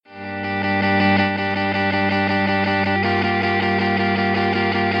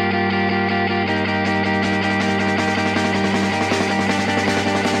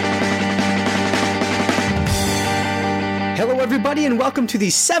and welcome to the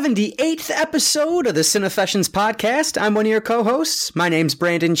 78th episode of the Cinefessions podcast. I'm one of your co-hosts. My name's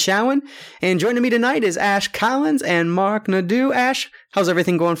Brandon Chowan, and joining me tonight is Ash Collins and Mark Nadeau. Ash, how's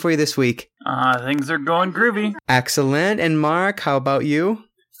everything going for you this week? Things are going groovy. Excellent. And Mark, how about you?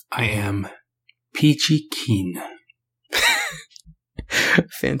 I am peachy keen.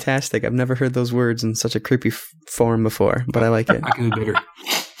 Fantastic. I've never heard those words in such a creepy form before, but I like it. I can do better.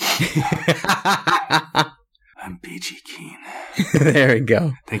 I'm peachy keen. There we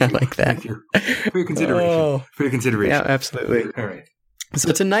go. Thank you. I like that. Thank you. For your consideration. For your consideration. Yeah, absolutely. All right.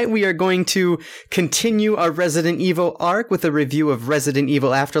 So tonight we are going to continue our Resident Evil arc with a review of Resident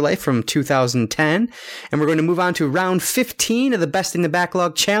Evil Afterlife from 2010. And we're going to move on to round 15 of the Best in the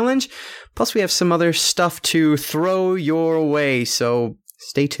Backlog Challenge. Plus we have some other stuff to throw your way, so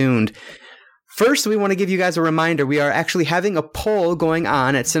stay tuned. First, we want to give you guys a reminder. We are actually having a poll going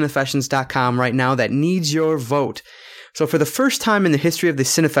on at Cinefessions.com right now that needs your vote. So for the first time in the history of the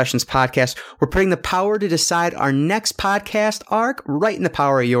Cinefessions podcast, we're putting the power to decide our next podcast arc right in the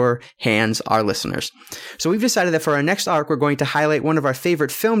power of your hands, our listeners. So we've decided that for our next arc, we're going to highlight one of our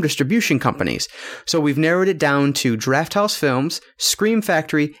favorite film distribution companies. So we've narrowed it down to Drafthouse Films, Scream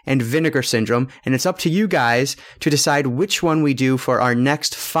Factory, and Vinegar Syndrome, and it's up to you guys to decide which one we do for our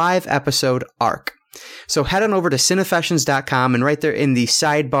next 5-episode arc. So head on over to Cinefessions.com, and right there in the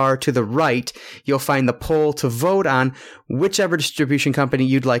sidebar to the right, you'll find the poll to vote on whichever distribution company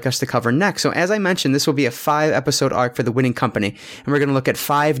you'd like us to cover next. So as I mentioned, this will be a 5-episode arc for the winning company, and we're going to look at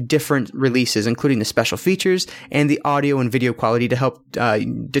 5 different releases, including the special features and the audio and video quality to help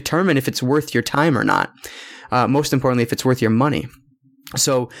determine if it's worth your time or not. Most importantly, if it's worth your money.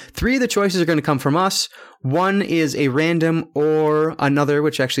 So 3 of the choices are going to come from us. 1 is a random or another,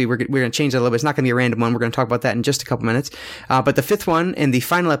 which actually we're going to change that a little bit. It's not going to be a random one. We're going to talk about that in just a couple minutes. But the 5th one and the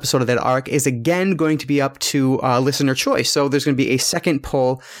final episode of that arc is again going to be up to listener choice. So there's going to be a second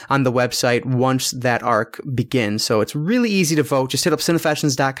poll on the website once that arc begins. So it's really easy to vote. Just hit up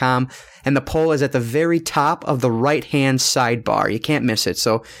Cinefessions.com, and the poll is at the very top of the right-hand sidebar. You can't miss it.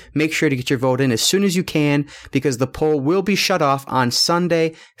 So make sure to get your vote in as soon as you can, because the poll will be shut off on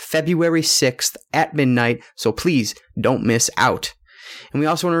Sunday, February 6th at midnight. So please don't miss out. And we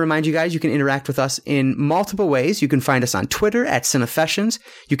also want to remind you guys, you can interact with us in multiple ways. You can find us on Twitter at Cinefessions.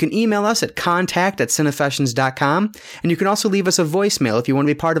 You can email us at contact@cinefessions.com. And you can also leave us a voicemail if you want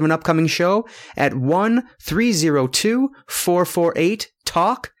to be part of an upcoming show at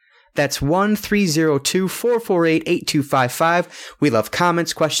 1-302-448-TALK. That's 1-302-448-8255. We love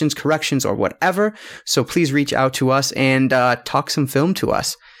comments, questions, corrections, or whatever. So please reach out to us and talk some film to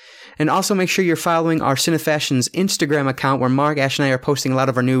us. And also make sure you're following our Cinefessions Instagram account, where Mark, Ash, and I are posting a lot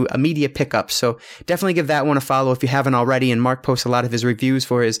of our new media pickups. So definitely give that one a follow if you haven't already. And Mark posts a lot of his reviews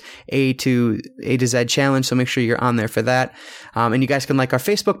for his A to Z challenge. So make sure you're on there for that. And you guys can like our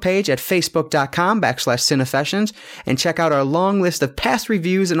Facebook page at facebook.com/Cinefessions, and check out our long list of past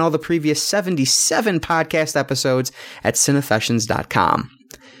reviews and all the previous 77 podcast episodes at Cinefessions.com.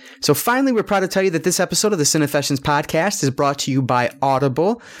 So finally, we're proud to tell you that this episode of the Cinefessions podcast is brought to you by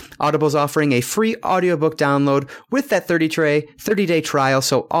Audible. Audible's offering a free audiobook download with that 30-day trial,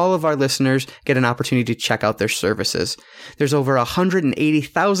 so all of our listeners get an opportunity to check out their services. There's over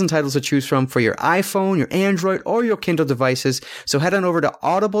 180,000 titles to choose from for your iPhone, your Android, or your Kindle devices. So head on over to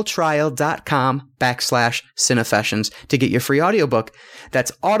audibletrial.com/Cinefessions to get your free audiobook.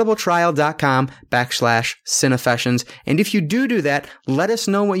 That's audibletrial.com/Cinefessions. And if you do that, let us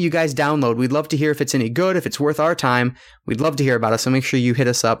know what you guys download. We'd love to hear if it's any good, if it's worth our time. We'd love to hear about it. So make sure you hit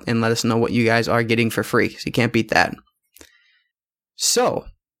us up and let us know what you guys are getting for free. So you can't beat that. So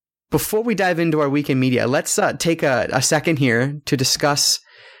before we dive into our weekend media, let's take a second here to discuss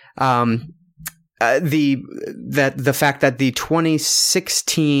the fact that the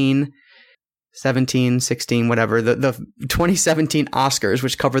 2016, 17, 16, whatever, the 2017 Oscars,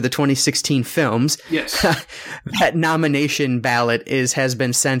 which cover the 2016 films, yes, that nomination ballot has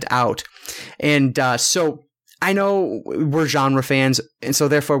been sent out. And so I know we're genre fans, and so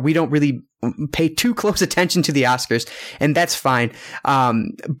therefore we don't really pay too close attention to the Oscars, and that's fine.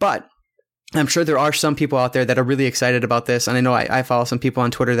 But I'm sure there are some people out there that are really excited about this, and I know I follow some people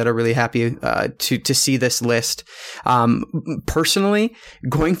on Twitter that are really happy to see this list. Personally,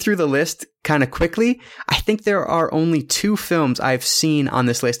 going through the list kind of quickly, I think there are only 2 films I've seen on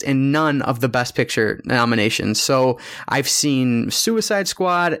this list and none of the Best Picture nominations. So I've seen Suicide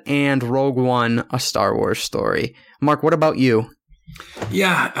Squad and Rogue One, A Star Wars Story. Mark, what about you?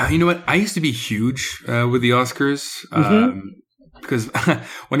 Yeah, you know what? I used to be huge with the Oscars. Because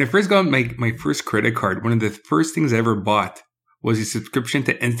when I first got my first credit card, one of the first things I ever bought was a subscription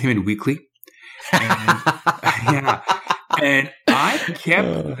to Entertainment Weekly. And, yeah. And I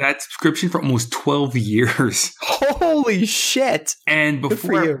kept that subscription for almost 12 years. Holy shit! And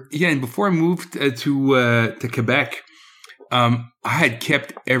before I moved to Quebec, I had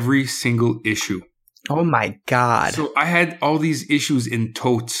kept every single issue. Oh my God. So I had all these issues in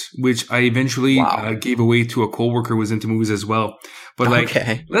totes, which I eventually gave away to a coworker who was into movies as well. But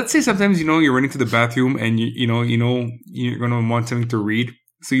let's say sometimes, you're running to the bathroom and you're going to want something to read.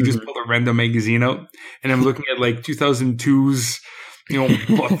 So you just pull a random magazine out, and I'm looking at 2002's,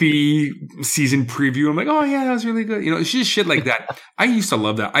 Buffy season preview. I'm like, oh yeah, that was really good. It's just shit like that. I used to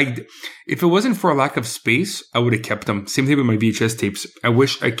love that. If it wasn't for a lack of space, I would have kept them. Same thing with my VHS tapes. I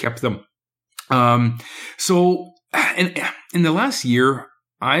wish I kept them. So in the last year,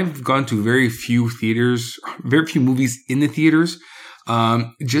 I've gone to very few movies in the theaters,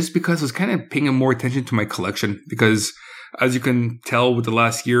 just because I was kind of paying more attention to my collection, because as you can tell with the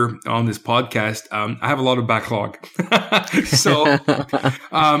last year on this podcast, I have a lot of backlog. So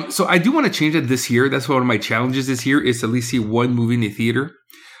I do want to change it this year. That's one of my challenges this year, is to at least see one movie in the theater,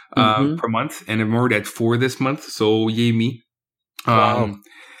 per month. And I'm already at 4 this month. So yay me. Wow.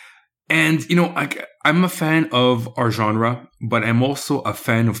 And, I'm a fan of our genre, but I'm also a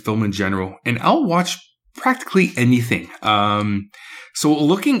fan of film in general. And I'll watch practically anything. So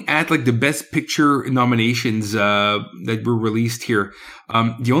looking at the best picture nominations that were released here,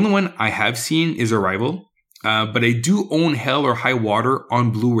 the only one I have seen is Arrival. But I do own Hell or High Water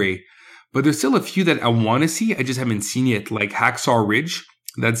on Blu-ray. But there's still a few that I want to see. I just haven't seen yet, like Hacksaw Ridge.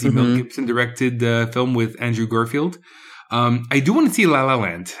 That's the Mel Gibson directed film with Andrew Garfield. I do want to see La La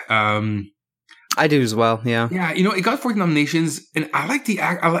Land. I do as well. Yeah. Yeah. It got 4 nominations, and I like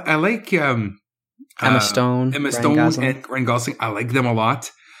I like Emma Stone, and Ryan Gosling. I like them a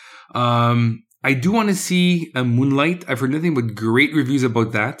lot. I do want to see Moonlight. I've heard nothing but great reviews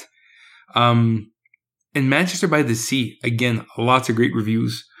about that. And Manchester by the Sea, again, lots of great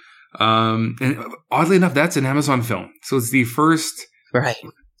reviews. And oddly enough, that's an Amazon film, so it's the first, right?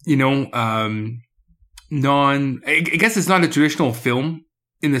 I guess it's not a traditional film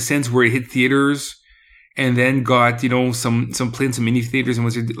in the sense where it hit theaters and then got, some play in some mini theaters, and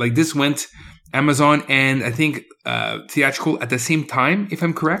was this went Amazon and I think theatrical at the same time, if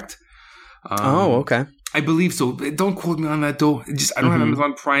I'm correct. Okay. I believe so. Don't quote me on that though. I don't have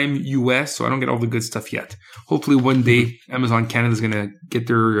Amazon Prime US, so I don't get all the good stuff yet. Hopefully one day Amazon Canada is gonna get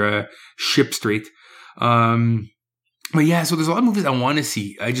their ship straight. But yeah, so there's a lot of movies I want to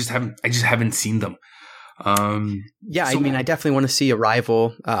see. I just haven't seen them. I definitely want to see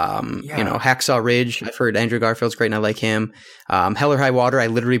Arrival. Hacksaw Ridge. I've heard Andrew Garfield's great and I like him. Hell or High Water. I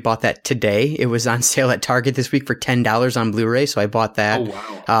literally bought that today. It was on sale at Target this week for $10 on Blu-ray, so I bought that. Oh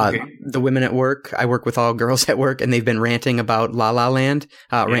wow! Okay. The women at work. I work with all girls at work, and they've been ranting about La La Land,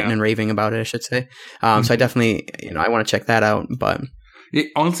 ranting and raving about it, I should say. So I definitely, I want to check that out. But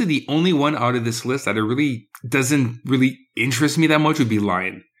honestly, the only one out of this list that it really doesn't really interest me that much would be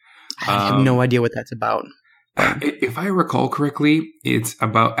Lion. I have no idea what that's about. If I recall correctly, it's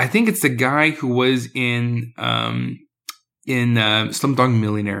about, I think it's the guy who was in Slumdog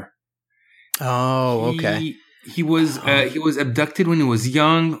Millionaire. Oh, okay. He was abducted when he was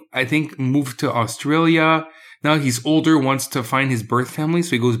young. I think moved to Australia. Now he's older, wants to find his birth family, so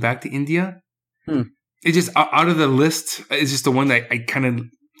he goes back to India. It's just out of the list. It's just the one that I kind of,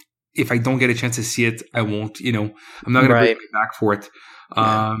 if I don't get a chance to see it, I won't. I'm not going to bring it back for it.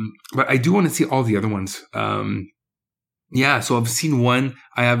 But I do want to see all the other ones. So I've seen one.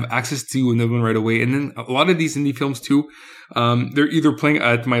 I have access to another one right away. And then a lot of these indie films too, they're either playing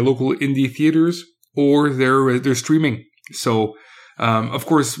at my local indie theaters or they're streaming. So, of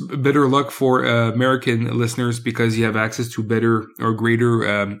course, better luck for American listeners because you have access to better or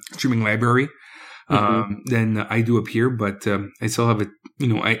greater streaming library than I do up here. But I still have it.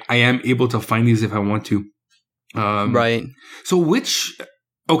 I am able to find these if I want to. Right. So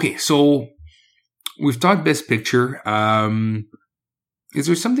so we've talked Best Picture. Is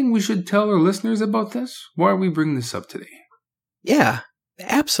there something we should tell our listeners about this? Why are we bringing this up today? Yeah,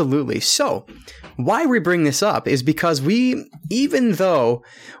 absolutely. So why we bring this up is because even though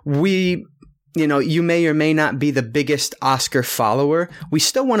we, you may or may not be the biggest Oscar follower, we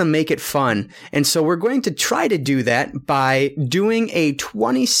still want to make it fun. And so we're going to try to do that by doing a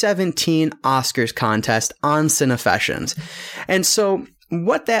 2017 Oscars contest on Cinefessions. And so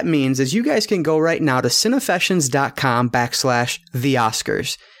what that means is you guys can go right now to cinefessions.com/the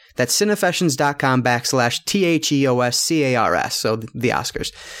Oscars. That's cinefessions.com/THEOSCARS. So the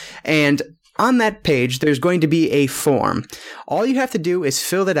Oscars. And on that page, there's going to be a form. All you have to do is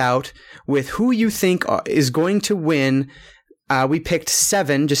fill it out with who you think is going to win we picked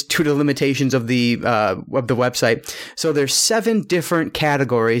 7 just due to the limitations of the website. So there's 7 different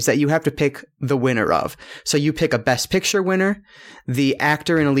categories that you have to pick the winner of. So you pick a Best Picture winner, the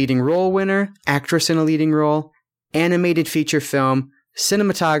actor in a leading role winner, actress in a leading role, animated feature film,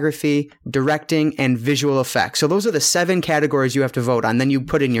 cinematography, directing, and visual effects. So those are the 7 categories you have to vote on. Then you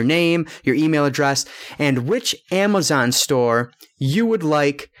put in your name, your email address, and which Amazon store you would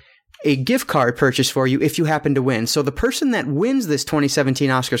like a gift card purchase for you if you happen to win. So the person that wins this 2017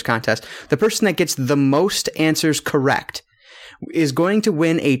 Oscars contest, the person that gets the most answers correct, is going to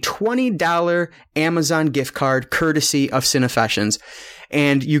win a $20 Amazon gift card courtesy of Cinefessions.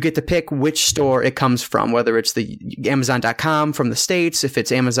 And you get to pick which store it comes from, whether it's the Amazon.com from the States, if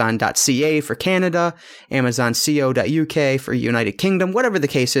it's Amazon.ca for Canada, Amazon.co.uk for United Kingdom, whatever the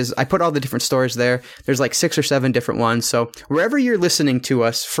case is. I put all the different stores there. There's like 6 or 7 different ones. So wherever you're listening to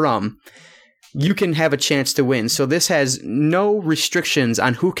us from, you can have a chance to win. So this has no restrictions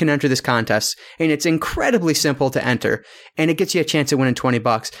on who can enter this contest, and it's incredibly simple to enter, and it gets you a chance at winning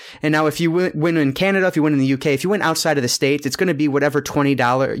 $20. And now if you win in Canada, if you win in the UK, if you win outside of the States, it's going to be whatever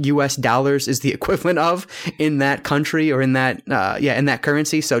 $20 US dollars is the equivalent of in that country or in that, in that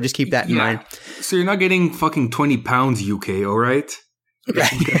currency. So just keep that in mind. So you're not getting fucking 20 pounds UK, all right?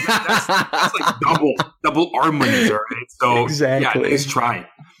 That's like double our money, all right? So exactly. Yeah, nice try.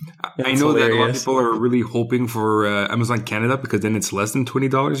 I know hilarious. that a lot of people are really hoping for Amazon Canada because then it's less than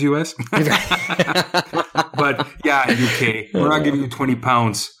 $20 US. But yeah, UK, we're not giving you 20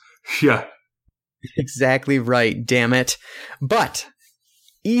 pounds. Yeah. Exactly right, damn it. But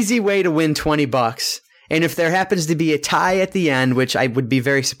easy way to win $20. And if there happens to be a tie at the end, which I would be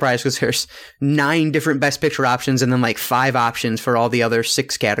very surprised because there's 9 different Best Picture options and then like 5 options for all the other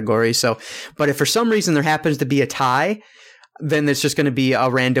 6 categories. So, but if for some reason there happens to be a tie, then there's just going to be a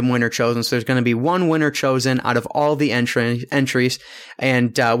random winner chosen. So there's going to be one winner chosen out of all the entries.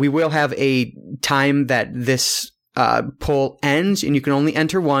 And we will have a time that this poll ends, and you can only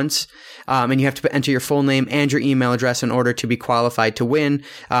enter once. And you have to enter your full name and your email address in order to be qualified to win.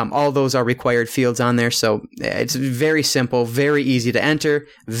 All those are required fields on there. So it's very simple, very easy to enter,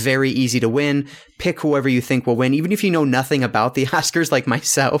 very easy to win. Pick whoever you think will win. Even if you know nothing about the Oscars like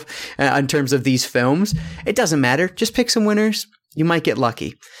myself in terms of these films, it doesn't matter. Just pick some winners. You might get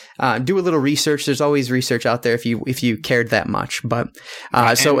lucky. Do a little research. There's always research out there if you cared that much. But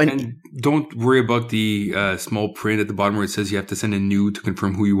and don't worry about the small print at the bottom where it says you have to send a nude to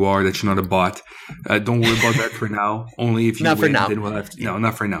confirm who you are, that you're not a bot. Don't worry about that for now. Only if you not win, for now. then we'll have to, no,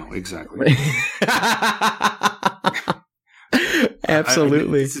 not for now. Exactly.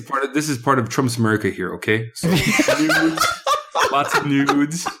 Absolutely. This is part of Trump's America here. Okay, so nudes, lots of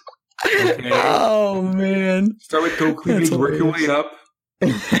nudes. Okay. Oh man! Start with toe cleavage, work your way up.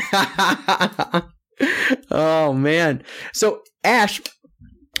 Oh man! So Ash,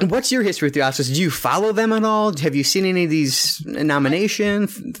 what's your history with the Oscars? Do you follow them at all? Have you seen any of these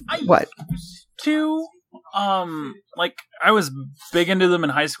nominations? What? Like I was big into them in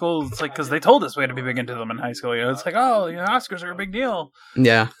high school. It's like because they told us we had to be big into them in high school. You know, it's like Oscars are a big deal.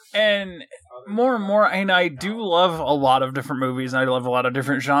 Yeah. And more and more, and I do love a lot of different movies, and I love a lot of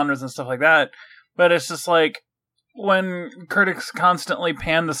different genres and stuff like that. But it's just like when critics constantly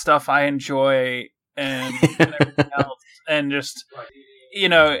pan the stuff I enjoy and everything else, and just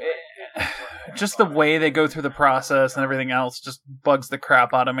just the way they go through the process and everything else just bugs the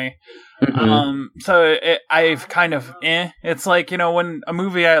crap out of me. Mm-hmm. So I've kind of it's like when a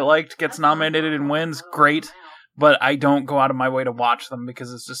movie I liked gets nominated and wins, great, but I don't go out of my way to watch them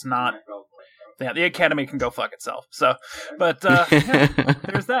because it's just not. Yeah, the Academy can go fuck itself. So, but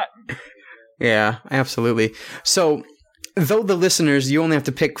there's that. Yeah, absolutely. So, though the listeners, you only have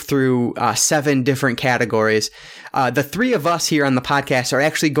to pick through 7 different categories, the 3 of us here on the podcast are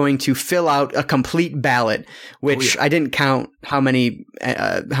actually going to fill out a complete ballot, which I didn't count how many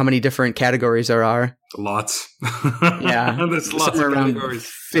different categories there are. Lots. Yeah. There's lots of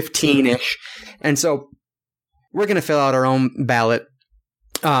categories. 15-ish. And so we're going to fill out our own ballot.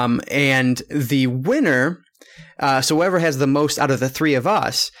 And the winner, so whoever has the most out of the 3 of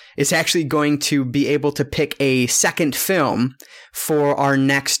us, is actually going to be able to pick a second film for our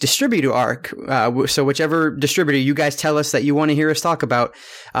next distributor arc. So whichever distributor you guys tell us that you want to hear us talk about,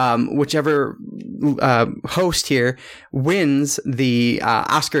 whichever host here wins the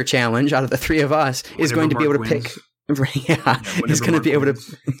Oscar challenge out of the 3 of us is going to be able to pick. Yeah, is going to be able to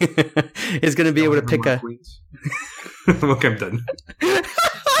is going to be able to pick a. Okay, I'm done.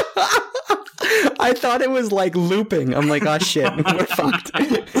 I thought it was like looping. I'm like, oh shit, we're fucked.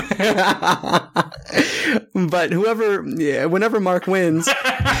 But whenever Mark wins,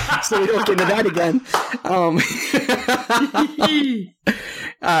 so we don't get into that again,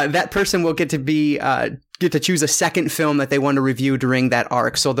 that person will get to choose a second film that they want to review during that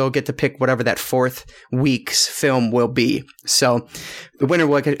arc. So they'll get to pick whatever that fourth week's film will be. So the winner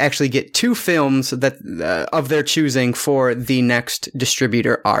will actually get 2 films that of their choosing for the next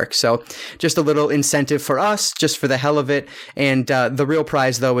distributor arc. So just a little incentive for us, just for the hell of it. And the real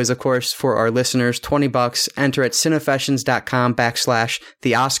prize, though, is, of course, for our listeners, $20. Enter at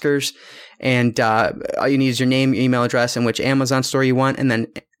cinefessions.com/the Oscars. And all you need is your name, your email address, and which Amazon store you want, and then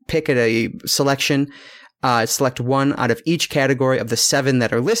pick a selection. Select one out of each category of the 7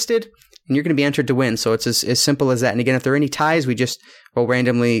 that are listed, and you're going to be entered to win. So it's as simple as that. And again, if there are any ties, we'll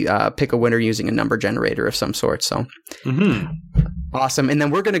randomly pick a winner using a number generator of some sort. So awesome. And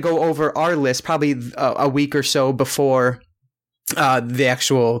then we're going to go over our list probably a week or so before the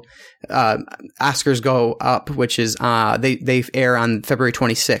actual Oscars go up, which is they air on February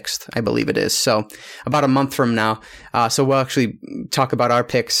 26th, I believe it is. So about a month from now. So we'll actually talk about our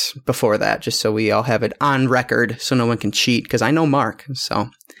picks before that, just so we all have it on record, so no one can cheat. Because I know Mark. So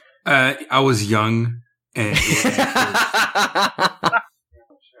I was young, and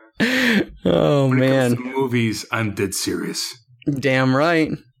oh when man, it comes to movies, I'm dead serious. Damn right.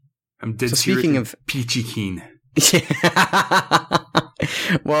 I'm dead serious. Speaking of peachy keen.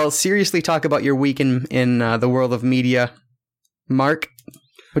 Well, seriously, talk about your week in the world of media. Mark,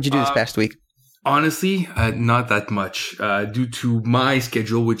 what'd you do this past week? Honestly, not that much, due to my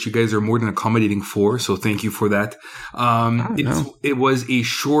schedule, which you guys are more than accommodating for. So thank you for that. It was a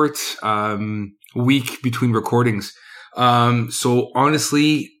short week between recordings. So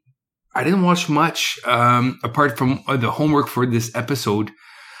honestly, I didn't watch much apart from the homework for this episode.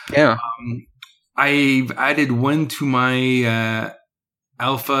 Yeah. I've added one to my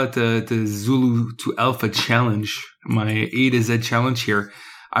Alpha to Zulu to Alpha challenge, my A to Z challenge here.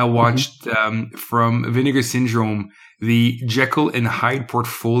 I watched from Vinegar Syndrome, the Jekyll and Hyde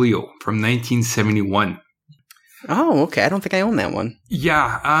portfolio from 1971. Oh, okay. I don't think I own that one.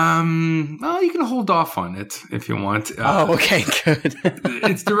 Yeah. Well, you can hold off on it if you want. Okay, good.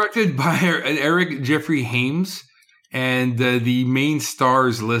 It's directed by Eric Jeffrey Hames. And the main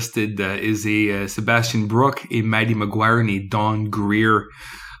stars listed is a Sebastian Brooke, a Maddie McGuire, and a Dawn Greer.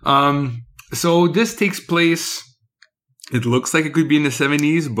 So this takes place, it looks like it could be in the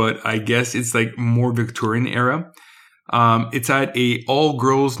 70s, but I guess it's like more Victorian era. It's at a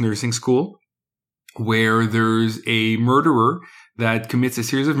all-girls nursing school where there's a murderer that commits a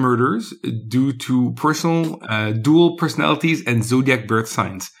series of murders due to dual personalities and zodiac birth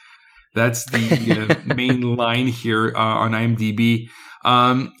signs. That's the main line here on IMDb.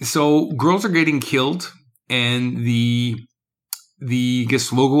 So girls are getting killed, and the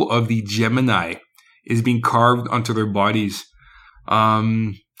logo of the Gemini is being carved onto their bodies.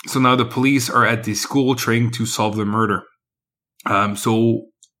 So now the police are at the school trying to solve the murder. So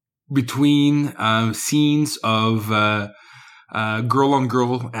between scenes of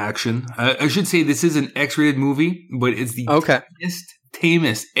girl-on-girl action, I should say this is an X-rated movie, but it's the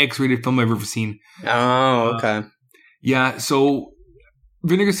tamest X-rated film I've ever seen. Oh, okay. Yeah, so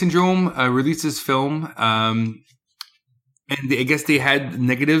Vinegar Syndrome released this film, and I guess they had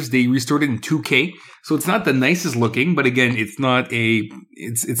negatives. They restored it in 2K, so it's not the nicest looking. But again, it's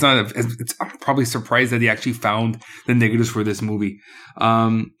I'm probably surprised that they actually found the negatives for this movie.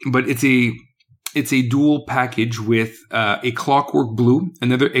 But it's a dual package with a Clockwork Blue,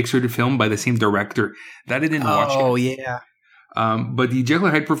 another X-rated film by the same director. That I didn't watch. Oh yeah. But the Jekyll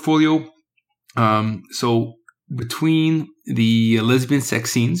and Hyde portfolio, so between the lesbian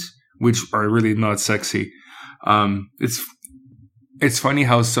sex scenes, which are really not sexy, it's funny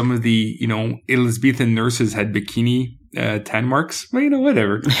how some of the, Elizabethan nurses had bikini tan marks. Well,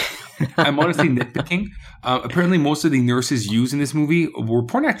 whatever. I'm honestly nitpicking. Apparently most of the nurses used in this movie were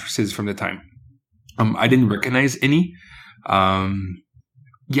porn actresses from the time. I didn't recognize any.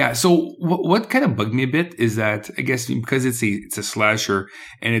 Yeah, so what kind of bugged me a bit is that I guess because it's a slasher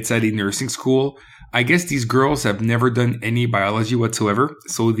and it's at a nursing school, I guess these girls have never done any biology whatsoever.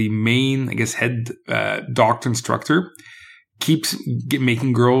 So the main, I guess, head doctor instructor keeps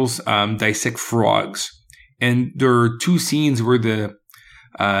making girls dissect frogs, and there are 2 scenes where the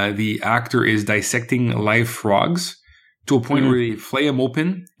actor is dissecting live frogs to a point where they flay them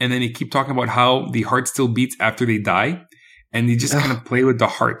open, and then they keep talking about how the heart still beats after they die. And they just kind of play with the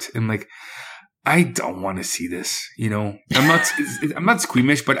heart, and like, I don't want to see this. I'm not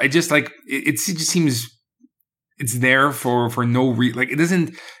squeamish, but I just like it just seems it's there for no reason. Like, it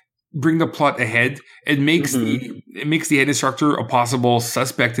doesn't bring the plot ahead. It makes the head instructor a possible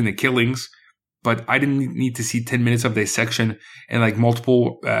suspect in the killings, but I didn't need to see 10 minutes of dissection and like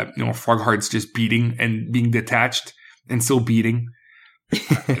multiple, frog hearts just beating and being detached and still beating.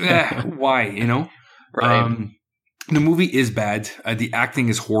 Why, Right. The movie is bad. The acting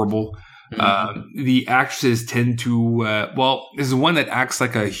is horrible. The actresses tend to, there's one that acts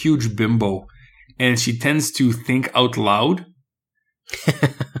like a huge bimbo, and she tends to think out loud.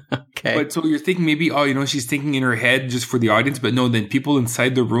 Okay. But so you're thinking maybe, she's thinking in her head just for the audience, but no, then people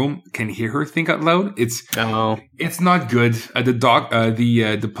inside the room can hear her think out loud. It's not good.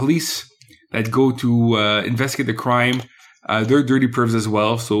 The police that go to investigate the crime, they're dirty pervs as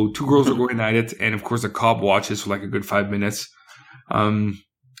well. So two girls are going at it, and of course the cop watches for like a good 5 minutes.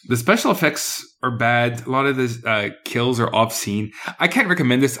 The special effects are bad. A lot of the kills are obscene. I can't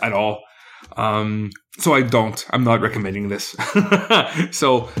recommend this at all. So I'm not recommending this.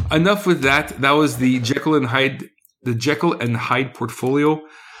 So enough with that. That was the Jekyll and Hyde portfolio.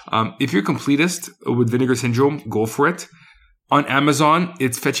 If you're a completist with Vinegar Syndrome, go for it. On Amazon,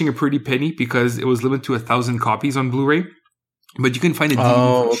 it's fetching a pretty penny because it was limited to 1,000 copies on Blu-ray. But you can find a DVD.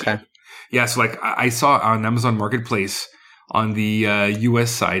 Oh, okay. Yeah, so like I saw on Amazon Marketplace on the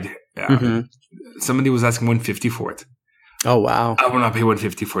US side, somebody was asking $150 for it. Oh, wow. I will not pay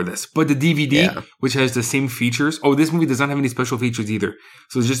 $150 for this. But the DVD, which has the same features. Oh, this movie does not have any special features either.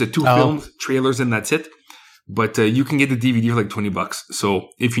 So it's just the two films, trailers, and that's it. But you can get the DVD for like $20. So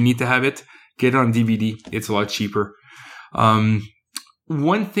if you need to have it, get it on DVD. It's a lot cheaper.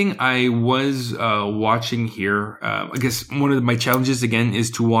 One thing I was watching here, I guess one of my challenges again is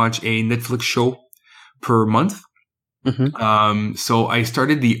to watch a Netflix show per month. So I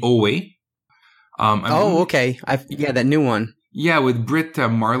started the OA. Okay. That new one. Yeah, with Britt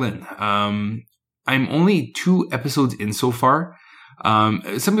Marlin. I'm only 2 episodes in so far.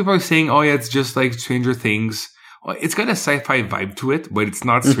 Some people are saying, "Oh yeah, it's just like Stranger Things." Well, it's got a sci-fi vibe to it, but it's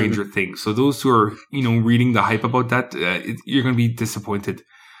not Stranger Things. So those who are, reading the hype about that, you're going to be disappointed.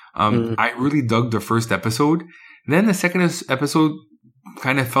 I really dug the first episode. Then the second episode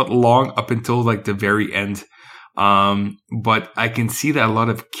kind of felt long up until like the very end. But I can see that a lot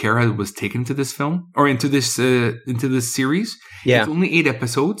of care was taken to this film or into this series. Yeah. It's only 8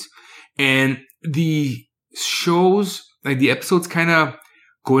 episodes, and the shows, like the episodes kind of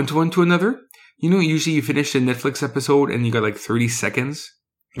go into one to another. Usually you finish a Netflix episode and you got like 30 seconds.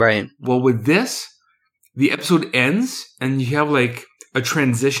 Right. Well, with this, the episode ends and you have like a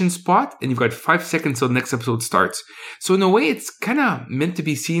transition spot and you've got 5 seconds till the next episode starts. So in a way, it's kind of meant to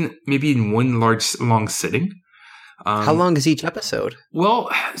be seen maybe in one long sitting. How long is each episode? Well,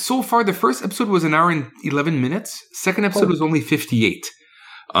 so far, the first episode was 1 hour and 11 minutes. Second episode was only 58.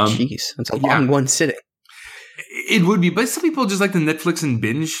 Jeez, that's a long one sitting. It would be, but some people just like the Netflix and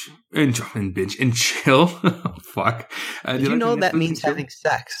binge and chill. Fuck. Did you know that means having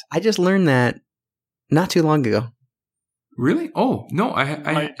sex? I just learned that not too long ago. Really? Oh no!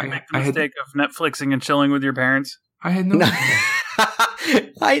 I make the mistake of Netflixing and chilling with your parents. I had no.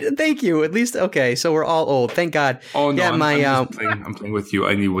 Thank you. At least okay. So we're all old. Thank God. Oh no! Yeah, I'm playing with you.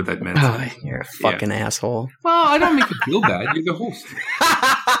 I knew what that meant. Oh, you're a fucking asshole. Well, I don't make you feel bad. You're the host.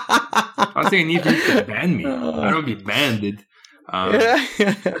 I was saying you to ban me. I don't be banned.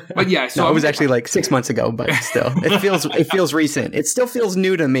 But yeah, so it was actually like 6 months ago, but still, it feels recent. It still feels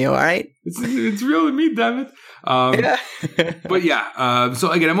new to me. All right, it's real to me, damn it. But yeah, so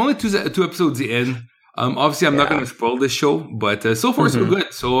again, I'm only 2 episodes in. Obviously, I'm not going to spoil this show, but so far so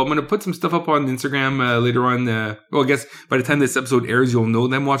good. So I'm going to put some stuff up on Instagram later on. I guess by the time this episode airs, you'll know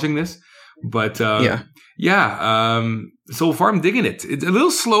them watching this. But so far I'm digging it. It's a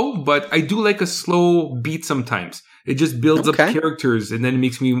little slow, but I do like a slow beat sometimes. It just builds up characters, and then it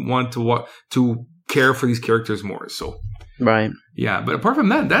makes me want to care for these characters more. So right, yeah. But apart from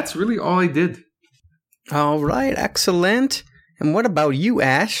that, that's really all I did. All right, excellent. And what about you,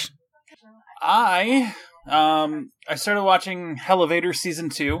 Ash? I started watching Elevator Season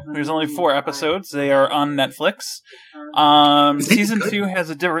 2. There's only 4 episodes. They are on Netflix. Season 2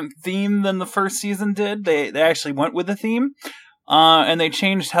 has a different theme than the first season did. They actually went with the theme. And they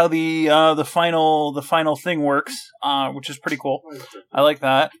changed how the final thing works, which is pretty cool. I like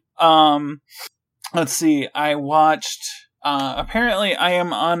that. Let's see. I watched apparently I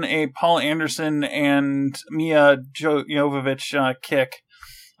am on a Paul Anderson and Mia Jovovich kick.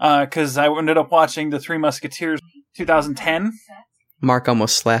 Because I ended up watching The Three Musketeers 2010. Mark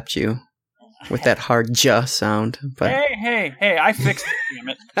almost slapped you with that hard "ja" sound. But hey! I fixed it. Damn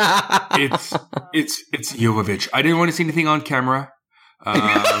it! It's Jovovich. I didn't want to see anything on camera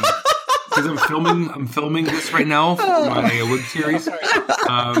because I'm filming this right now for my web series.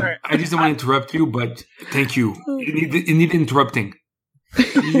 I just don't want to interrupt you, but thank you. It needed interrupting.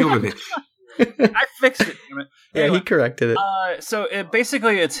 Jovovich. I fixed it. Damn it. Yeah, Anyway, he corrected it. So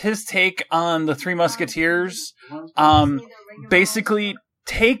it's his take on the Three Musketeers. Basically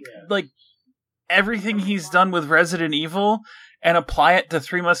take like everything he's done with Resident Evil and apply it to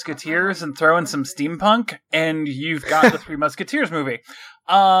Three Musketeers and throw in some steampunk, and you've got the Three Musketeers movie.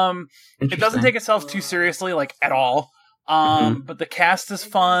 It doesn't take itself too seriously, like, at all. But the cast is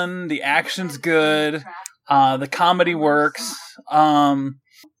fun, the action's good, the comedy works.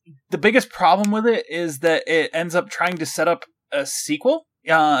 The biggest problem with it is that it ends up trying to set up a sequel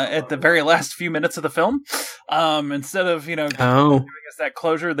at the very last few minutes of the film. Instead of, giving us that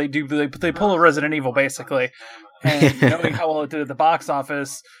closure, they pull a Resident Evil, basically. And knowing how well it did at the box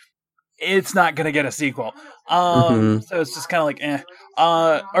office, it's not going to get a sequel. So it's just kind of like, eh.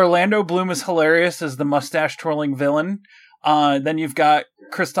 Orlando Bloom is hilarious as the mustache-twirling villain. Then you've got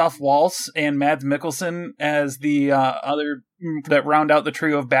Christoph Waltz and Mads Mikkelsen as the other that round out the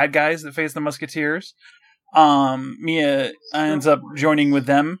trio of bad guys that face the Musketeers. Mia ends up joining with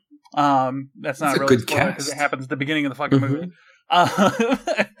them. That's not really a spoiler because it happens at the beginning of the fucking movie.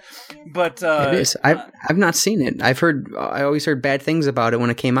 But it is. I've not seen it. I always heard bad things about it when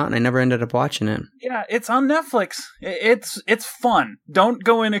it came out, and I never ended up watching it. Yeah, it's on Netflix. It's fun. Don't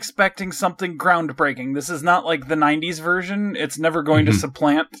go in expecting something groundbreaking. This is not like the 90s version. It's never going to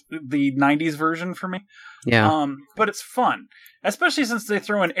supplant the 90s version for me. Yeah. But it's fun, especially since they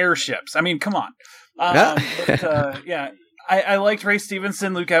throw in airships. I mean, come on. Yeah. I liked Ray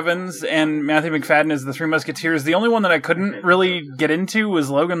Stevenson, Luke Evans, and Matthew McFadden as the Three Musketeers. The only one that I couldn't really get into was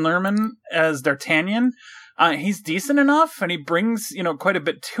Logan Lerman as D'Artagnan. He's decent enough, and he brings, quite a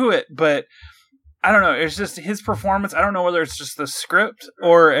bit to it, but I don't know. It's just his performance. I don't know whether it's just the script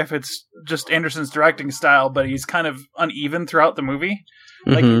or if it's just Anderson's directing style, but he's kind of uneven throughout the movie.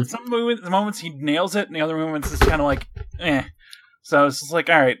 Like, in some moments he nails it, and the other moments it's kind of like, eh. So it's just like,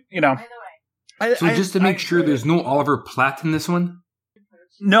 all right, So just to make sure, there's no Oliver Platt in this one?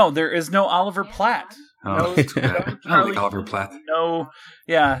 No, there is no Oliver Platt. Oh. I like Oliver Platt. No,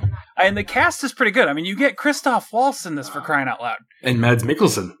 yeah. And the cast is pretty good. I mean, you get Christoph Waltz in this, for crying out loud. And Mads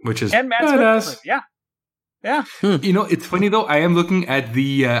Mikkelsen, which is Mads Mikkelsen, yeah. Yeah. It's funny, though. I am looking at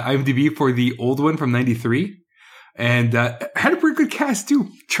the IMDb for the old one from 93. And had a pretty good cast, too.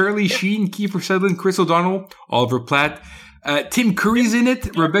 Charlie Sheen, Kiefer Sutherland, Chris O'Donnell, Oliver Platt. Tim Curry's in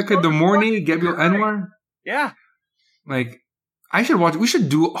it. Rebecca De Mornay, Gabriel Anwar. Yeah, like I should watch. We should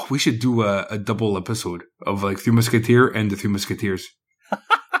do a double episode of like Three Musketeer and the Three Musketeers.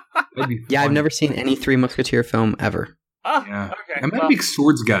 Yeah, I've never seen any Three Musketeer film ever. Oh, yeah. Okay. I'm a big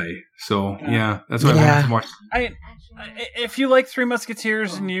swords guy, so yeah, that's what I have to watch. If you like Three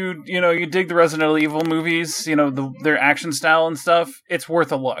Musketeers and you dig the Resident Evil movies, their action style and stuff, it's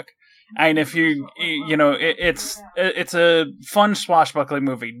worth a look. And if it's a fun swashbuckling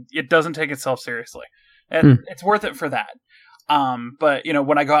movie. It doesn't take itself seriously. It's worth it for that. But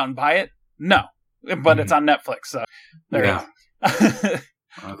when I go out and buy it, no. But it's on Netflix, so there you go.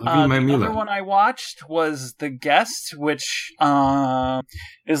 The other one I watched was The Guest, which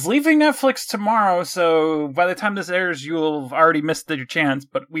is leaving Netflix tomorrow. So by the time this airs, you will have already missed your chance.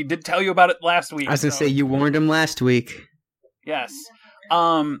 But we did tell you about it last week. I was gonna say you warned him last week. Yes.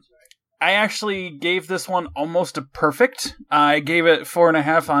 I actually gave this one almost a perfect. I gave it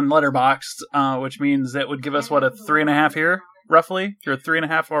 4.5 on Letterboxd, which means it would give us, a 3.5 here, roughly? You're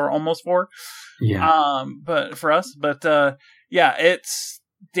 3.5 or almost 4? Yeah. But for us. But, it's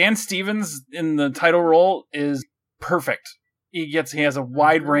Dan Stevens in the title role is perfect. He has a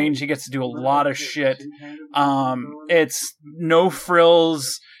wide range. He gets to do a lot of shit. It's no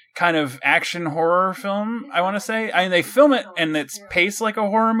frills kind of action horror film, I want to say. I mean, they film it and it's paced like a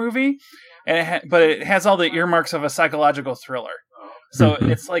horror movie, but it has all the earmarks of a psychological thriller. So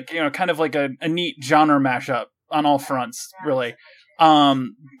it's like, kind of like a neat genre mashup on all fronts, really.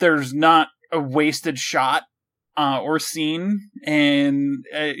 There's not a wasted shot or scene, and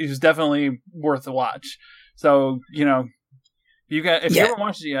it was definitely worth a watch. So, you haven't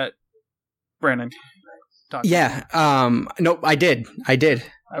watched it yet, Brandon, talk. Yeah. Nope, I did.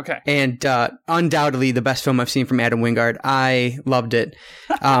 Okay. And undoubtedly the best film I've seen from Adam Wingard. I loved it.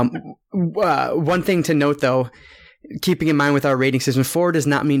 One thing to note, though, keeping in mind with our rating system, 4 does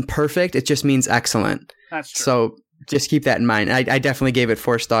not mean perfect. It just means excellent. That's true. So just keep that in mind. I definitely gave it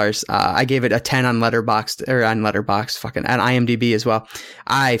 4 stars. I gave it a 10 on Letterboxd, fucking on IMDb as well.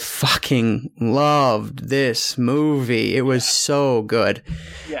 I fucking loved this movie. It was so good.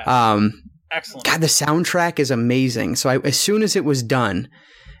 Yeah. Excellent. God, the soundtrack is amazing. So as soon as it was done,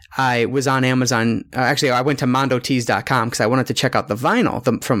 I was on Amazon. Actually, I went to mondotees.com because I wanted to check out the vinyl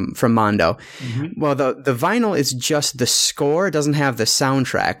from Mondo. Mm-hmm. Well, the vinyl is just the score. It doesn't have the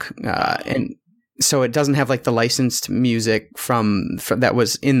soundtrack. And so it doesn't have like the licensed music from that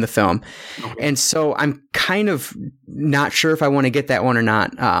was in the film. Okay. And so I'm kind of not sure if I want to get that one or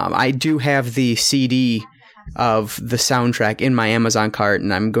not. I do have the CD of the soundtrack in my Amazon cart,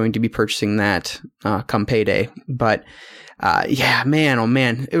 and I'm going to be purchasing that come payday. But yeah, man, oh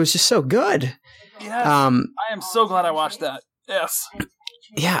man, it was just so good. Yes, I am so glad I watched that. Yes.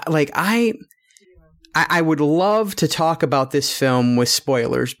 Yeah, like I would love to talk about this film with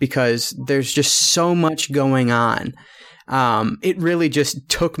spoilers because there's just so much going on. It really just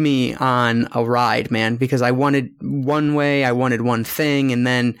took me on a ride, man, because I wanted one way, I wanted one thing, and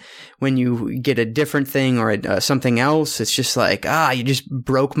then when you get a different thing or something else, it's just like, you just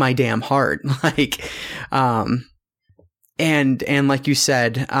broke my damn heart. Like, and like you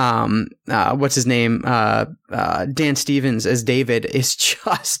said, what's his name? Dan Stevens as David is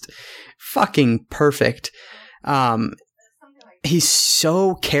just fucking perfect. He's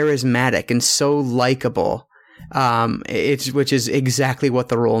so charismatic and so likable. Which is exactly what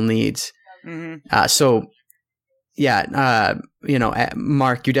the role needs. Mm-hmm. So yeah,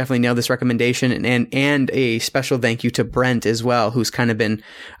 Mark, you definitely nailed this recommendation, and a special thank you to Brent as well, who's kind of been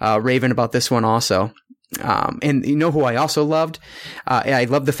raving about this one also. And you know who I also loved? I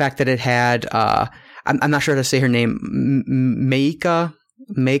love the fact that it had I'm not sure how to say her name, Mika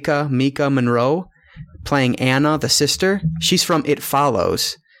Monroe, playing Anna, the sister. She's from It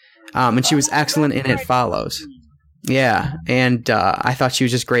Follows. And she was excellent in It Follows. Yeah, and I thought she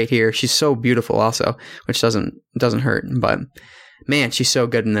was just great here. She's so beautiful also, which doesn't hurt. But man, she's so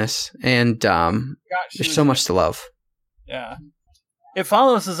good in this, and there's so much to love. Yeah, It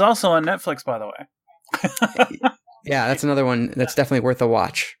Follows is also on Netflix, by the way. Yeah, that's another one that's definitely worth a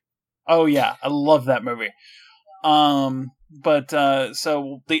watch. Oh yeah, I love that movie. But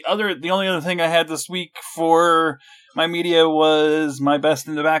so the only other thing I had this week for my media was my best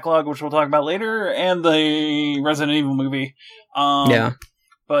in the backlog, which we'll talk about later, and the Resident Evil movie. Yeah.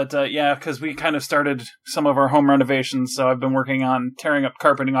 But yeah, because we kind of started some of our home renovations, so I've been working on tearing up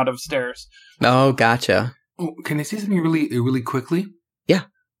carpeting out of stairs. Oh, gotcha. Oh, can I say something really quickly? Yeah.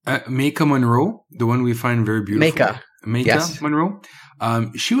 Mika Monroe, the one we find very beautiful. Mika yes. Monroe.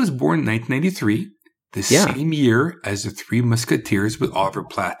 She was born in 1993, the same year as the Three Musketeers with Oliver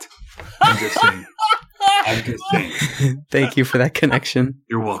Platt. I'm just saying. Thank you for that connection.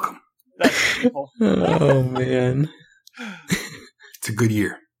 You're welcome. That's beautiful. Oh, man. It's a good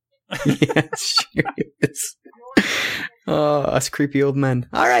year. Yeah, sure is. Oh, us creepy old men.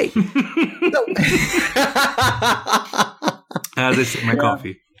 All right. As I sip my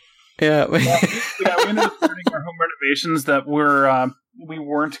coffee. Yeah. We ended up starting our home renovations that we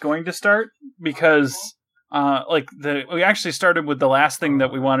weren't going to start because we actually started with the last thing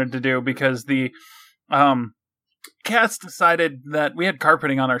that we wanted to do because the cats decided that we had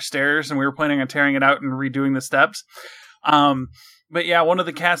carpeting on our stairs and we were planning on tearing it out and redoing the steps. But yeah, one of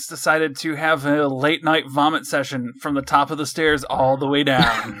the cats decided to have a late night vomit session from the top of the stairs all the way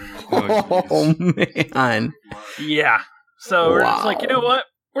down. Oh man. Yeah. So we're just like, you know what?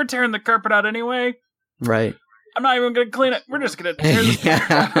 We're tearing the carpet out anyway. Right. I'm not even going to clean it. We're just going to tear the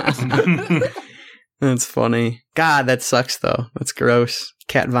carpet out. That's funny. God, that sucks though. That's gross.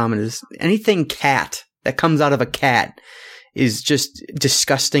 Cat vomit is anything cat that comes out of a cat is just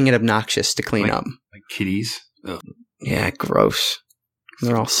disgusting and obnoxious to clean up. Like kitties. Ugh. Yeah, gross.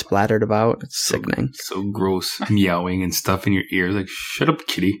 They're all splattered about. It's sickening. So gross. Meowing and stuff in your ears. Like, shut up,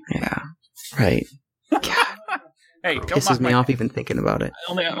 kitty. Yeah. Right. God. Hey, don't pisses me off even thinking about it.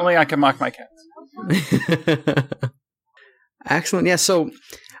 Only I can mock my cats. Excellent. Yeah, so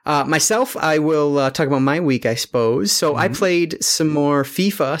myself, I will talk about my week, I suppose. So I played some more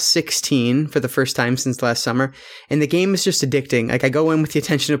FIFA 16 for the first time since last summer, and the game is just addicting. Like, I go in with the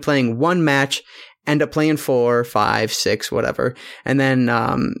intention of playing one match, end up playing 4, 5, 6, whatever. And then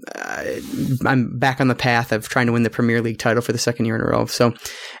I'm back on the path of trying to win the Premier League title for the second year in a row. So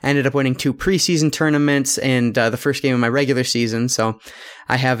I ended up winning 2 preseason tournaments and the first game of my regular season. So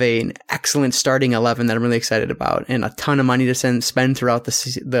I have an excellent starting 11 that I'm really excited about and a ton of money to spend throughout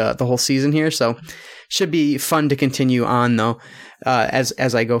the whole season here. So should be fun to continue on though.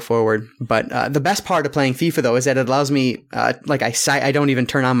 As I go forward. But the best part of playing FIFA, though, is that it allows me, I don't even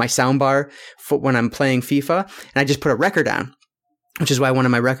turn on my soundbar when I'm playing FIFA, and I just put a record on. which is why one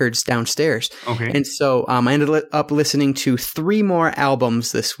of my records downstairs. Okay. And so I ended up listening to 3 more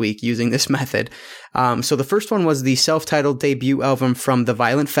albums this week using this method. So the first one was the self-titled debut album from the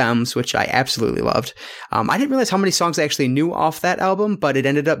Violent Femmes, which I absolutely loved. I didn't realize how many songs I actually knew off that album, but it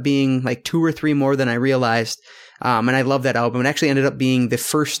ended up being like 2 or 3 more than I realized. And I love that album. It actually ended up being the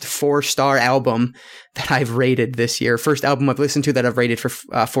first 4-star album that I've rated this year. First album I've listened to that I've rated for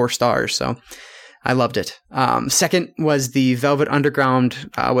 4 stars. So I loved it. Second was the Velvet Underground,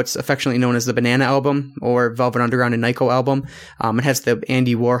 what's affectionately known as the Banana album, or Velvet Underground and Nyko album. It has the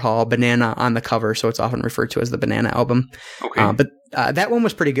Andy Warhol banana on the cover, so it's often referred to as the Banana album. Okay. But that one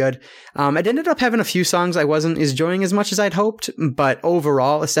was pretty good. It ended up having a few songs I wasn't enjoying as much as I'd hoped, but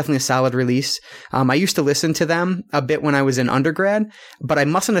overall, it's definitely a solid release. I used to listen to them a bit when I was in undergrad, but I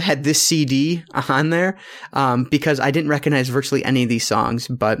mustn't have had this CD on there because I didn't recognize virtually any of these songs,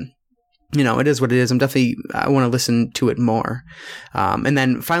 but you know, it is what it is. I want to listen to it more. And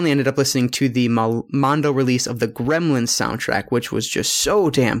then finally ended up listening to the Mondo release of the Gremlins soundtrack, which was just so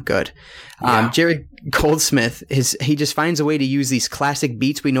damn good. Yeah. Jerry Goldsmith, he just finds a way to use these classic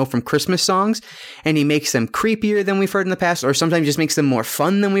beats we know from Christmas songs, and he makes them creepier than we've heard in the past, or sometimes just makes them more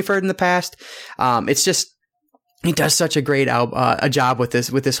fun than we've heard in the past. It's just, he does such a great a job with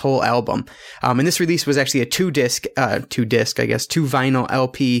this whole album. And this release was actually a 2-disc, I guess, 2 vinyl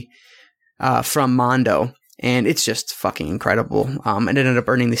LP from Mondo, and it's just fucking incredible. It ended up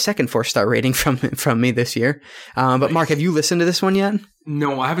earning the second 4-star rating from me this year. But Mark, have you listened to this one yet?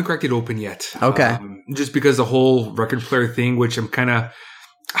 No, I haven't cracked it open yet. Okay. Just because the whole record player thing, which I'm kind of,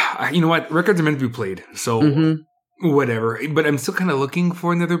 you know what, records are meant to be played, so whatever. But I'm still kind of looking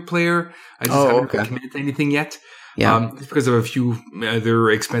for another player. I just haven't committed to anything yet. Yeah. Just because of a few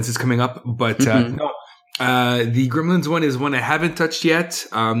other expenses coming up. But no. The Gremlins one is one I haven't touched yet.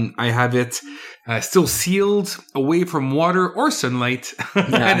 I have it still sealed away from water or sunlight.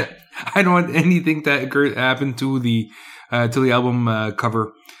 Yeah. I don't want anything that happen to the album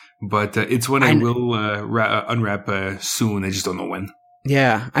cover, but it's one I will unwrap soon. I just don't know when.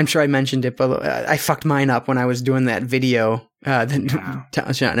 Yeah, I'm sure I mentioned it, but I fucked mine up when I was doing that video. And I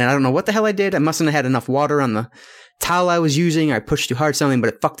don't know what the hell I did. I mustn't have had enough water on the towel I was using. I pushed too hard something,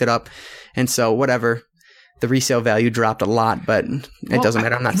 but it fucked it up. And so whatever. The resale value dropped a lot, but it doesn't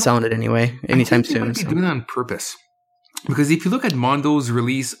matter. I'm not selling it anyway anytime soon. Might be doing it on purpose, because if you look at Mondo's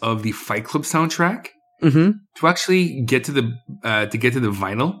release of the Fight Club soundtrack, to actually get to the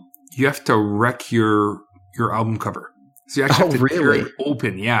vinyl, you have to wreck your album cover. So you actually have to tear it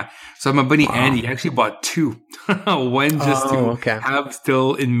open. Yeah. So my buddy Andy actually bought 2, one just to have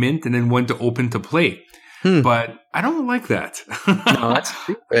still in mint, and then one to open to play. But I don't like that. No, that's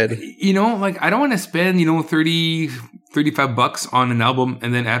stupid. You know, like I don't want to spend, $30, $35 on an album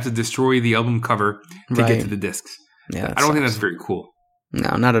and then have to destroy the album cover to get to the discs. Yeah, I don't think that's very cool.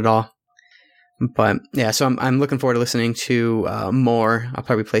 No, not at all. But yeah, so I'm looking forward to listening to more. I'll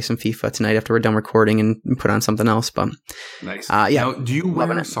probably play some FIFA tonight after we're done recording and put on something else. But nice. Yeah. Now, do you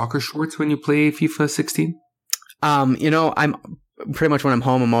wear soccer shorts when you play FIFA 16? I'm pretty much when I'm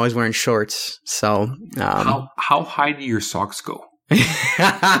home, I'm always wearing shorts. So how high do your socks go?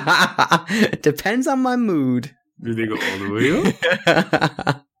 Depends on my mood. Do they go all the way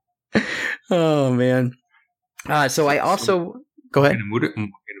up? Oh man. So I also go ahead. What kind of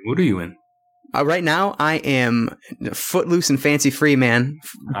mood are you in? Right now, I am footloose and fancy free, man.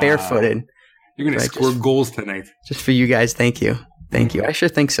 Barefooted. You're gonna score goals tonight. Just for you guys. Thank you. I sure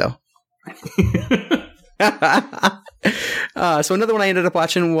think so. So another one I ended up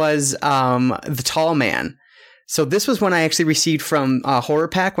watching was The Tall Man. So this was one I actually received from Horror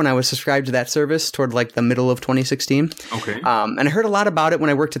Pack when I was subscribed to that service toward like the middle of 2016. Okay. And I heard a lot about it when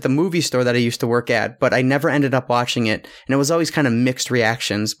I worked at the movie store that I used to work at, but I never ended up watching it. And it was always kind of mixed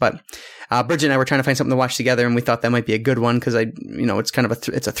reactions. But Bridget and I were trying to find something to watch together, and we thought that might be a good one because it's kind of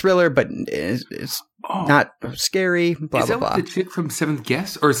it's a thriller, but it's not scary. Blah, is that blah, blah. The chick from Seventh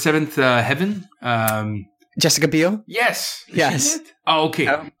Guest or Seventh Heaven? Jessica Biel? Yes. Yes. Oh,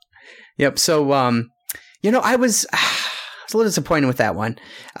 okay. Yep. So, I was a little disappointed with that one.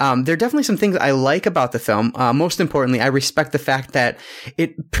 There are definitely some things I like about the film. Most importantly, I respect the fact that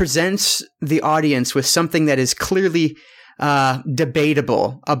it presents the audience with something that is clearly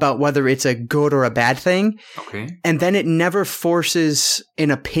debatable about whether it's a good or a bad thing. Okay. And then it never forces an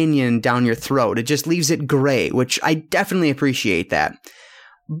opinion down your throat. It just leaves it gray, which I definitely appreciate that.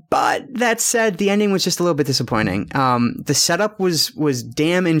 But that said, the ending was just a little bit disappointing. The setup was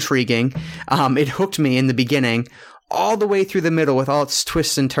damn intriguing. It hooked me in the beginning all the way through the middle with all its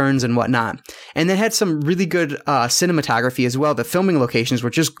twists and turns and whatnot. And it had some really good cinematography as well. The filming locations were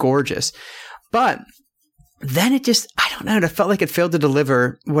just gorgeous. But then it just, I don't know, it felt like it failed to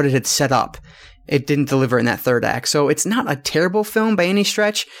deliver what it had set up. It didn't deliver in that third act. So it's not a terrible film by any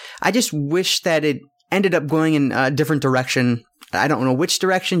stretch. I just wish that it ended up going in a different direction. I don't know which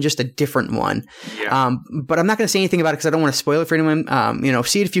direction, just a different one. Yeah. But I'm not going to say anything about it because I don't want to spoil it for anyone.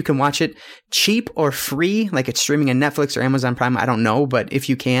 See it if you can watch it cheap or free, like it's streaming on Netflix or Amazon Prime. I don't know, but if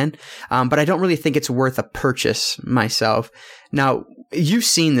you can. But I don't really think it's worth a purchase myself. Now, you've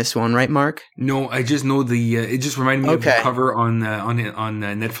seen this one, right, Mark? No, I just know it just reminded me of the cover on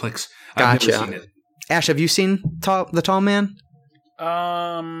Netflix. I've never seen it. Ash, have you seen The Tall Man?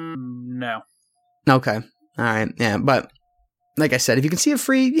 No. Okay. All right. Yeah, but like I said, if you can see it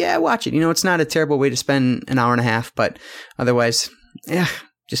free, yeah, watch it. It's not a terrible way to spend an hour and a half, but otherwise, yeah,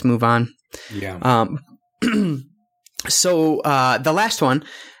 just move on. Yeah. So the last one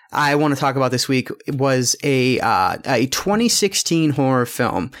I want to talk about this week was a 2016 horror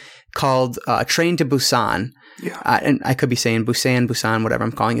film called Train to Busan. Yeah. And I could be saying Busan, whatever.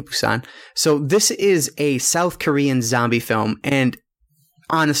 I'm calling it Busan. So this is a South Korean zombie film, and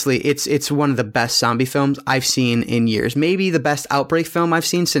honestly, it's one of the best zombie films I've seen in years. Maybe the best outbreak film I've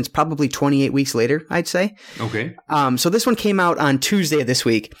seen since probably 28 Weeks Later, I'd say. Okay. So this one came out on Tuesday of this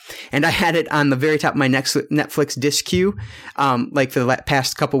week, and I had it on the very top of my Netflix disc queue, like for the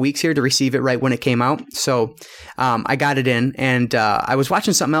past couple weeks here to receive it right when it came out. So I got it in, and I was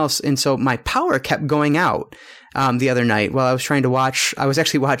watching something else, and so my power kept going out the other night while I was trying to watch. I was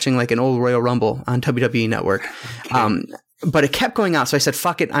actually watching like an old Royal Rumble on WWE Network. Okay. But it kept going out, so I said,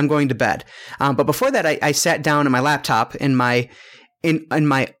 fuck it, I'm going to bed. But before that, I sat down on my laptop in my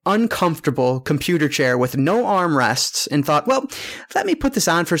uncomfortable computer chair with no armrests and thought, well, let me put this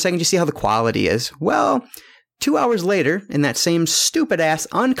on for a second to see how the quality is. Well, 2 hours later, in that same stupid-ass,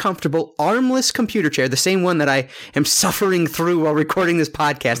 uncomfortable, armless computer chair, the same one that I am suffering through while recording this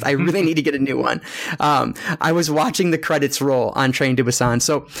podcast, I really need to get a new one. I was watching the credits roll on Train to Busan.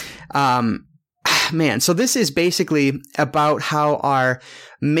 So, man, so this is basically about how our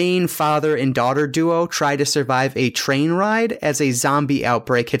main father and daughter duo try to survive a train ride as a zombie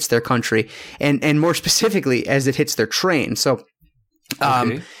outbreak hits their country, and more specifically as it hits their train. So,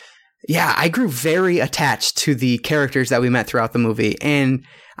 yeah, I grew very attached to the characters that we met throughout the movie, and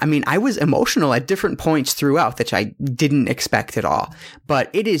I mean, I was emotional at different points throughout that I didn't expect at all.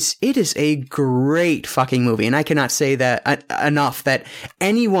 But it is a great fucking movie, and I cannot say that enough. That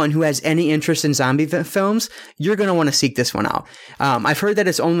anyone who has any interest in zombie films, you're going to want to seek this one out. I've heard that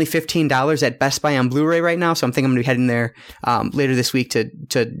it's only $15 at Best Buy on Blu-ray right now, so I'm thinking I'm going to be heading there later this week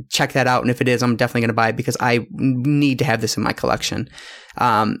to check that out. And if it is, I'm definitely going to buy it because I need to have this in my collection.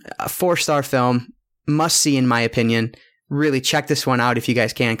 A 4-star film, must see in my opinion. Really check this one out if you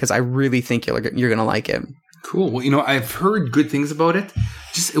guys can, because I really think you're going to like it. Cool. Well, I've heard good things about it.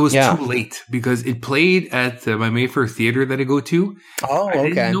 Just it was too late because it played at my Mayfair theater that I go to. Oh, okay. I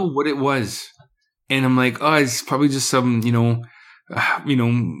didn't know what it was, and I'm like, oh, it's probably just some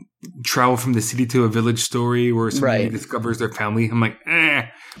travel from the city to a village story where somebody discovers their family. I'm like,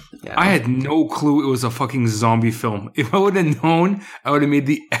 Yeah. I had no clue it was a fucking zombie film. If I would have known, I would have made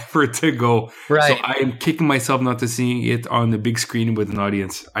the effort to go. Right. So I am kicking myself not to see it on the big screen with an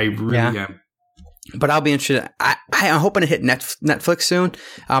audience. I really am. But I'll be interested. I'm hoping to hit Netflix soon,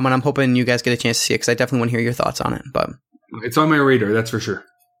 and I'm hoping you guys get a chance to see it because I definitely want to hear your thoughts on it. But it's on my radar, that's for sure.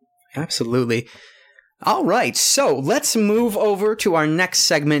 Absolutely. All right, so let's move over to our next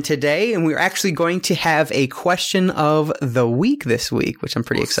segment today, and we're actually going to have a question of the week this week, which I'm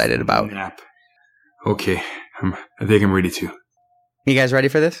pretty excited about. Okay, I think I'm ready to. You guys ready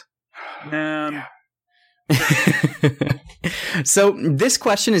for this? Yeah. So this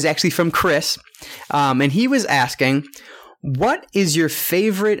question is actually from Chris, and he was asking, what is your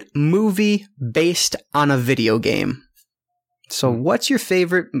favorite movie based on a video game? So what's your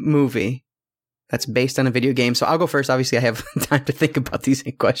favorite movie that's based on a video game? So I'll go first. Obviously, I have time to think about these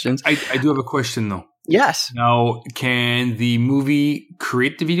questions. I do have a question, though. Yes. Now, can the movie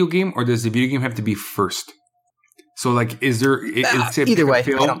create the video game, or does the video game have to be first? So, like, is there... either way, I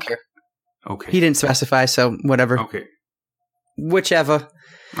don't care. Okay. He didn't specify, so whatever. Okay. Whichever.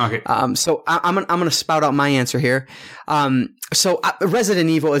 Okay. So I'm gonna spout out my answer here. So Resident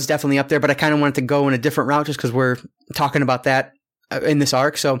Evil is definitely up there, but I kind of wanted to go in a different route just because we're talking about that in this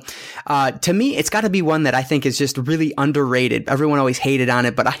arc. So to me, it's got to be one that I think is just really underrated. Everyone always hated on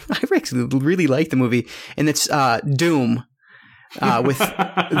it, but I actually really like the movie, and it's Doom with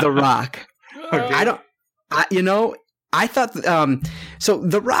The Rock. Okay. I thought So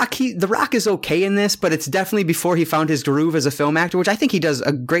The Rock is okay in this, but it's definitely before he found his groove as a film actor, which I think he does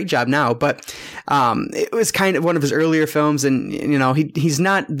a great job now. But it was kind of one of his earlier films, and he's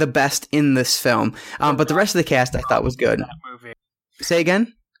not the best in this film. But the rest of the cast I thought was good. Say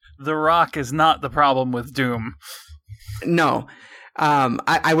again? The Rock is not the problem with Doom. No.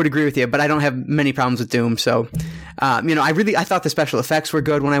 I would agree with you, but I don't have many problems with Doom. So, I thought the special effects were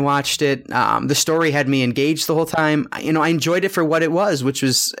good when I watched it. The story had me engaged the whole time. I enjoyed it for what it was, which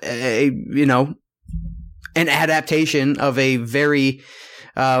was an adaptation of a very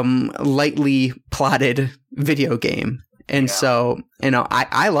lightly plotted video game, and so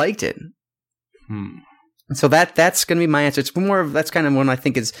I liked it. So that's going to be my answer. It's more of that's kind of one I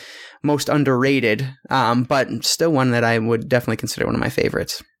think is most underrated, but still one that I would definitely consider one of my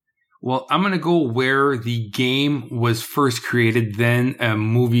favorites. Well, I'm going to go where the game was first created, then a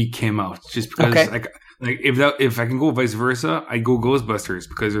movie came out. Just because, if I can go vice versa, I go Ghostbusters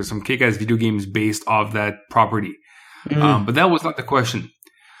because there's some kick-ass video games based off that property. But that was not the question.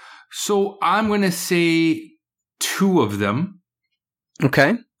 So I'm going to say two of them.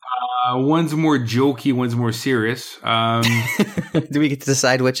 Okay. One's more jokey, one's more serious. Do we get to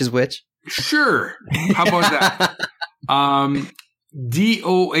decide which is which? Sure. How about that?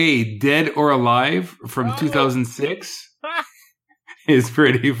 DOA, Dead or Alive, from 2006 is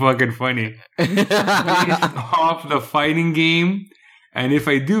pretty fucking funny. Based off the fighting game. And if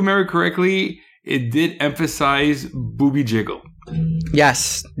I do remember correctly, it did emphasize booby jiggle.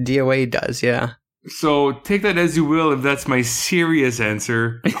 Yes, DOA does, yeah. So take that as you will if that's my serious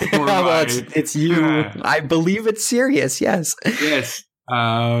answer. Well, it's you. Yeah. I believe it's serious, yes. Yes.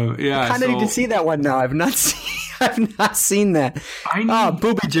 Yeah. I kind of need to see that one now. I've not seen that.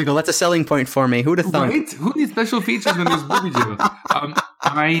 Booby jiggle. That's a selling point for me. Who'd have thought? Right? Who needs special features when there's booby jiggle?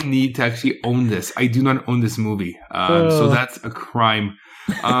 I need to actually own this. I do not own this movie. So that's a crime.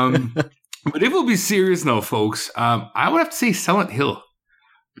 But if we'll be serious now, folks, I would have to say Silent Hill.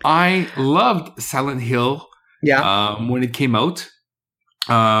 I loved Silent Hill when it came out.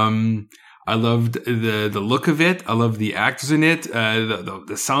 I loved the look of it. I loved the actors in it. The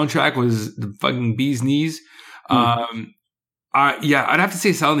soundtrack was the fucking bee's knees. I'd have to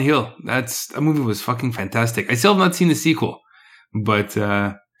say Silent Hill. That movie was fucking fantastic. I still have not seen the sequel, but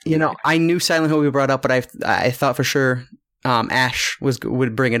I knew Silent Hill we brought up, but I thought for sure Ash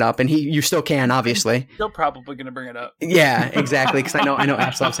would bring it up, and you still can, obviously. Still probably going to bring it up. Yeah, exactly, because I know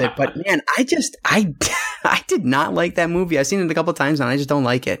Ash loves it. But man, I did not like that movie. I've seen it a couple of times now, and I just don't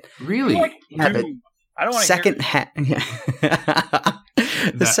like it. Really? Yeah, I don't want to second half.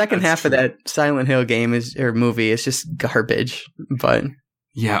 The second half of that Silent Hill movie is just garbage. But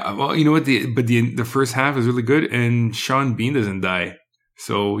yeah, well, you know what? The first half is really good, and Sean Bean doesn't die,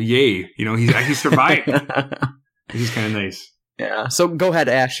 so yay! He's actually survived. Which is kind of nice. Yeah. So go ahead,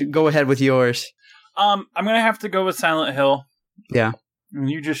 Ash. Go ahead with yours. I'm going to have to go with Silent Hill. Yeah. And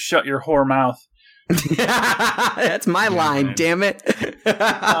you just shut your whore mouth. That's my line, damn it.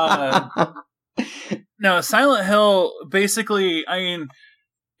 No, Silent Hill, basically,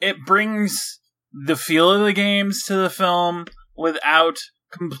 it brings the feel of the games to the film without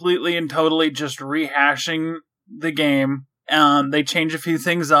completely and totally just rehashing the game. They change a few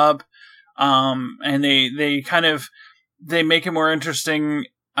things up. And they kind of, they make it more interesting,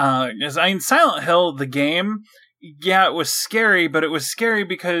 Silent Hill, the game, it was scary, but it was scary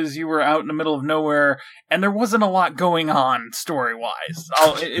because you were out in the middle of nowhere and there wasn't a lot going on story-wise,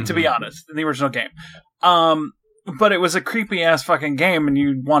 to be honest, in the original game. But it was a creepy-ass fucking game and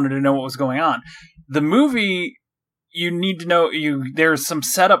you wanted to know what was going on. The movie, you need to know, there's some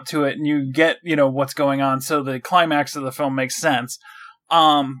setup to it and you get, what's going on, so the climax of the film makes sense.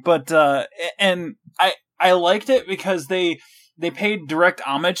 And I liked it because they paid direct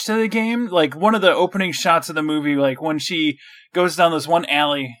homage to the game. Like one of the opening shots of the movie, like when she goes down this one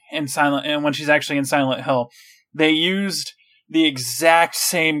alley and when she's actually in Silent Hill, they used the exact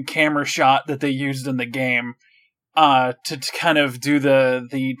same camera shot that they used in the game, to kind of do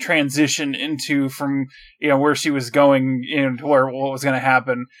the transition from where she was going to where what was going to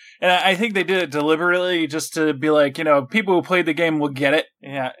happen. And I think they did it deliberately just to be like, people who played the game will get it.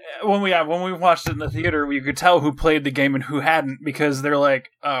 Yeah, when we watched it in the theater, you could tell who played the game and who hadn't, because they're like,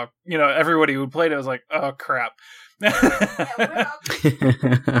 everybody who played it was like, oh crap.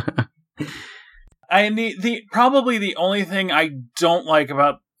 Probably the only thing I don't like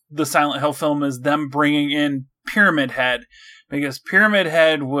about the Silent Hill film is them bringing in Pyramid Head, because Pyramid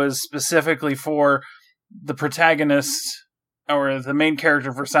Head was specifically for the protagonist or the main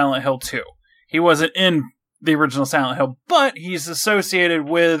character for Silent Hill 2. He wasn't in the original Silent Hill, but he's associated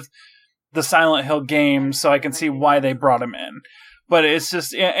with the Silent Hill games, so I can see why they brought him in. But it's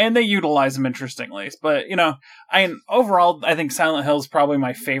just, and they utilize them interestingly. But, overall, I think Silent Hill is probably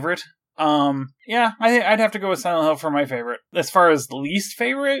my favorite. I'd have to go with Silent Hill for my favorite. As far as the least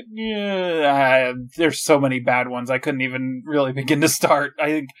favorite, there's so many bad ones. I couldn't even really begin to start.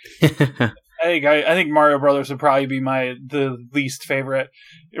 I think Mario Brothers would probably be the least favorite.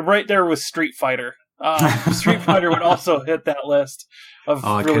 Right there with Street Fighter. Street Fighter would also hit that list of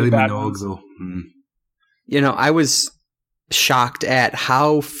really bad ones. I was shocked at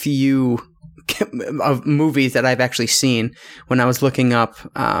how few of movies that I've actually seen when I was looking up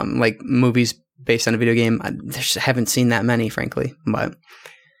movies based on a video game. I just haven't seen that many, frankly. But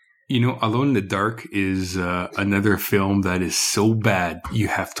Alone in the Dark is another film that is so bad you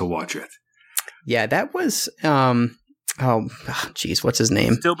have to watch it. Yeah, that was what's his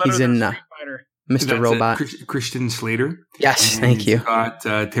name? Still better than Street Fighter. Mr. Robot. Christian Slater. Yes, thank you. Got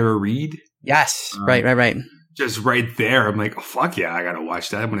Tara Reid. Yes, right. Just right there, I'm like, oh, fuck yeah, I gotta watch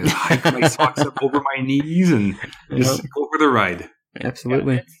that. I'm gonna hike my socks up over my knees and just go for the ride.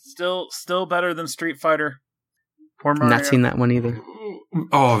 Absolutely. Yeah, it's still better than Street Fighter. Poor Mario. Not seen that one either.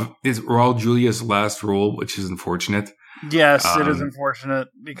 Oh, it's Raul Julia's last role, which is unfortunate. Yes, it is unfortunate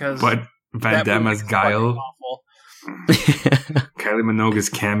because. But Van Damme as Guile. Kylie Minogue's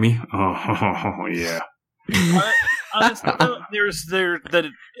Cammy. Oh yeah.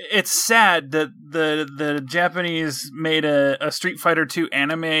 It's sad that the Japanese made a Street Fighter 2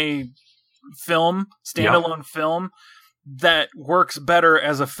 anime film, standalone film, that works better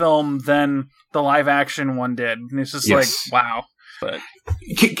as a film than the live action one did. And it's just like, wow. But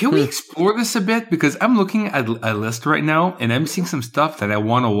can we explore this a bit? Because I'm looking at a list right now and I'm seeing some stuff that I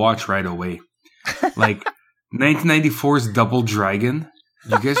want to watch right away. Like 1994's Double Dragon.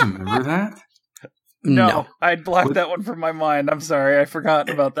 You guys remember that? No. I'd blocked that one from my mind. I'm sorry. I forgot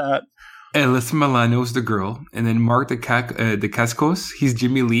about that. Alyssa Milano's the girl. And then Mark Dacascos, he's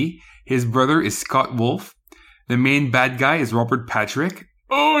Jimmy Lee. His brother is Scott Wolf. The main bad guy is Robert Patrick.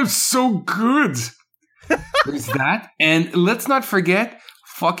 Oh, it's so good. There's that. And let's not forget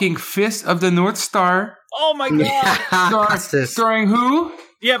fucking Fist of the North Star. Oh my God. Starring who?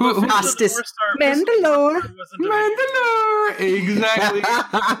 Yeah, but Fist of the North Star. Mandalore. Exactly.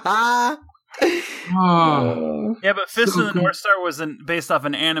 Oh. Yeah, but Fist of the North Star was based off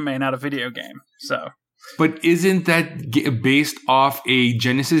an anime, not a video game. So, but isn't that based off a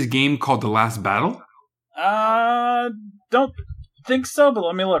Genesis game called The Last Battle? Don't think so. But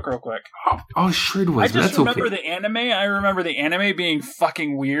let me look real quick. Oh, sure it was. I just remember the anime. I remember the anime being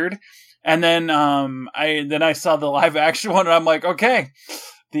fucking weird, and then I saw the live action one, and I'm like, okay.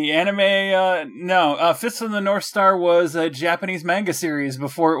 The anime, no. Fist of the North Star was a Japanese manga series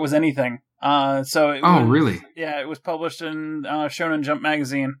before it was anything. Really? Yeah, it was published in Shonen Jump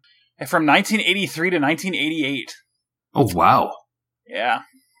magazine from 1983 to 1988. Oh, wow. Yeah.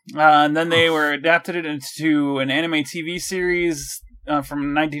 And then they adapted it into an anime TV series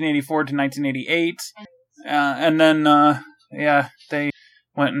from 1984 to 1988. And then, they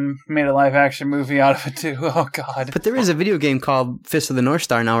went and made a live action movie out of it too. Oh God! But there is a video game called Fist of the North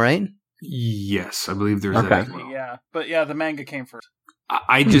Star now, right? Yes, I believe there's that as well. Yeah, but the manga came first.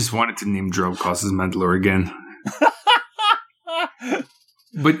 I just wanted to name drop Costas Mandalore again.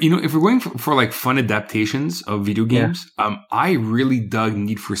 But if we're going for like fun adaptations of video games, I really dug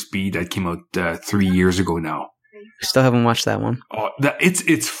Need for Speed that came out 3 years ago now. Still haven't watched that one. Oh,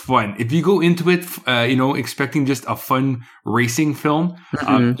 it's fun. If you go into it, expecting just a fun racing film,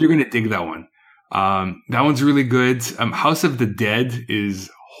 you're gonna dig that one. That one's really good. House of the Dead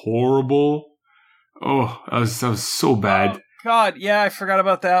is horrible. Oh, that was so bad. Oh, God, yeah, I forgot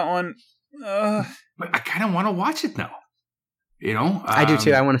about that one. But I kind of want to watch it now. I do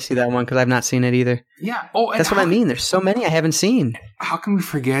too. I want to see that one because I've not seen it either. Yeah. Oh, that's what I mean. There's so many I haven't seen. How can we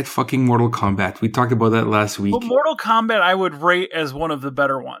forget fucking Mortal Kombat? We talked about that last week. Well, Mortal Kombat I would rate as one of the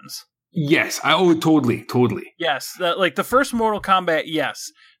better ones. Yes. Totally. Yes. Like the first Mortal Kombat,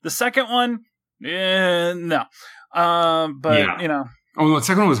 yes. The second one, no. But, Oh, no, the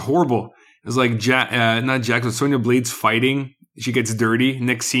second one was horrible. It was like, not Jack, but Sonya Blade's fighting. She gets dirty.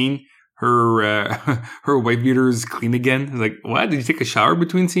 Next scene. Her wife beater is clean again. It's like, what? Did you take a shower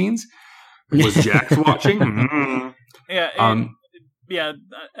between scenes? Was Jax watching? Mm-hmm. Yeah.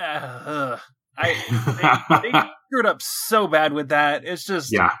 They screwed up so bad with that. It's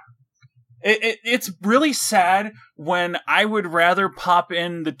just It's really sad when I would rather pop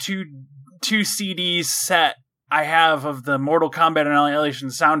in the two CDs set I have of the Mortal Kombat Annihilation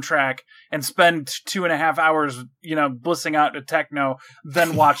soundtrack and spend 2.5 hours, blissing out to techno,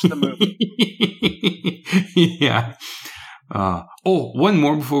 then watch the movie. Yeah. One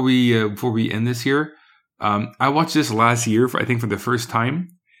more before we end this here. I watched this last year, I think for the first time.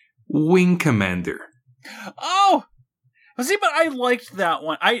 Wing Commander. Oh! See, but I liked that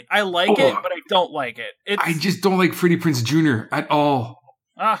one. I like it, but I don't like it. I just don't like Freddie Prinze Jr. at all.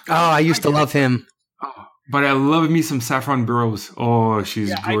 I used to love him. Oh, but I love me some Saffron Burrows. Oh,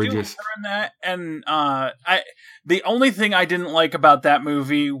 she's gorgeous. I do and the only thing I didn't like about that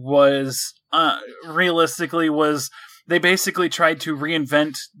movie was, realistically, was they basically tried to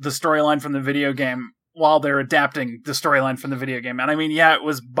reinvent the storyline from the video game while they're adapting the storyline from the video game. And I mean, yeah, it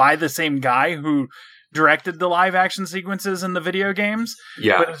was by the same guy who directed the live action sequences in the video games.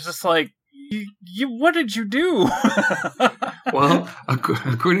 Yeah. But it's just like, what did you do? Well,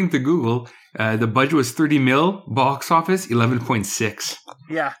 according to Google, the budget was 30 mil, box office 11.6.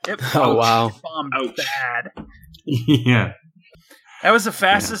 Yeah. It wow. bombed bad. Yeah. That was the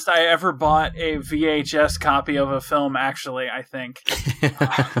fastest I ever bought a VHS copy of a film, actually, I think.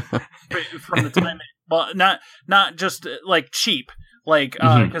 From the time not just like cheap. Like,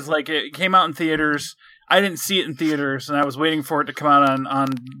 because like it came out in theaters. I didn't see it in theaters, and I was waiting for it to come out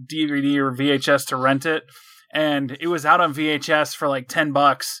on DVD or VHS to rent it. And it was out on VHS for like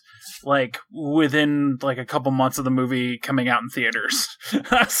 $10, like within like a couple months of the movie coming out in theaters.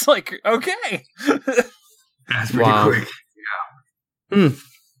 I was like, okay. That's pretty quick. Yeah.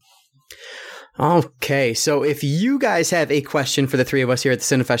 Okay, so if you guys have a question for the three of us here at the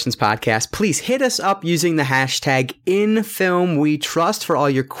Cinefessions podcast, please hit us up using the hashtag #InFilmWeTrust for all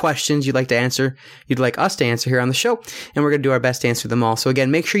your questions you'd like us to answer here on the show, and we're going to do our best to answer them all. So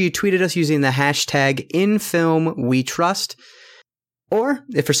again, make sure you tweet at us using the hashtag #InFilmWeTrust, or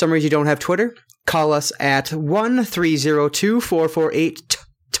if for some reason you don't have Twitter, call us at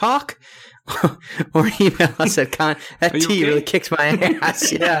 1-302-448-TALK. Or email us at that T okay? Really kicks my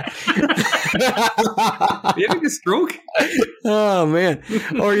ass. Yeah. You having a stroke? Oh man.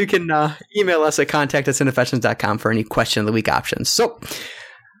 Or you can email us at contact@cinefessions.com for any question of the week options. So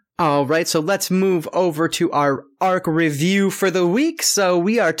all right, so let's move over to our ARC review for the week. So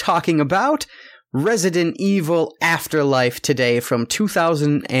we are talking about Resident Evil Afterlife today from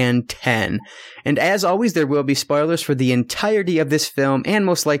 2010. And as always, there will be spoilers for the entirety of this film and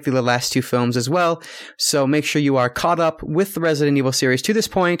most likely the last two films as well. So make sure you are caught up with the Resident Evil series to this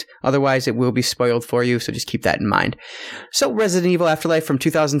point. Otherwise, it will be spoiled for you. So just keep that in mind. So Resident Evil Afterlife from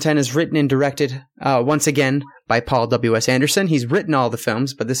 2010 is written and directed once again by Paul W.S. Anderson. He's written all the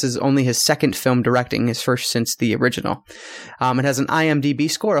films, but this is only his second film directing, his first since the original. It has an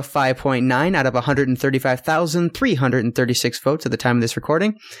IMDb score of 5.9 out of 135,336 votes at the time of this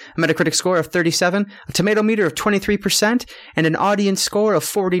recording, a Metacritic score of 37, a tomato meter of 23%, and an audience score of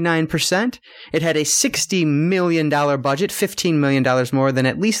 49%. It had a $60 million budget, $15 million more than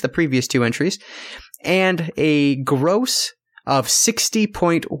at least the previous two entries, and a gross of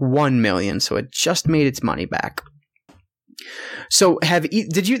 $60.1 million, so it just made its money back. So,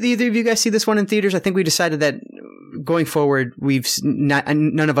 did either of you guys see this one in theaters? I think we decided that going forward,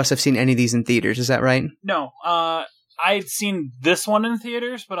 none of us have seen any of these in theaters. Is that right? No, I'd seen this one in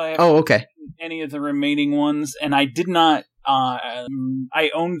theaters, but I haven't seen any of the remaining ones, and I did not.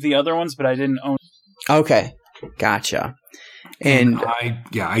 I owned the other ones, but I didn't own. Okay, gotcha. And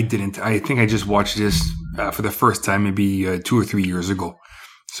I didn't. I think I just watched this for the first time maybe 2 or 3 years ago.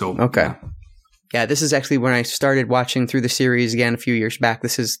 So okay. Yeah, this is actually when I started watching through the series again a few years back.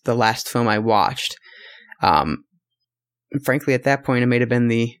 This is the last film I watched. Frankly, at that point, it may have been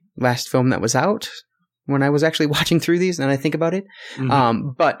the last film that was out when I was actually watching through these, and I think about it.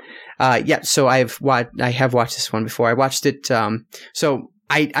 Mm-hmm. So I have watched this one before. I watched it. So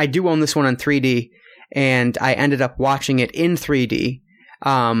I do own this one on 3D, and I ended up watching it in 3D.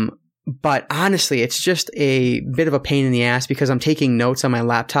 But honestly, it's just a bit of a pain in the ass because I'm taking notes on my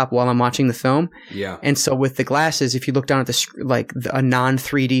laptop while I'm watching the film. Yeah. And so with the glasses, if you look down at a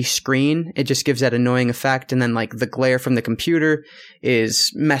non-3D screen, it just gives that annoying effect. And then like the glare from the computer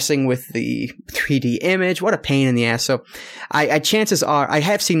is messing with the 3D image. What a pain in the ass. So chances are I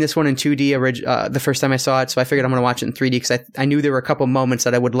have seen this one in 2D the first time I saw it. So I figured I'm going to watch it in 3D because I knew there were a couple moments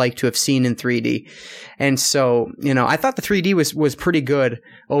that I would like to have seen in 3D. And so, I thought the 3D was pretty good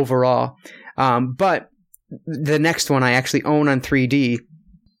overall. But the next one I actually own on 3D,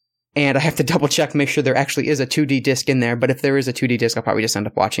 and I have to double check, make sure there actually is a 2D disc in there. But if there is a 2D disc, I'll probably just end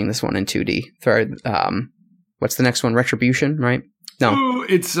up watching this one in 2D. For what's the next one? Retribution, right? No,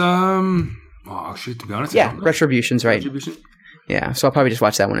 it's to be honest, yeah, Retribution's right. Retribution. Yeah, so I'll probably just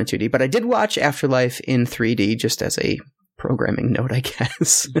watch that one in 2D. But I did watch Afterlife in 3D just as a programming note, I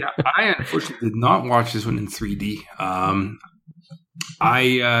guess. Yeah, I unfortunately did not watch this one in 3D.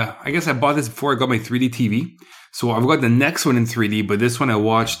 I guess I bought this before I got my 3D TV. So I've got the next one in 3D, but this one I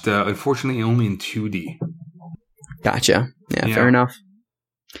watched, unfortunately, only in 2D. Gotcha. Yeah, fair enough.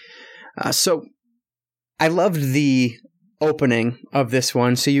 So I loved the opening of this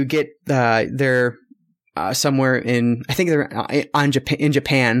one. So you get they're somewhere in, I think they're in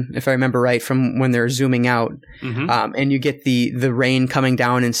Japan, if I remember right, from when they're zooming out. Mm-hmm. And you get the rain coming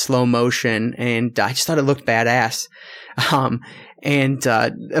down in slow motion, and I just thought it looked badass. And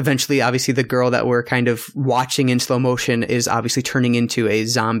eventually, obviously, the girl that we're kind of watching in slow motion is obviously turning into a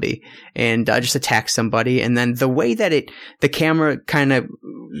zombie and just attacks somebody. And then the way that the camera kind of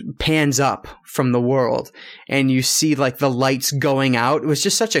pans up from the world and you see like the lights going out, it was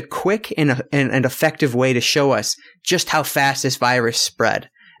just such a quick and effective way to show us just how fast this virus spread.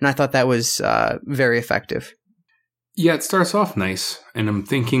 And I thought that was very effective. Yeah, it starts off nice. And I'm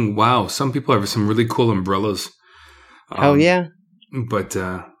thinking, wow, some people have some really cool umbrellas. Oh, yeah. But,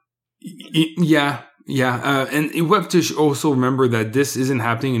 yeah. And you have to also remember that this isn't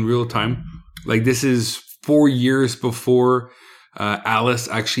happening in real time. Like, this is 4 years before Alice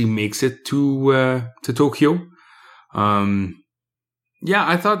actually makes it to Tokyo. Yeah,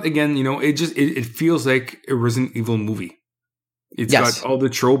 I thought, again, it feels like a Resident Evil movie. It's got all the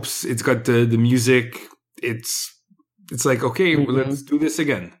tropes. It's got the music. It's like, okay, let's do this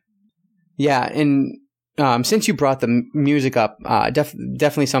again. Yeah, and since you brought the music up,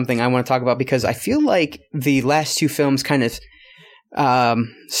 definitely something I want to talk about, because I feel like the last two films kind of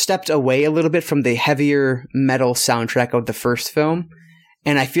stepped away a little bit from the heavier metal soundtrack of the first film.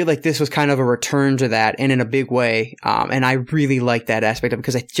 And I feel like this was kind of a return to that, and in a big way. And I really like that aspect of it,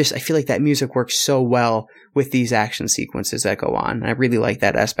 because I feel like that music works so well with these action sequences that go on. I really like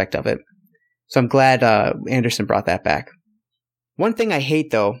that aspect of it. So I'm glad Anderson brought that back. One thing I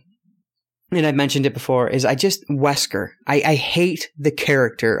hate, though, and I've mentioned it before, is Wesker. I hate the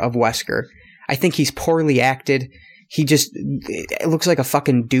character of Wesker. I think he's poorly acted. It looks like a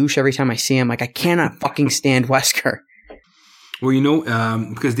fucking douche every time I see him. Like, I cannot fucking stand Wesker. Well,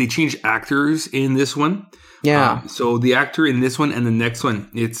 because they changed actors in this one. Yeah. So the actor in this one and the next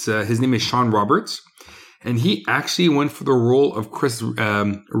one, it's his name is Sean Roberts. And he actually went for the role of Chris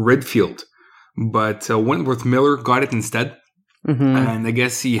Redfield. But Wentworth Miller got it instead. Mm-hmm. And I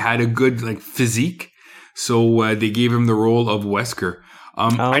guess he had a good physique. So they gave him the role of Wesker.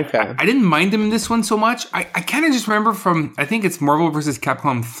 Okay. I didn't mind him in this one so much. I kind of just remember from, I think it's Marvel vs.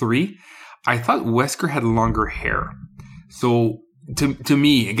 Capcom 3. I thought Wesker had longer hair. So to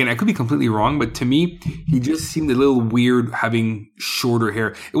me, again, I could be completely wrong, but to me, he just seemed a little weird having shorter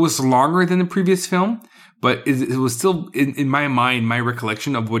hair. It was longer than the previous film, but it was still in my mind, my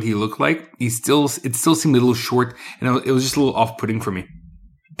recollection of what he looked like. It still seemed a little short, and it was just a little off-putting for me.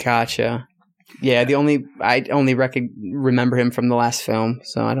 Gotcha. Yeah, I only remember him from the last film,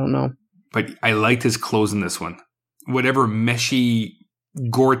 so I don't know. But I liked his clothes in this one. Whatever meshy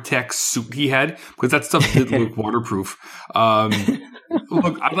Gore-Tex suit he had, because that stuff did look waterproof. I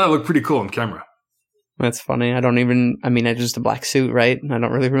thought it looked pretty cool on camera. That's funny. It's just a black suit, right? I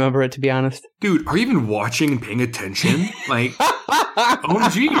don't really remember it, to be honest. Dude, are you even watching and paying attention?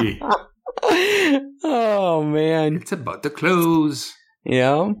 OMG. Oh, man. It's about the clothes.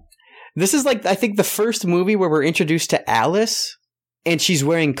 Yeah. This is I think the first movie where we're introduced to Alice and she's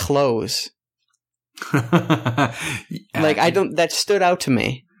wearing clothes. That stood out to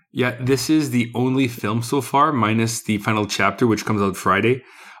me. Yeah, this is the only film so far, minus the final chapter, which comes out Friday,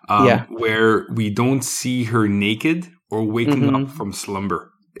 where we don't see her naked or waking up from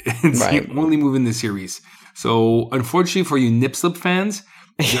slumber. It's the only movie in the series. So, unfortunately for you Nip Slip fans,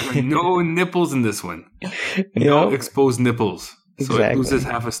 there are no nipples in this one. No exposed nipples. So It loses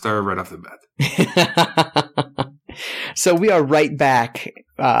half a star right off the bat. So we are right back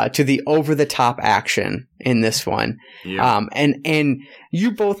to the over-the-top action in this one. Yeah. And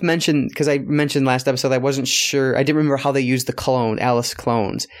you both mentioned, because I mentioned last episode, I wasn't sure, I didn't remember how they used the Alice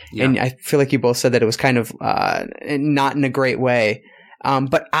clones. Yeah. And I feel like you both said that it was kind of not in a great way.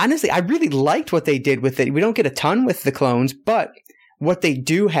 But honestly, I really liked what they did with it. We don't get a ton with the clones, but what they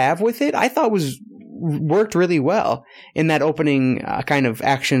do have with it, I thought worked really well in that opening kind of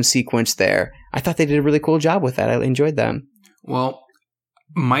action sequence there. I thought they did a really cool job with that. I enjoyed them. Well,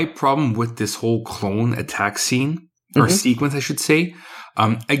 my problem with this whole clone attack scene, or sequence, I should say,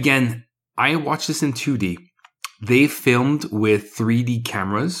 again, I watched this in 2D. They filmed with 3D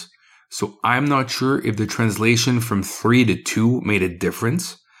cameras, so I'm not sure if the translation from 3 to 2 made a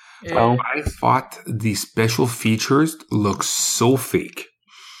difference. Yeah. I thought the special features look so fake.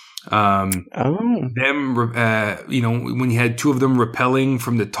 When you had two of them rappelling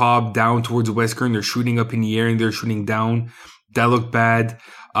from the top down towards Wesker, and they're shooting up in the air and they're shooting down, that looked bad.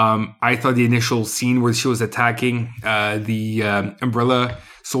 I thought the initial scene where she was attacking the umbrella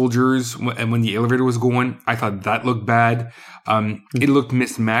soldiers and when the elevator was going. I thought that looked bad. It looked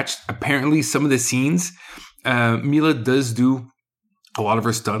mismatched. Apparently, some of the scenes, Mila does do a lot of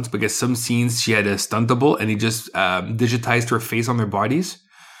her stunts, because some scenes she had a stunt double and he just digitized her face on their bodies.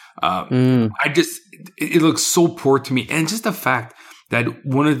 It looks so poor to me. And just the fact that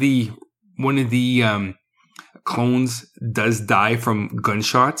one of the clones does die from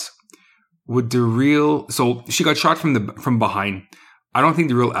gunshots. So she got shot from behind. I don't think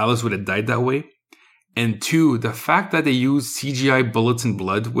the real Alice would have died that way. And two, the fact that they use CGI bullets and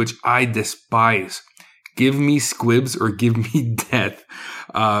blood, which I despise. Give me squibs or give me death.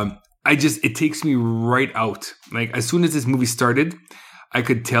 It takes me right out. Like, as soon as this movie started, I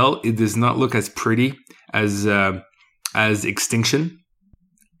could tell it does not look as pretty as Extinction.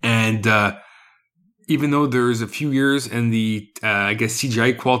 And even though there's a few years and the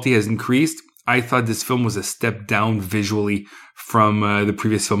CGI quality has increased, I thought this film was a step down visually from the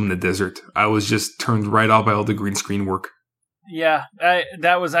previous film in the desert. I was just turned right off by all the green screen work. Yeah,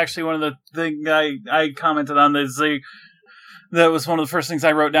 that was actually one of the things I commented on. That was one of the first things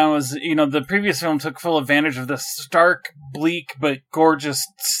I wrote down was, the previous film took full advantage of the stark, bleak, but gorgeous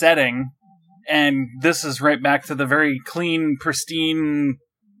setting. And this is right back to the very clean, pristine,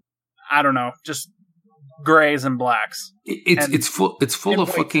 I don't know, just grays and blacks. It's full of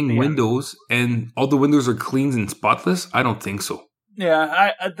fucking windows, and all the windows are clean and spotless. I don't think so.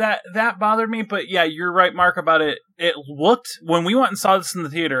 Yeah, that bothered me, but yeah, you're right, Mark, about it. It looked, when we went and saw this in the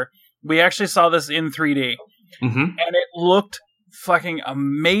theater, we actually saw this in 3D, and it looked fucking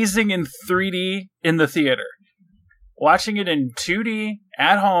amazing in 3D in the theater. Watching it in 2D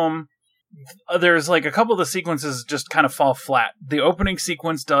at home, there's like a couple of the sequences just kind of fall flat. The opening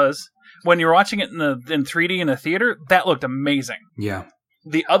sequence does. When you're watching it in 3D in the theater, that looked amazing. Yeah.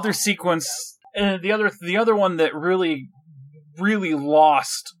 The other sequence, the other one that really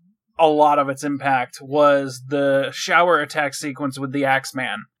lost a lot of its impact was the shower attack sequence with the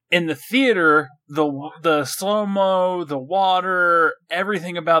Axeman. In the theater, the slow-mo, the water,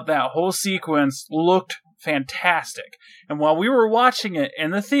 everything about that whole sequence looked fantastic. And while we were watching it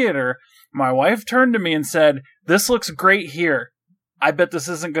in the theater, my wife turned to me and said, "This looks great here. I bet this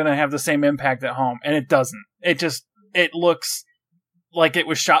isn't going to have the same impact at home." And it doesn't. It looks like it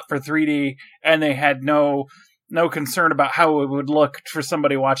was shot for 3D, and they had no concern about how it would look for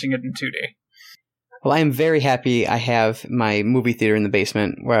somebody watching it in 2D. Well, I am very happy I have my movie theater in the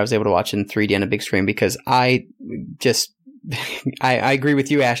basement where I was able to watch in 3D on a big screen, because I agree with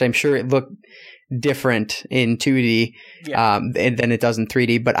you, Ash. I'm sure it looked different in 2D than it does in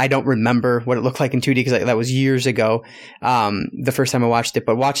 3D, but I don't remember what it looked like in 2D because that was years ago, the first time I watched it.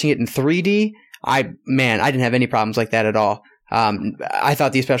 But watching it in 3D, I didn't have any problems like that at all. I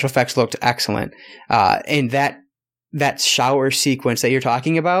thought the special effects looked excellent. And that shower sequence that you're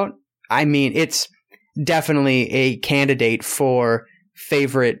talking about, I mean, it's definitely a candidate for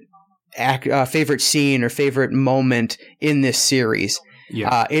favorite scene or favorite moment in this series.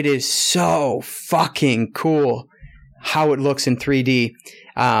 Yeah. It is so fucking cool how it looks in 3D.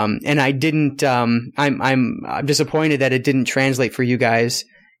 And I didn't, I'm disappointed that it didn't translate for you guys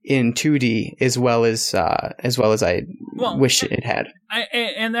in 2D as well as I wish it had.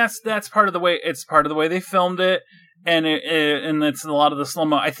 And that's part of the way, it's part of the way they filmed it. And it's a lot of the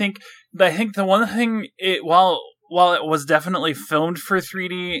slow-mo. I think the one thing, while it was definitely filmed for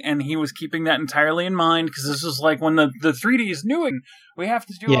 3D, and he was keeping that entirely in mind, because this is like when the 3D is new and we have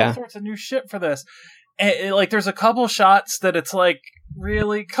to do all sorts of new shit for this. And like, there's a couple shots that it's like,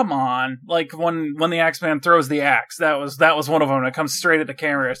 really, come on! Like when the Axeman throws the axe, that was one of them. It comes straight at the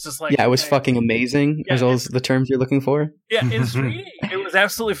camera. It's just like, it was fucking amazing. Yeah, those the terms you're looking for? Yeah, in 3D, it was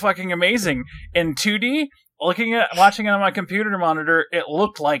absolutely fucking amazing. In 2D. Watching it on my computer monitor, it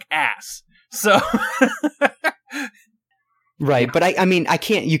looked like ass. So, right. But I mean, I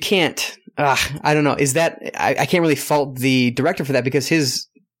don't know. Is that, I can't really fault the director for that, because his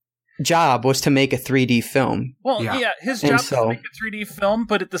job was to make a 3D film. Well, yeah his job was to make a 3D film,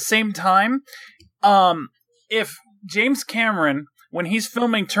 but at the same time, if James Cameron, when he's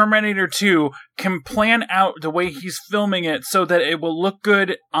filming Terminator 2, can plan out the way he's filming it so that it will look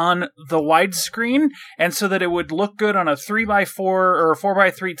good on the widescreen, and so that it would look good on a 3x4 or a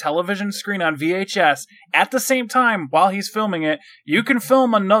 4x3 television screen on VHS at the same time while he's filming it, you can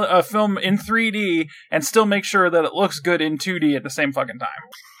film a film in 3D and still make sure that it looks good in 2D at the same fucking time.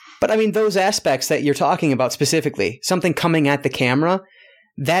 But I mean, those aspects that you're talking about specifically, something coming at the camera,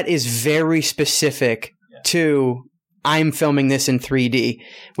 that is very specific to... I'm filming this in 3D,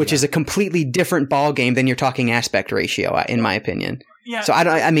 which is a completely different ball game than you're talking aspect ratio, in my opinion. Yeah. So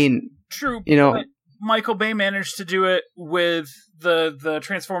I mean, true. You know, Michael Bay managed to do it with the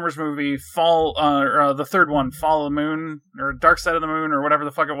Transformers movie, the third one, Fall of the Moon, or Dark Side of the Moon, or whatever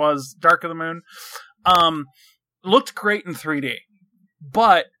the fuck it was, Dark of the Moon. Looked great in 3D,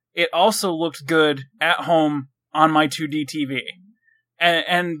 but it also looked good at home on my 2D TV.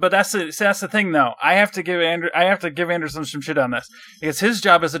 But that's the thing, though. I have to give Anderson some shit on this. It's his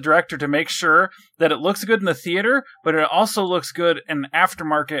job as a director to make sure that it looks good in the theater, but it also looks good in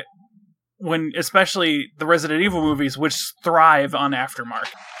aftermarket, when especially the Resident Evil movies, which thrive on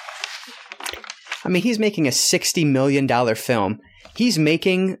aftermarket. I mean, he's making a $60 million film. He's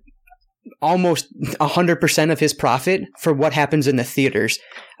making almost 100% of his profit for what happens in the theaters.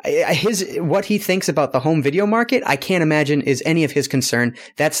 What he thinks about the home video market, I can't imagine is any of his concern.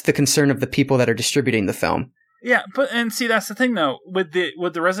 That's the concern of the people that are distributing the film. Yeah, and see, that's the thing though. With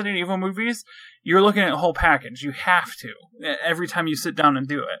the Resident Evil movies, you're looking at a whole package. You have to every time you sit down and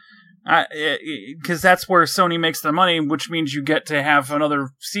do it. Because that's where Sony makes their money, which means you get to have another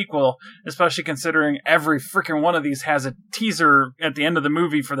sequel, especially considering every freaking one of these has a teaser at the end of the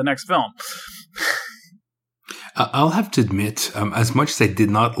movie for the next film. I'll have to admit, as much as I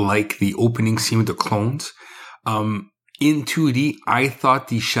did not like the opening scene with the clones, in 2D, I thought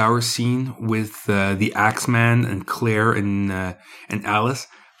the shower scene with the Axeman and Claire and Alice,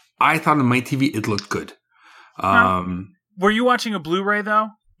 I thought on my TV it looked good. Were you watching a Blu-ray though?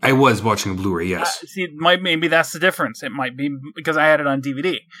 I was watching a Blu-ray, yes. See, maybe that's the difference. It might be because I had it on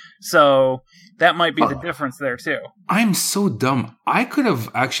DVD. So that might be the difference there, too. I'm so dumb. I could have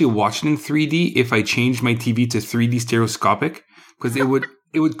actually watched it in 3D if I changed my TV to 3D stereoscopic, because it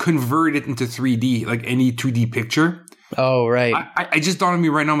would convert it into 3D, like any 2D picture. Oh, right. I just dawned on me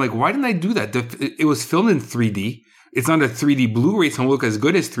right now, I'm like, why didn't I do that? It was filmed in 3D. It's not a 3D Blu-ray. It's going to look as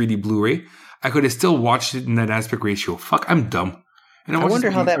good as 3D Blu-ray. I could have still watched it in that aspect ratio. Fuck, I'm dumb. And I wonder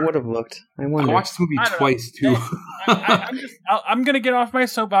how that would have looked. I watched the movie twice, too. I'm going to get off my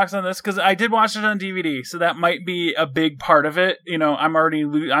soapbox on this because I did watch it on DVD, so that might be a big part of it. You know, I'm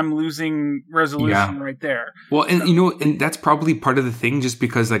losing resolution right there. Well, and and that's probably part of the thing, just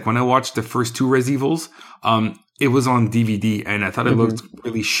because like when I watched the first two Res Evils, it was on DVD, and I thought it looked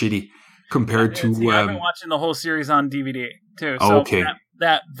really shitty compared to. I've been watching the whole series on DVD too. So okay.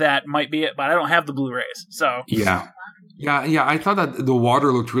 That might be it, but I don't have the Blu-rays, so Yeah, I thought that the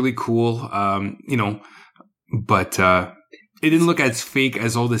water looked really cool, but it didn't look as fake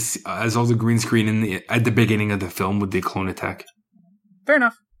as all the green screen at the beginning of the film with the clone attack. Fair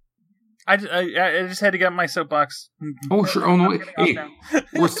enough. I just had to get my soapbox. Oh, sure. Oh, no. Hey,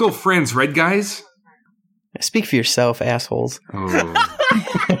 we're still friends, right, guys? Speak for yourself, assholes. Oh.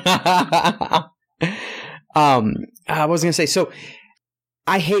 I was going to say, so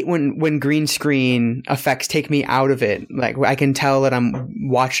I hate when green screen effects take me out of it. Like I can tell that I'm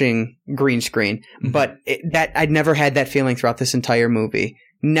watching green screen, but I'd never had that feeling throughout this entire movie.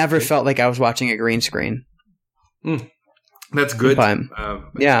 Never felt like I was watching a green screen. That's good.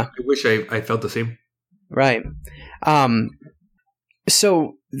 Yeah, I wish I felt the same. Right.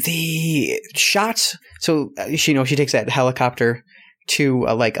 So the shots. So she takes that helicopter to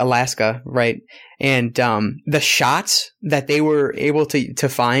like Alaska, right? And the shots that they were able to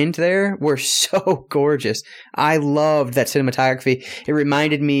find there were so gorgeous. I loved that cinematography. It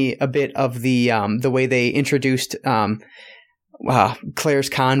reminded me a bit of the way they introduced Claire's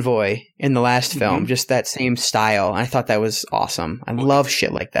convoy in the last film, just that same style. I thought that was awesome. I love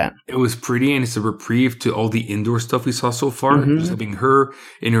shit like that. It was pretty, and it's a reprieve to all the indoor stuff we saw so far. Just having her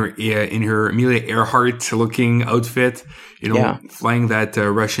in her Amelia Earhart looking outfit, flying that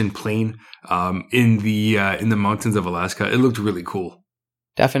Russian plane in the mountains of Alaska. It looked really cool.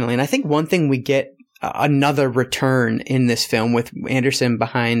 Definitely, and I think one thing we get another return in this film with Anderson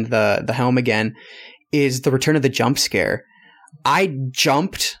behind the helm again is the return of the jump scare. I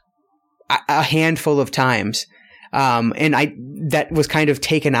jumped a handful of times, and that was kind of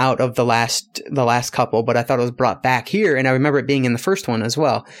taken out of the last couple, but I thought it was brought back here, and I remember it being in the first one as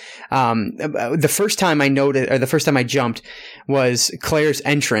well. The first time I jumped was Claire's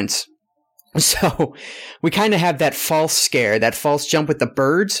entrance. So we kind of have that false scare, that false jump with the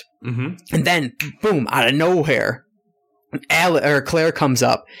birds, and then boom, out of nowhere, Claire comes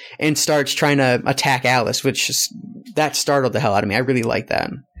up and starts trying to attack Alice, that startled the hell out of me. I really like that.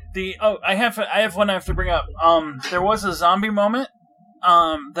 I have one I have to bring up. There was a zombie moment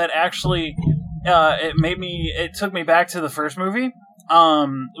that actually it took me back to the first movie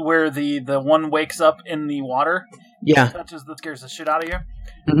where the one wakes up in the water. Yeah, that scares the shit out of you.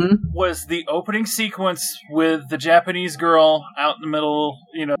 Was the opening sequence with the Japanese girl out in the middle,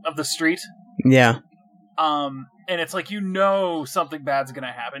 of the street. Yeah. And it's like, something bad's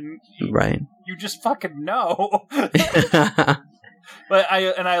gonna happen. Right. You just fucking know. But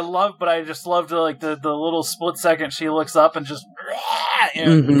I just loved like the little split second she looks up and just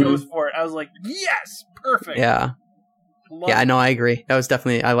goes for it. I was like, yes, perfect. Yeah. I know, I agree. That was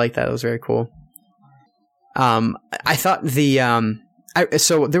definitely, I like that. It was very cool. I thought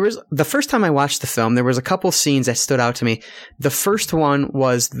so there was, the first time I watched the film, there was a couple scenes that stood out to me. The first one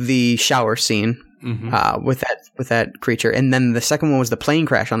was the shower scene with that creature. And then the second one was the plane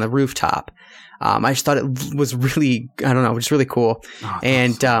crash on the rooftop. I just thought it was really, I don't know, just really cool.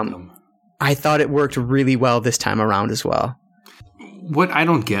 And I thought it worked really well this time around as well. What I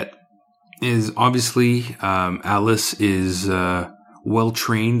don't get is obviously Alice is well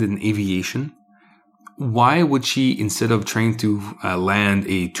trained in aviation. Why would she, instead of trying to land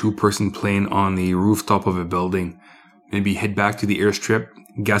a 2-person plane on the rooftop of a building, maybe head back to the airstrip,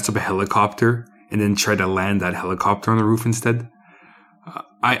 gas up a helicopter, and then try to land that helicopter on the roof instead?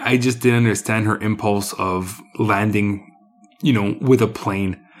 I just didn't understand her impulse of landing, with a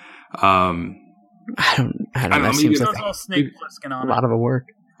plane. I don't know. That seems like a lot of the work.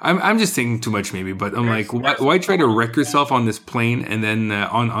 I'm just thinking too much maybe, but I'm like, why try to wreck yourself on this plane and then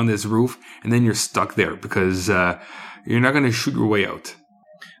on this roof, and then you're stuck there because you're not going to shoot your way out.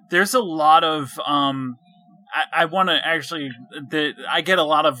 There's a lot of I want to actually I get a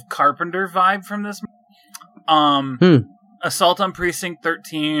lot of Carpenter vibe from this. Assault on Precinct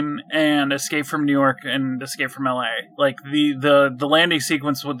 13 and Escape from New York and Escape from LA. Like the landing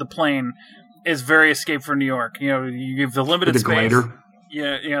sequence with the plane is very Escape from New York. You have the limited with the space. Glider.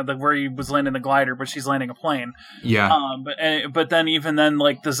 Yeah, where he was landing the glider, but she's landing a plane. Yeah. But then even then,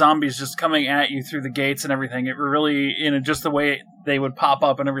 like the zombies just coming at you through the gates and everything, it really, just the way they would pop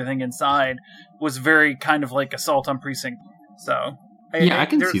up and everything inside was very kind of like Assault on Precinct. So I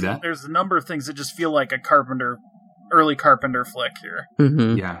can see that. There's a number of things that just feel like a early Carpenter flick here.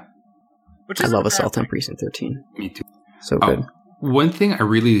 Mm-hmm. Yeah. I love Assault on Precinct 13. Me too. So good. One thing I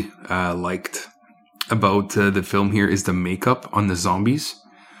really liked about the film here is the makeup on the zombies,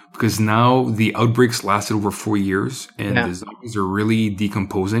 because now the outbreaks lasted over 4 years and the zombies are really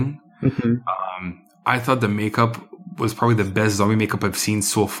decomposing. I thought the makeup was probably the best zombie makeup I've seen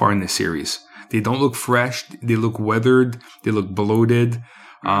so far in the series. They don't look fresh. They look weathered. They look bloated.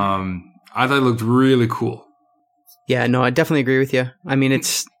 I thought it looked really cool. Yeah, no, I definitely agree with you. I mean,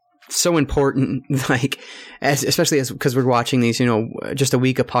 it's so important, like, especially because we're watching these, just a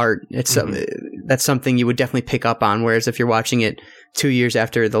week apart. It's that's something you would definitely pick up on. Whereas if you're watching it 2 years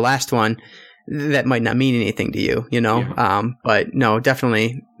after the last one, that might not mean anything to you, Yeah. But no,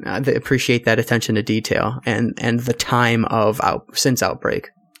 definitely they appreciate that attention to detail and the time of since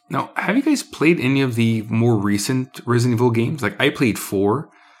Outbreak. Now, have you guys played any of the more recent Resident Evil games? Like, I played 4,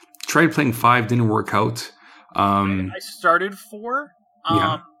 tried playing 5, didn't work out. I started 4.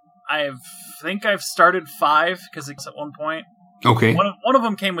 I think I've started 5 because it's at one point. Okay. One of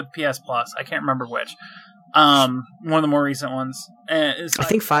them came with PS Plus. I can't remember which. One of the more recent ones. I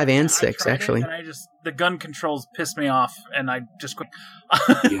think 5 and 6 actually. And the gun controls pissed me off, and I just quit.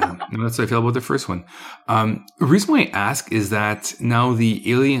 Yeah, that's how I feel about the first one. The reason why I ask is that now the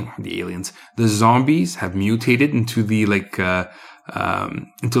zombies have mutated into a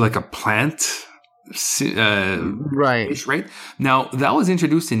plant. Right. Now that was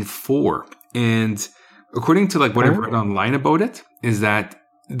introduced in 4, and according to what I've read online about it, is that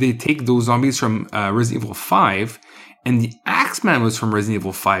they take those zombies from Resident Evil 5, and the Axeman was from Resident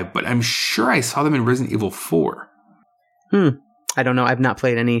Evil 5, but I'm sure I saw them in Resident Evil 4. I don't know. I've not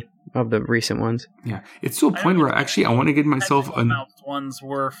played any of the recent ones. Yeah, it's to a point where actually I want to get myself ones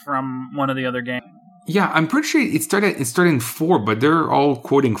were from one of the other games. Yeah, I'm pretty sure it started in 4, but they're all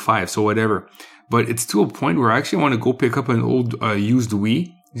quoting 5, so whatever. But it's to a point where I actually want to go pick up an old used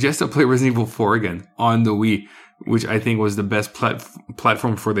Wii just to play Resident Evil 4 again on the Wii, which I think was the best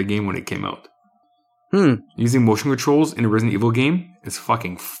platform for the game when it came out. Using motion controls in a Resident Evil game is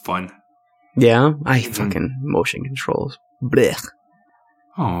fucking fun. Yeah, I fucking motion controls. Blech.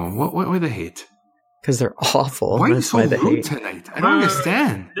 Oh, why the hate? Because they're awful. Why are you so rude tonight? I don't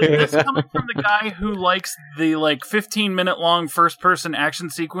understand. This is coming from the guy who likes the 15-minute long first-person action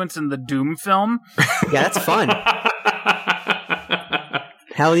sequence in the Doom film. Yeah, that's fun.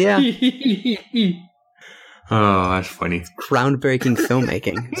 Hell yeah. Oh, that's funny. Groundbreaking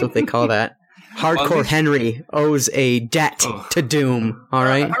filmmaking. That's what they call that. Hardcore Henry owes a debt to Doom. All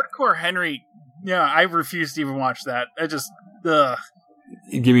right? Hardcore Henry, yeah, I refuse to even watch that. I just, ugh.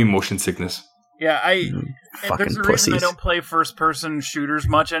 You give me motion sickness. Yeah, there's a reason I don't play first-person shooters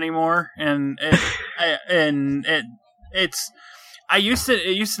much anymore, and it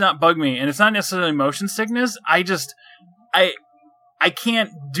used to not bug me, and it's not necessarily motion sickness. I I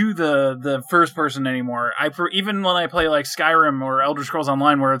can't do the first person anymore. Even when I play like Skyrim or Elder Scrolls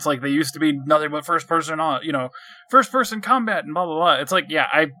Online, where it's like they used to be nothing but first person first person combat and blah blah blah. It's like, yeah,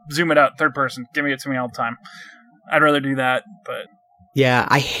 I zoom it out third person. Give it to me all the time. I'd rather do that, but yeah,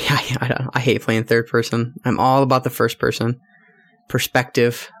 I hate playing third person. I'm all about the first person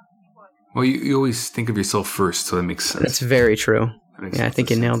perspective. Well, you always think of yourself first, so that makes sense. That's very true. Yeah, I think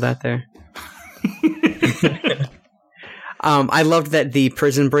you nailed that there. I loved that the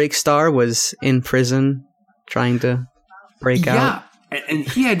Prison Break star was in prison trying to break out. Yeah, and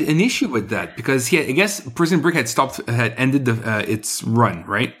he had an issue with that because I guess Prison Break had ended its run,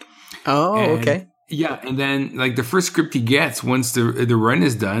 right? Oh, okay. Yeah, and then like the first script he gets once the run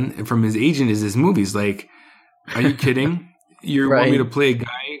is done from his agent is this movie. He's like, "Are you kidding? You want me to play a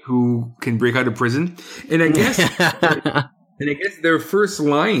guy who can break out of prison?" And I guess, their first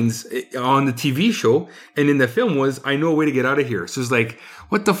lines on the TV show and in the film was, "I know a way to get out of here." So it's like,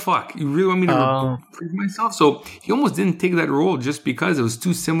 what the fuck? You really want me to prove myself? So he almost didn't take that role just because it was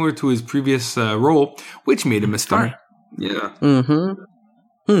too similar to his previous role, which made him a star. Yeah.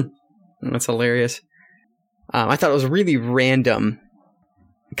 Mm-hmm. That's hilarious. I thought it was really random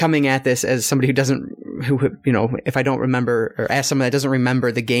coming at this as somebody who if I don't remember, or as someone that doesn't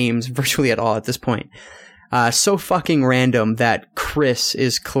remember the games virtually at all at this point. So fucking random that Chris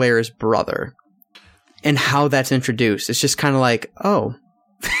is Claire's brother and how that's introduced. It's just kind of like, oh,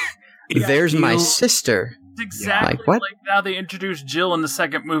 there's my sister. It's exactly like how they introduced Jill in the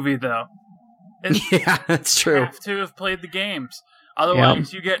second movie, though. Yeah, that's true. You have to have played the games.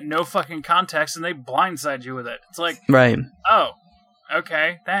 Otherwise, you get no fucking context and they blindside you with it. It's like, right. Oh,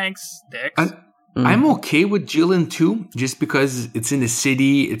 okay, thanks, dicks. I'm okay with Jill in 2 just because it's in the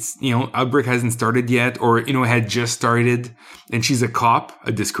city. It's, outbreak hasn't started yet or, it had just started and she's a cop,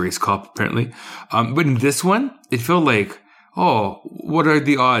 a disgraced cop, apparently. But in this one, it felt like, oh, what are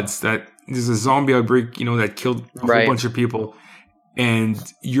the odds that there's a zombie outbreak, that killed a whole bunch of people and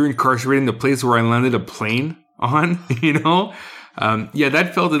you're incarcerated in the place where I landed a plane on,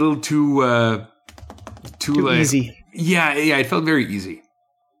 that felt a little too like, easy. Yeah, it felt very easy.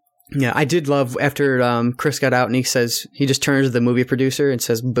 Yeah, I did love after Chris got out and he just turns to the movie producer and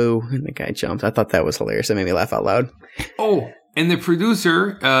says, "Boo," and the guy jumps. I thought that was hilarious. That made me laugh out loud. Oh, and the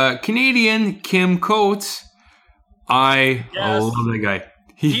producer, Canadian Kim Coates, I love that guy.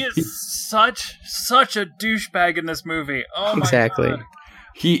 He is such a douchebag in this movie. Oh my God.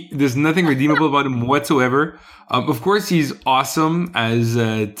 There's nothing redeemable about him whatsoever. Of course, he's awesome as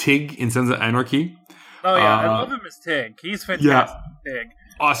Tig in Sons of Anarchy. Oh yeah, I love him as Tig. He's fantastic as Tig.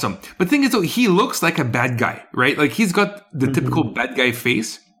 Awesome. But the thing is, though, he looks like a bad guy, right? Like, he's got the typical bad guy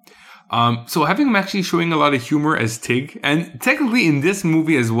face. So having him actually showing a lot of humor as Tig, and technically in this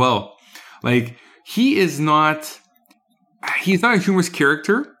movie as well, like, he's not a humorous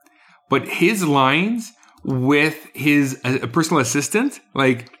character, but his lines with his personal assistant,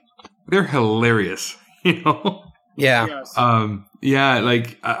 like, they're hilarious, Yeah. Yes.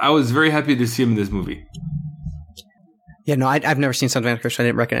 I was very happy to see him in this movie. Yeah, no, I've never seen something like this. I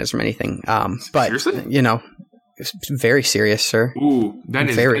didn't recognize from anything. But, seriously? It's very serious, sir. Ooh, that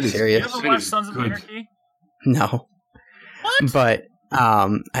is very serious. You ever watched Sons of Anarchy? No. What? But,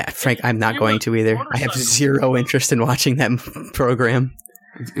 Frank, I'm not going to either. I have zero interest in watching that program.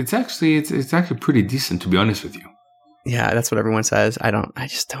 It's actually pretty decent, to be honest with you. Yeah, that's what everyone says. I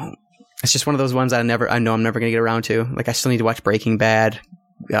just don't. It's just one of those ones I know I'm never going to get around to. Like, I still need to watch Breaking Bad,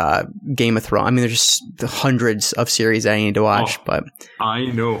 Game of Thrones. I mean, there's just the hundreds of series I need to watch, but I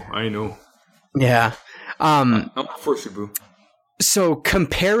know. Yeah. I'm for Shibu. So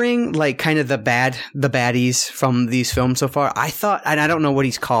comparing like kind of the baddies from these films so far, I thought, and I don't know what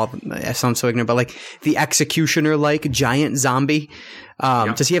he's called, I sound so ignorant, but like the Executioner like giant zombie.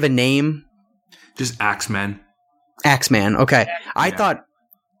 Does he have a name? Just Axeman. Axeman. Okay. I thought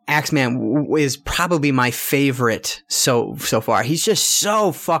Axeman is probably my favorite so far. He's just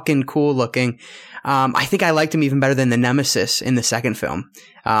so fucking cool looking. I think I liked him even better than the Nemesis in the second film.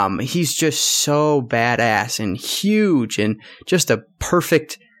 He's just so badass and huge and just a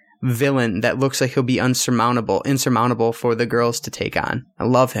perfect villain that looks like he'll be insurmountable for the girls to take on. I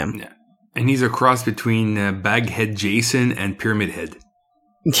love him. Yeah. And he's a cross between Baghead Jason and Pyramid Head.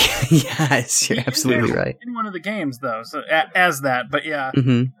 Yes, you're absolutely right. In one of the games, though, so as that, but yeah.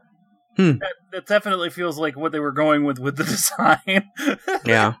 Mm-hmm. That definitely feels like what they were going with the design.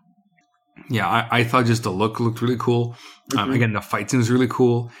 Yeah. Yeah, I thought just the look looked really cool. Again, the fight scene was really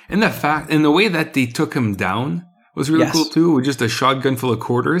cool. And the way that they took him down was really cool too, with just a shotgun full of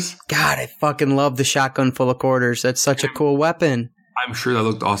quarters. God, I fucking love the shotgun full of quarters. That's such a cool weapon. I'm sure that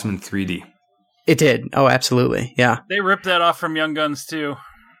looked awesome in 3D. It did. Oh, absolutely. Yeah. They ripped that off from Young Guns too.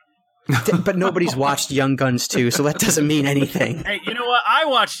 But nobody's watched Young Guns 2, so that doesn't mean anything. Hey, you know what? I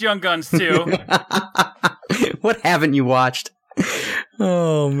watched Young Guns 2. What haven't you watched?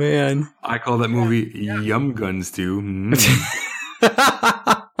 Oh, man. I call that movie Yum Guns 2.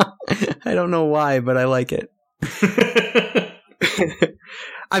 I don't know why, but I like it.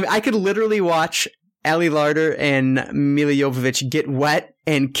 I could literally watch Ali Larter and Mila Jovovich get wet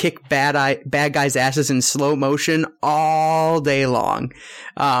and kick bad guys' asses in slow motion all day long.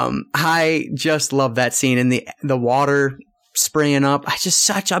 I just love that scene, and the water spraying up. It's just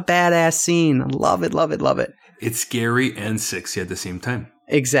such a badass scene. I love it, love it, love it. It's scary and sexy at the same time.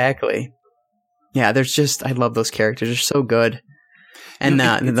 Exactly. Yeah, there's just, I love those characters. They're so good. And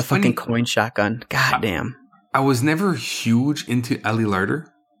the fucking coin shotgun. God damn. I was never huge into Ali Larter.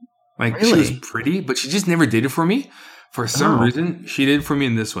 Like, really? She was pretty, but she just never did it for me. For some reason, she did it for me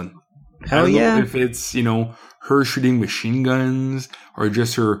in this one. Hell yeah. I don't know if it's, her shooting machine guns or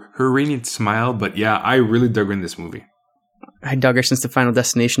just her radiant smile. But yeah, I really dug her in this movie. I dug her since the Final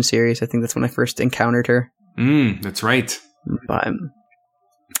Destination series. I think that's when I first encountered her. That's right. But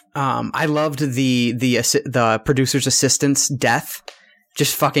I loved the producer's assistant's death.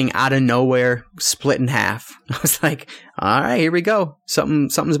 Just fucking out of nowhere, split in half. I was like, all right, here we go.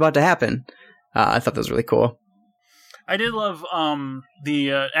 Something's about to happen. I thought that was really cool. I did love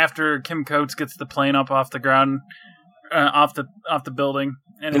the after Kim Coates gets the plane up off the ground, off the building,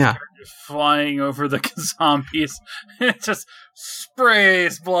 and it's just flying over the zombies. It just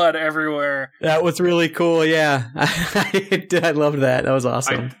sprays blood everywhere. That was really cool. Yeah, I loved that. That was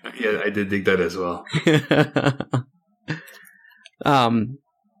awesome. I did dig that as well.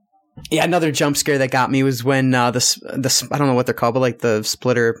 Yeah, another jump scare that got me was when the I don't know what they're called, but like the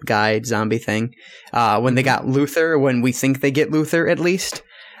splitter guy zombie thing. When they got Luther, when we think they get Luther at least.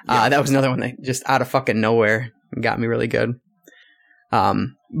 That was another one that just out of fucking nowhere got me really good.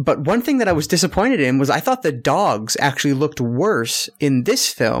 But one thing that I was disappointed in was I thought the dogs actually looked worse in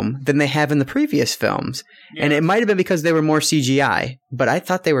this film than they have in the previous films. Yeah. And it might have been because they were more CGI, but I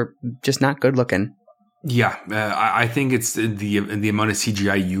thought they were just not good looking. Yeah, I think it's the amount of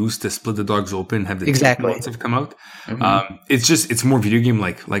CGI used to split the dogs open, have the exactly have come out. Mm-hmm. It's more video game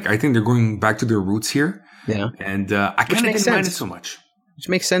like. Like I think they're going back to their roots here. Yeah, and I kind of didn't mind it so much. Which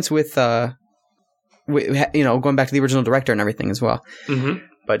makes sense with going back to the original director and everything as well. Mm-hmm.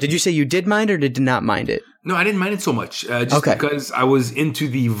 But did you say you did mind or did not mind it? No, I didn't mind it so much. Because I was into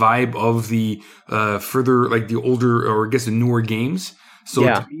the vibe of the further, like the older, or I guess the newer games. So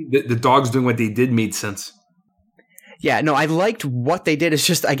to me, the dogs doing what they did made sense. Yeah, no, I liked what they did. It's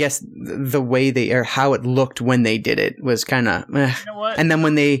just, I guess, the way or how it looked when they did it was kind of. You know what? And then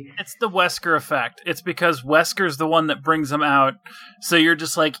when it's the Wesker effect. It's because Wesker's the one that brings them out. So you're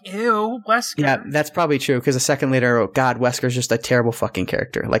just like, ew, Wesker. Yeah, that's probably true. Because a second later, oh God, Wesker's just a terrible fucking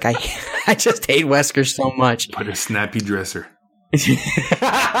character. Like I just hate Wesker so much. But a snappy dresser.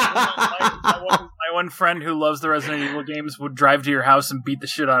 My one friend who loves the Resident Evil games would drive to your house and beat the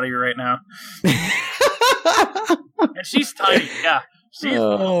shit out of you right now. And she's tiny, yeah.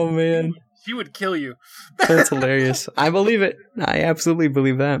 Man. She would kill you. That's hilarious. I believe it. I absolutely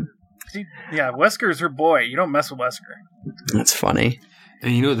believe that. Wesker's her boy. You don't mess with Wesker. That's funny.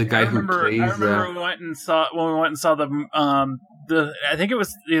 And the guy who plays... I remember when we went and saw the I think it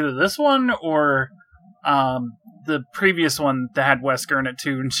was either this one or the previous one that had Wesker in it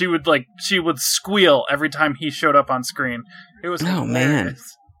too, and she would squeal every time he showed up on screen. It was man.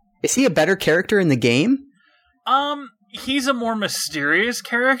 Is he a better character in the game? He's a more mysterious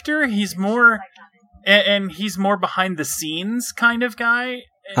character. He's more and he's more behind the scenes kind of guy.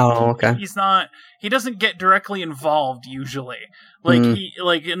 Oh, okay. He doesn't get directly involved usually.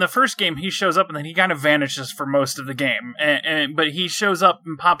 Like in the first game, he shows up and then he kind of vanishes for most of the game. But he shows up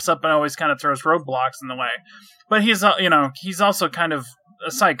and pops up and always kind of throws roadblocks in the way. But he's also kind of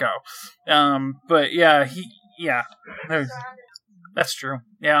a psycho. But yeah, that's true.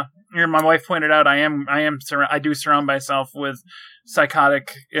 Yeah. My wife pointed out I do surround myself with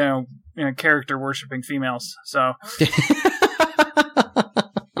psychotic, character worshipping females. So.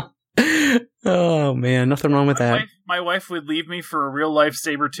 Oh man, nothing wrong with that. My wife would leave me for a real life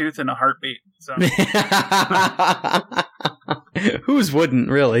Sabretooth in a heartbeat. So. Whose wouldn't,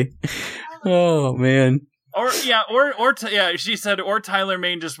 really? Oh man. She said, or Tyler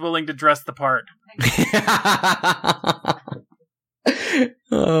Mane just willing to dress the part.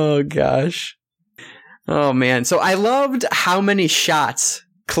 Oh gosh. Oh man. So I loved how many shots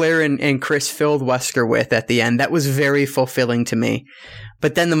Claire and Chris filled Wesker with at the end. That was very fulfilling to me.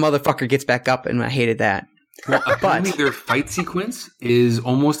 But then the motherfucker gets back up and I hated that. Well, apparently their fight sequence is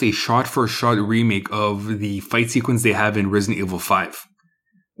almost a shot-for-shot remake of the fight sequence they have in Resident Evil 5.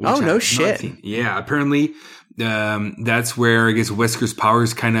 Oh, no shit. Yeah, apparently that's where, I guess, Wesker's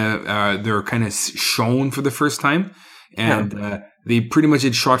powers they're kind of shown for the first time. And they pretty much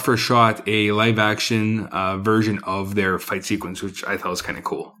did shot-for-shot a live-action version of their fight sequence, which I thought was kind of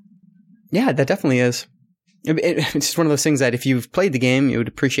cool. Yeah, that definitely is. It's just one of those things that if you've played the game, you would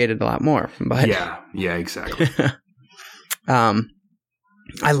appreciate it a lot more. But yeah, exactly.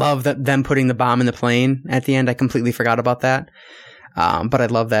 I love that them putting the bomb in the plane at the end. I completely forgot about that. But I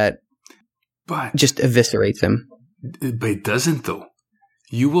love that. But just eviscerates him. But it doesn't, though.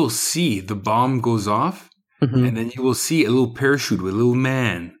 You will see the bomb goes off, and then you will see a little parachute with a little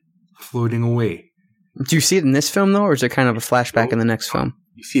man floating away. Do you see it in this film, though, or is it kind of a flashback in the next film?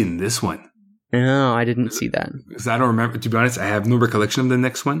 You see it in this one. No, I didn't see that. Because I don't remember. To be honest, I have no recollection of the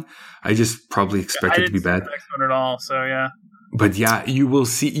next one. I just probably expect it to be bad. I didn't see the next one at all, so yeah. But yeah, you will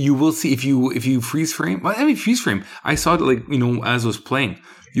see if you freeze frame. Well, I mean, freeze frame. I saw it as I was playing.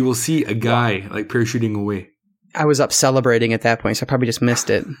 You will see a guy parachuting away. I was up celebrating at that point, so I probably just missed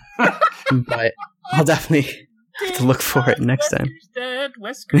it. But I'll definitely have to look for it next time. Dead,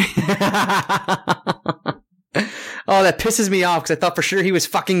 Wesker. Oh, that pisses me off because I thought for sure he was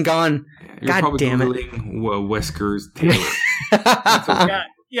fucking gone. Yeah, God damn it. Wesker's Taylor.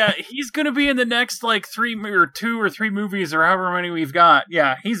 Yeah, he's going to be in the next 2 or 3 movies or however many we've got.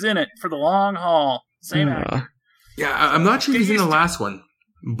 Yeah, he's in it for the long haul. Same actor. Yeah, I'm not sure he's in the last one,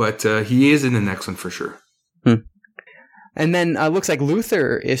 but he is in the next one for sure. And then looks like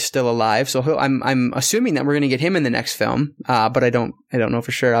Luther is still alive, so I'm assuming that we're going to get him in the next film. But I don't know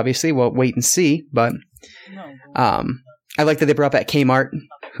for sure. Obviously, we'll wait and see. But I like that they brought back Kmart,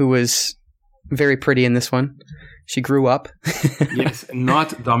 who was very pretty in this one. She grew up. Yes,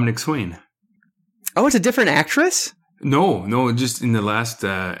 not Dominic Swain. Oh, it's a different actress? No, just in the last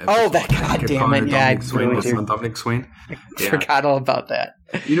oh, that goddamn it! Yeah, Dominic Swain. I forgot all about that.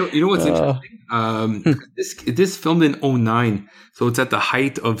 You know what's interesting? This filmed in 2009, so it's at the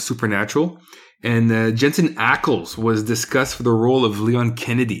height of Supernatural. And Jensen Ackles was discussed for the role of Leon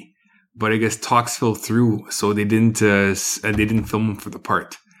Kennedy, but I guess talks fell through, so they didn't film him for the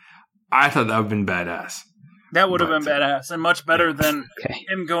part. I thought that would have been badass. That would have been badass, and much better than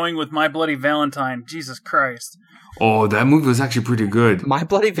him going with My Bloody Valentine. Jesus Christ. Oh, that movie was actually pretty good. My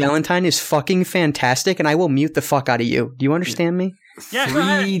Bloody Valentine is fucking fantastic, and I will mute the fuck out of you. Do you understand me? Yeah,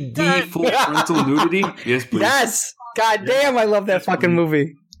 3D full frontal nudity? Yes, please. Yes! God damn, I love that fucking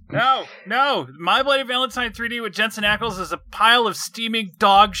movie. No. My Bloody Valentine 3D with Jensen Ackles is a pile of steaming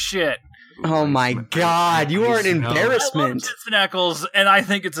dog shit. Oh my god, you are an embarrassment. I love Jensen Ackles, and I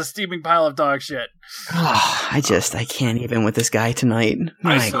think it's a steaming pile of dog shit. Oh, I can't even with this guy tonight.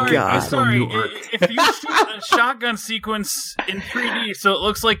 My God. I'm sorry. If you shoot a shotgun sequence in 3D so it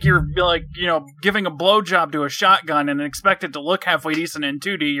looks like you're giving a blowjob to a shotgun and expect it to look halfway decent in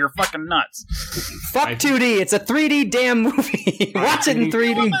 2D, you're fucking nuts. Fuck 2D. It's a 3D damn movie. Watch it in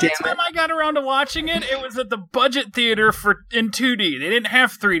 3D, damn it. The time I got around to watching it, it was at the budget theater in 2D. They didn't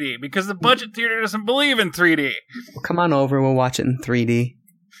have 3D because the budget theater doesn't believe in 3D. Well, come on over. We'll watch it in 3D.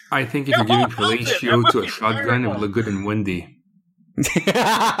 I think if you're giving fellatio to a shotgun, it would look good in windy. I'm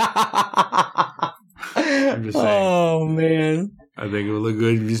just saying. Oh, man. I think it would look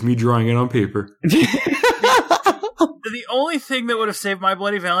good. Just me drawing it on paper. The only thing that would have saved My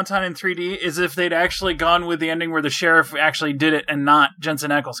Bloody Valentine in 3D is if they'd actually gone with the ending where the sheriff actually did it and not Jensen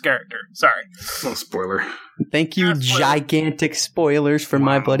Ackles' character. Sorry. No spoiler. Thank you, gigantic spoilers for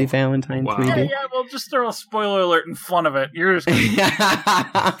My Bloody Valentine 3D. Yeah, well, just throw a spoiler alert in front of it. You're just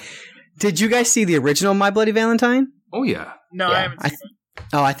Did you guys see the original My Bloody Valentine? Oh, yeah. No, I haven't seen it.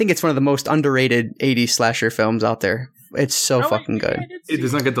 Oh, I think it's one of the most underrated 80s slasher films out there. It's so fucking good. It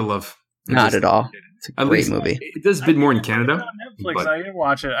does not get the love. Not at all. It's a great movie. It does a bit more in Canada. On Netflix, I didn't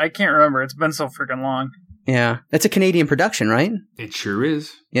watch it. I can't remember. It's been so freaking long. Yeah. It's a Canadian production, right? It sure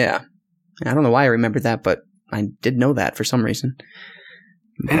is. Yeah. I don't know why I remembered that, but I did know that for some reason.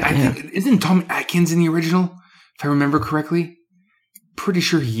 And I think, isn't Tom Atkins in the original? If I remember correctly? Pretty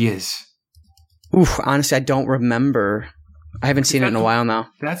sure he is. Oof, honestly, I don't remember. I haven't seen it in a while now.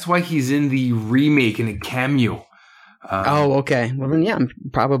 That's why he's in the remake in a cameo. Oh, okay. Well, then, yeah,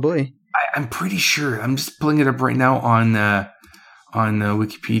 probably. I'm pretty sure. I'm just pulling it up right now on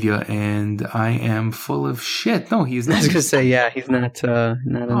Wikipedia, and I am full of shit. No, he's not. I was going to say, yeah, he's not in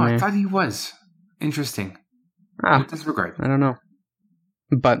there. I thought he was. Interesting. Disregard. I don't know.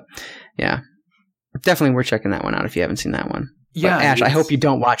 But, yeah. Definitely worth checking that one out if you haven't seen that one. Yeah, but Ash, I hope you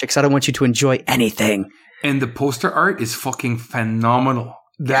don't watch it because I don't want you to enjoy anything. And the poster art is fucking phenomenal.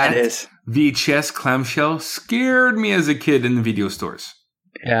 That is. VHS clamshell scared me as a kid in the video stores.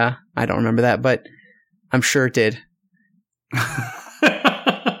 Yeah, I don't remember that, but I'm sure it did.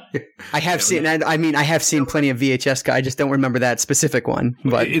 I have seen. I have seen plenty of VHS. I just don't remember that specific one.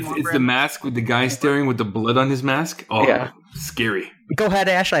 But it's the mask with the guy staring with the blood on his mask. Oh, yeah. Scary. Go ahead,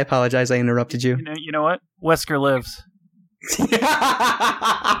 Ash. I apologize. I interrupted you. You know what? Wesker lives.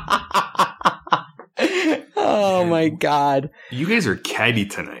 Oh my God! You guys are catty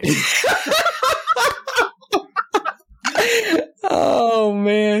tonight. Oh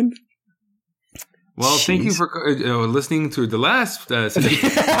man. Well, thank you for listening to the last.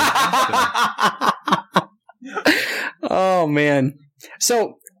 Oh man!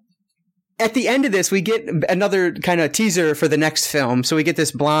 So at the end of this, we get another kind of teaser for the next film. So we get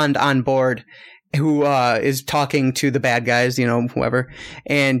this blonde on board who is talking to the bad guys, whoever.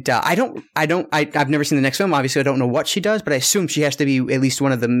 And I've never seen the next film. Obviously, I don't know what she does, but I assume she has to be at least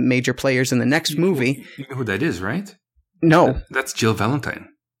one of the major players in the next movie. You know who that is, right? No, that's Jill Valentine.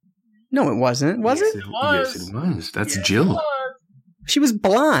 No, it wasn't. Was it? Yes, it was. That's Jill. She was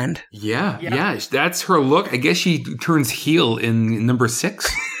blonde. Yeah, that's her look. I guess she turns heel in number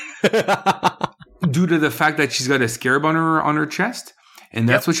 6 due to the fact that she's got a scarab on her chest, and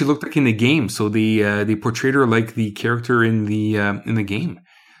that's what she looked like in the game. So they portrayed her like the character in the game.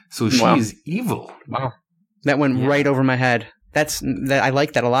 So she is evil. Wow, that went right over my head. I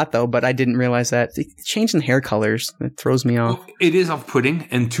like that a lot though, but I didn't realize that changing hair colors, it throws me off. Well, it is off-putting,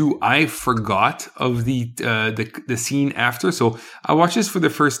 and 2, I forgot of the scene after. So I watched this for the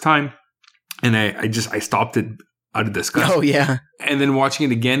first time, and I stopped it out of disgust. Oh yeah, and then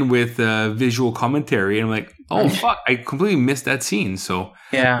watching it again with visual commentary, and I'm like, oh fuck, I completely missed that scene. So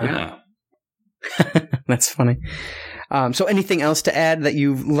yeah. That's funny. So anything else to add that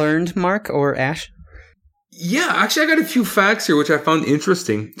you've learned, Mark or Ash? Yeah, actually, I got a few facts here, which I found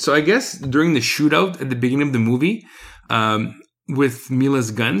interesting. So I guess during the shootout at the beginning of the movie, with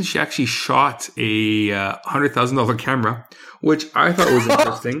Mila's guns, she actually shot a $100,000 camera, which I thought was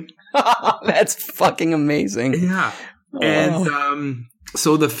interesting. That's fucking amazing. Yeah. And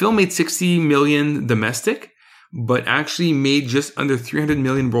so the film made $60 million domestic, but actually made just under $300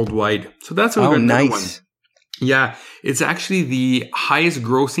 million worldwide. So that's a good one. Yeah, it's actually the highest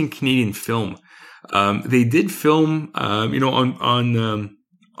grossing Canadian film. They did film, on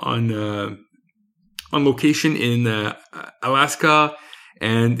location in Alaska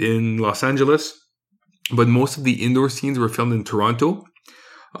and in Los Angeles, but most of the indoor scenes were filmed in Toronto.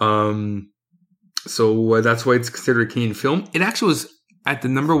 So that's why it's considered a Canadian film. It actually was at the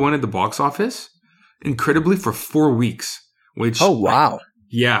number 1 at the box office, incredibly, for 4 weeks. Which wow,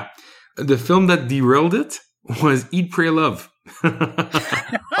 yeah, the film that derailed it was Eat, Pray, Love.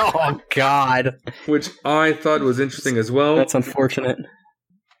 Oh God! Which I thought was interesting as well. That's unfortunate.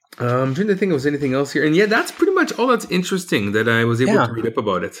 I'm trying to think if there was anything else here, and that's pretty much all that's interesting that I was able to read up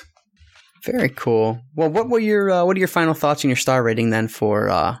about it. Very cool. Well, what are your final thoughts and your star rating then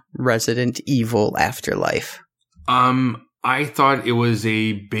for Resident Evil Afterlife? I thought it was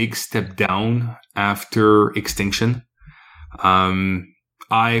a big step down after Extinction.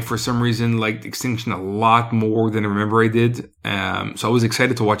 I, for some reason, liked Extinction a lot more than I remember I did. So I was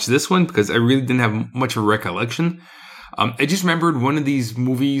excited to watch this one because I really didn't have much of a recollection. I just remembered one of these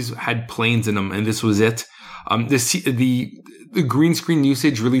movies had planes in them, and this was it. The green screen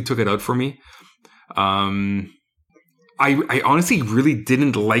usage really took it out for me. I honestly really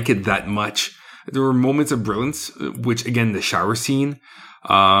didn't like it that much. There were moments of brilliance, which, again, the shower scene,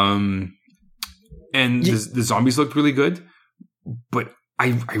 and the zombies looked really good, but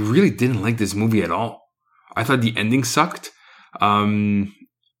I really didn't like this movie at all. I thought the ending sucked. Even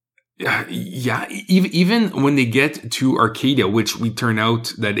when they get to Arcadia, which we turn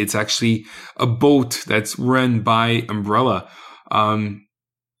out that it's actually a boat that's run by Umbrella.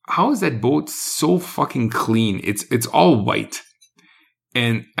 How is that boat so fucking clean? It's all white,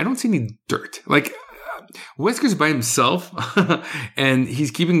 and I don't see any dirt. Like, Wesker's by himself, and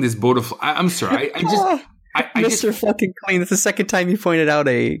he's keeping this boat afloat. I'm sorry, Mr. Fucking Clean. That's the second time you pointed out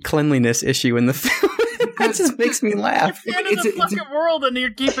a cleanliness issue in the film. That just makes me laugh. It's a fucking world, and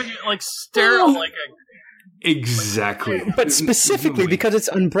you're keeping it like sterile, like a. Exactly. But specifically because it's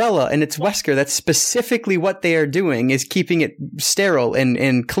Umbrella and it's Wesker, that's specifically what they are doing, is keeping it sterile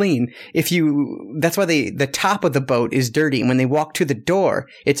and clean. That's why the top of the boat is dirty. And when they walk to the door,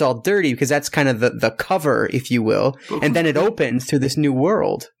 it's all dirty because that's kind of the cover, if you will. And then it opens to this new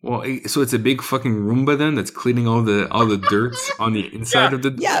world. Well, so it's a big fucking Roomba then that's cleaning all the dirt on the inside of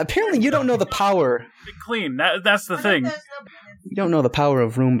the. Yeah, apparently you don't know the power. Clean. That's the thing. You don't know the power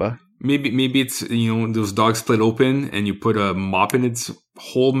of Roomba. Maybe it's, those dogs split open and you put a mop in its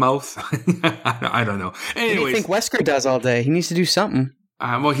whole mouth. I don't know. Anyways, what do you think Wesker does all day? He needs to do something.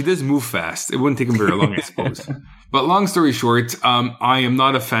 Well, he does move fast. It wouldn't take him very long, I suppose. But long story short, I am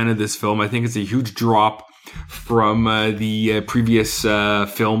not a fan of this film. I think it's a huge drop from the previous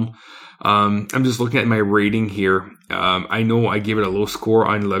film. I'm just looking at my rating here. I know I gave it a low score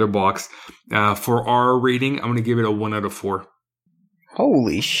on Letterboxd. For our rating, I'm going to give it a 1 out of 4.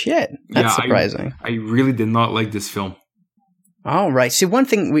 Holy shit. That's surprising. I really did not like this film. All right. See, one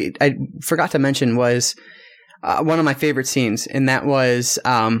thing I forgot to mention was one of my favorite scenes, and that was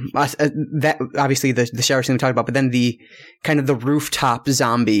that obviously the shower scene we talked about, but then the kind of the rooftop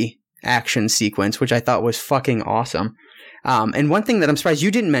zombie action sequence, which I thought was fucking awesome. And one thing that I'm surprised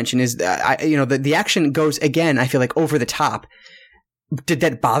you didn't mention is the action goes again, I feel like, over the top. Did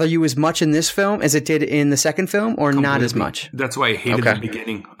that bother you as much in this film as it did in the second film, or completely. Not as much? That's why I hated the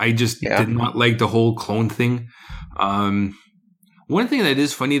beginning. I just did not like the whole clone thing. One thing that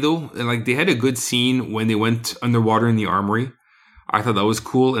is funny though, like they had a good scene when they went underwater in the armory. I thought that was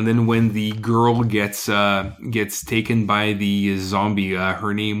cool. And then when the girl gets taken by the zombie,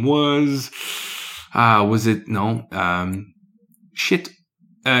 her name was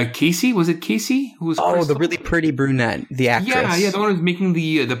Casey? Was it Casey? Who was the really pretty brunette, the actress. Yeah, the one who's making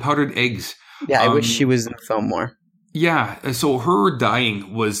the powdered eggs. Yeah, I wish she was in the film more. Yeah, so her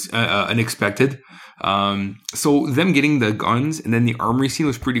dying was unexpected. So them getting the guns and then the armory scene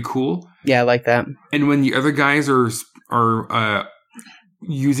was pretty cool. Yeah, I like that. And when the other guys are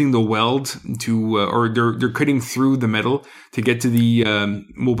using the weld to, or they're cutting through the metal to get to the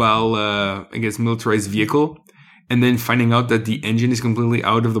mobile, militarized vehicle, and then finding out that the engine is completely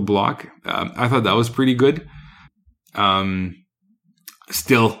out of the block, I thought that was pretty good.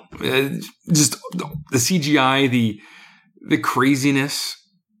 Still, just the CGI, the craziness,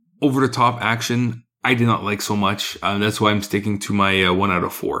 over the top action, I did not like so much. That's why I'm sticking to my 1 out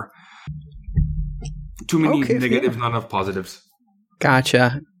of 4. Too many negatives, not enough positives.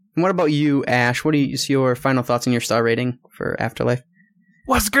 Gotcha. And what about you, Ash? What is your final thoughts and your star rating for Afterlife?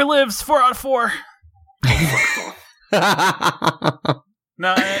 Wesker lives, 4 out of 4.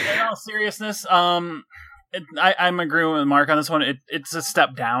 No, in all seriousness, I'm agreeing with Mark on this one. It's a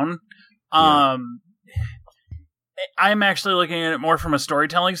step down. I'm actually looking at it more from a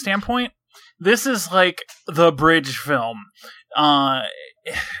storytelling standpoint. This is like the bridge film.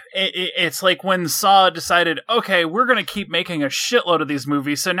 It's like when Saw decided, okay, we're going to keep making a shitload of these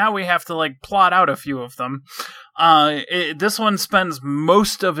movies, so now we have to like plot out a few of them. This one spends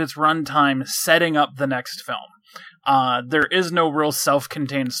most of its runtime setting up the next film. There is no real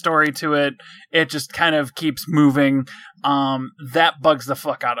self-contained story to it. It just kind of keeps moving. That bugs the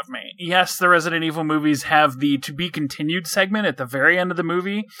fuck out of me. Yes, the Resident Evil movies have the to be continued segment at the very end of the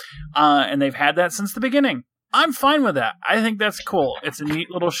movie, and they've had that since the beginning. I'm fine with that. I think that's cool. It's a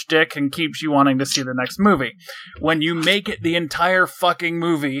neat little shtick and keeps you wanting to see the next movie. When you make it the entire fucking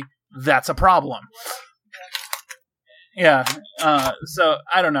movie, that's a problem. Yeah. So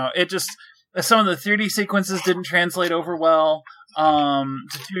I don't know. It just, some of the 3D sequences didn't translate over well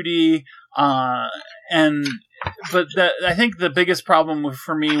to 2D, but I think the biggest problem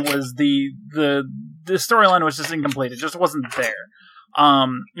for me was the storyline was just incomplete. It just wasn't there.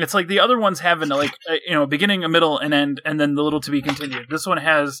 It's like the other ones have a beginning, a middle, and end, and then the little to be continued. This one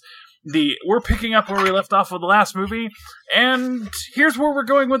has we're picking up where we left off with the last movie, and here's where we're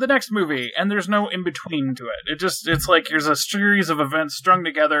going with the next movie, and there's no in between to it. It's like here's a series of events strung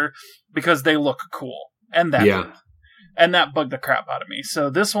together because they look cool, and that bugged the crap out of me. So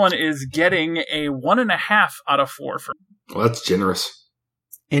this one is getting a 1.5 out of 4 for me. Well, that's generous.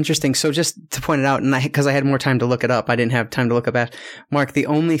 Interesting. So just to point it out, and because I had more time to look it up, I didn't have time to look up at Mark. The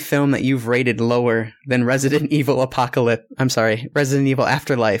only film that you've rated lower than Resident Evil Afterlife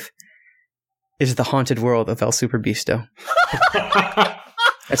is The Haunted World of El Super Bisto.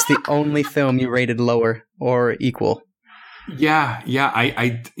 That's the only film you rated lower or equal. Yeah.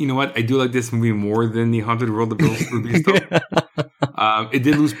 I you know what? I do like this movie more than The Haunted World of El Super Bisto. It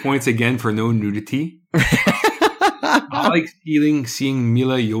did lose points again for no nudity. I like seeing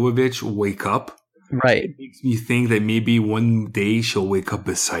Mila Jovovich wake up. Right. It makes me think that maybe one day she'll wake up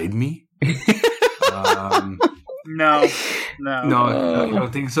beside me. No, you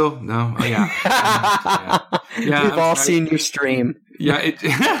don't think so? No, oh, yeah. We've all seen your stream. Yeah,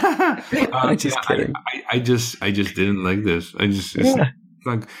 I'm just kidding. I just didn't like this. It's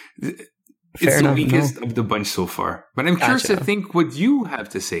the weakest of the bunch so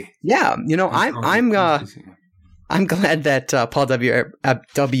I'm glad that Paul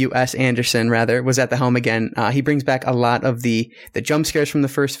W.S. Anderson, was at the helm again. He brings back a lot of the jump scares from the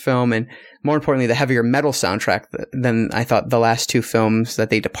first film, and more importantly, the heavier metal soundtrack than I thought the last two films that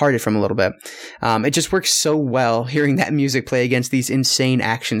they departed from a little bit. It just works so well hearing that music play against these insane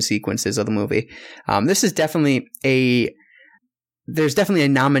action sequences of the movie. This is definitely there's definitely a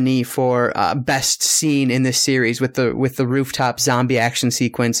nominee for best scene in this series with the rooftop zombie action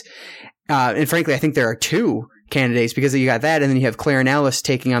sequence. And frankly, I think there are two candidates because you got that, and then you have Claire and Alice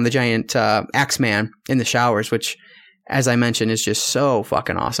taking on the giant Axeman in the showers, which, as I mentioned, is just so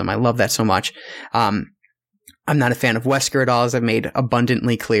fucking awesome. I love that so much. I'm not a fan of Wesker at all, as I've made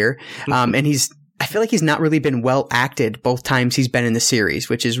abundantly clear. And I feel like he's not really been well acted both times he's been in the series,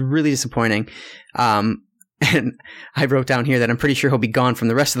 which is really disappointing. And I wrote down here that I'm pretty sure he'll be gone from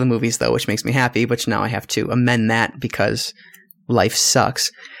the rest of the movies, though, which makes me happy, which now I have to amend that because life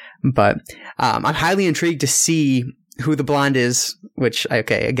sucks. But I'm highly intrigued to see who the blonde is, which,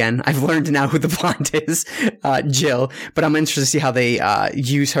 okay, again, I've learned now who the blonde is, Jill, but I'm interested to see how they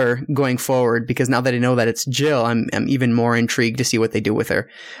use her going forward, because now that I know that it's Jill, I'm even more intrigued to see what they do with her.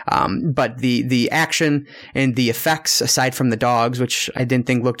 But the action and the effects, aside from the dogs, which I didn't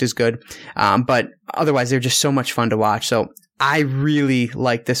think looked as good, but otherwise they're just so much fun to watch. So I really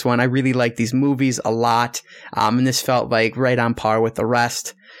like this one. I really like these movies a lot, and this felt like right on par with the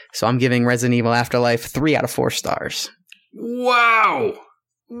rest. So I'm giving Resident Evil Afterlife 3 out of 4 stars. Wow.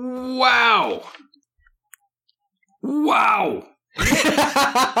 Wow. Wow.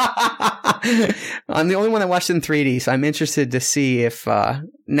 I'm the only one that watched it in 3D, so I'm interested to see if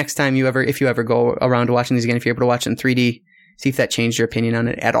next time if you ever go around to watching these again, if you're able to watch it in 3D, see if that changed your opinion on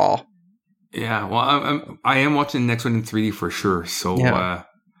it at all. Yeah, well, I am watching the next one in 3D for sure, so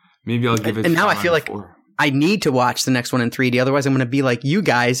maybe I'll give it. And now I feel like I need to watch the next one in 3D. Otherwise, I'm going to be like you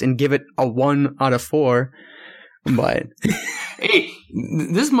guys and give it a 1 out of 4. But hey,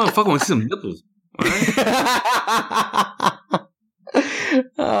 this motherfucker wants to see some nipples. All right?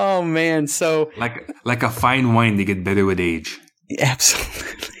 Oh man, so like a fine wine, they get better with age.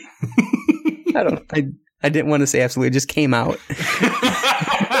 Absolutely. I didn't want to say absolutely. It just came out.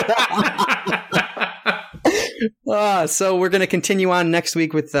 So we're going to continue on next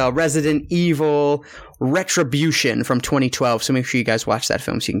week with Resident Evil Retribution from 2012. So make sure you guys watch that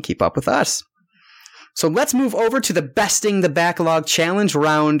film so you can keep up with us. So let's move over to the Besting the Backlog Challenge,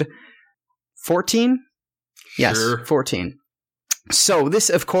 round 14? Yes, sure. 14. So this,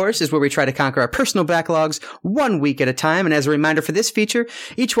 of course, is where we try to conquer our personal backlogs 1 week at a time. And as a reminder for this feature,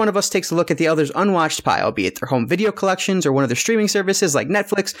 each one of us takes a look at the other's unwatched pile, be it their home video collections or one of their streaming services like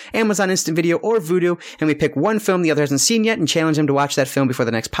Netflix, Amazon Instant Video, or Vudu. And we pick one film the other hasn't seen yet and challenge them to watch that film before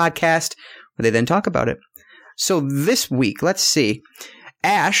the next podcast, where they then talk about it. So this week, let's see.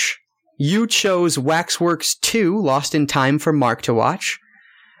 Ash, you chose Waxworks 2, Lost in Time, for Mark to watch.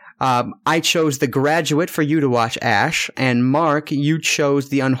 I chose The Graduate for you to watch, Ash. And Mark, you chose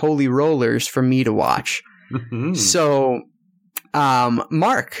The Unholy Rollers for me to watch. Mm-hmm. So,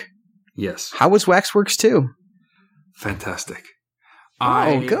 Mark. Yes. How was Waxworks 2? Fantastic.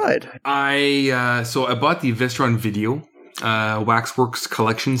 Good. So I bought the Vestron Video Waxworks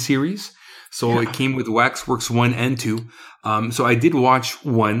collection series. So it came with Waxworks 1 and 2. So I did watch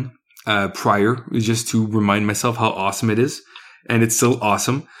 1 prior, just to remind myself how awesome it is. And it's still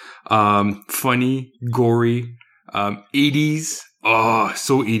awesome. Funny, gory, 80s. Oh,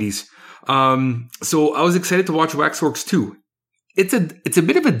 so 80s. So I was excited to watch Waxworks 2. It's a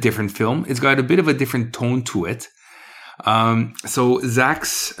bit of a different film. It's got a bit of a different tone to it. So Zach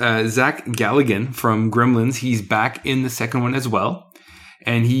Galligan from Gremlins, he's back in the second one as well.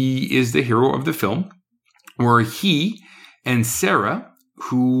 And he is the hero of the film, where he and Sarah,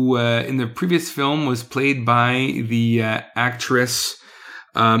 who in the previous film was played by the actress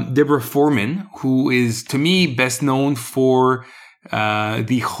Deborah Foreman, who is, to me, best known for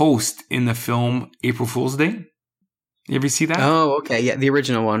the host in the film April Fool's Day. You ever see that? Oh, okay. Yeah, the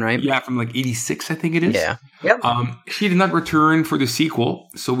original one, right? Yeah, from like 86, I think it is. Yeah. Yep. She did not return for the sequel,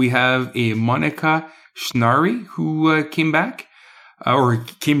 so we have a Monica Schnari who came back. Or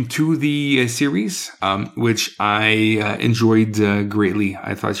came to the series, which I enjoyed greatly.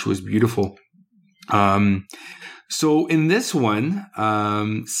 I thought she was beautiful. So in this one,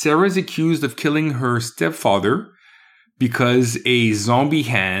 Sarah's accused of killing her stepfather because a zombie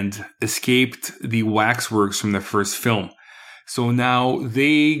hand escaped the waxworks from the first film. So now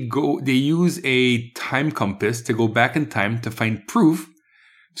they use a time compass to go back in time to find proof,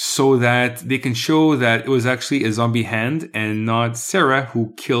 so that they can show that it was actually a zombie hand and not Sarah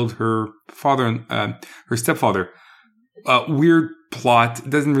who killed her father, her stepfather. Weird plot. It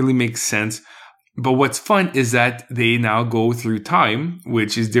doesn't really make sense. But what's fun is that they now go through time,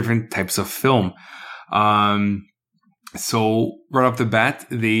 which is different types of film. So right off the bat,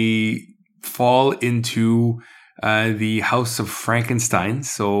 they fall into the House of Frankenstein.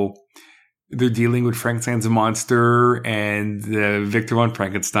 So they're dealing with Frankenstein's monster and Victor von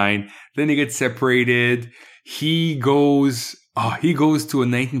Frankenstein. Then they get separated. He goes to a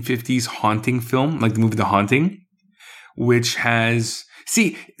 1950s haunting film, like the movie The Haunting, which has...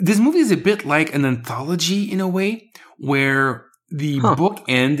 See, this movie is a bit like an anthology in a way, where the book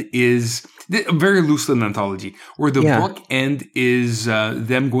end is very loosely an anthology, where the book end is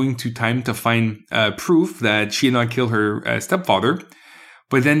them going to time to find proof that she did not kill her stepfather.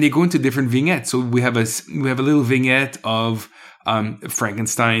 But then they go into different vignettes. So we have a little vignette of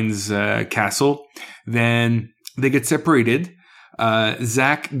Frankenstein's castle. Then they get separated.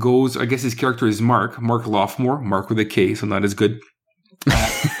 Zach goes. I guess his character is Mark Loffmore, Mark with a K, so not as good.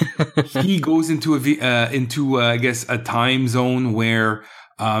 He goes into I guess a time zone where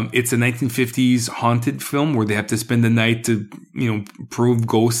it's a 1950s haunted film where they have to spend the night to prove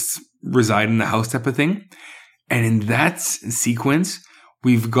ghosts reside in the house type of thing. And in that sequence,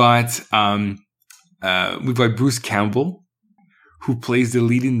 we've got Bruce Campbell, who plays the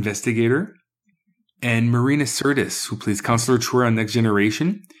lead investigator, and Marina Sirtis, who plays Counselor Troy on Next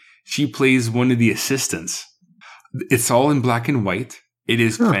Generation. She plays one of the assistants. It's all in black and white. It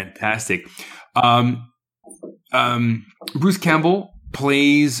is fantastic. Bruce Campbell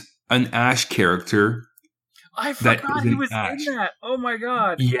plays an Ash character. I forgot he was in that. Oh my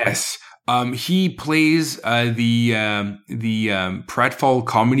god! Yes, he plays the pratfall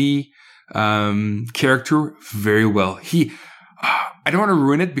comedy character very well. I don't want to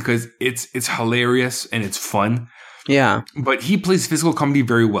ruin it because it's hilarious and it's fun. Yeah, but he plays physical comedy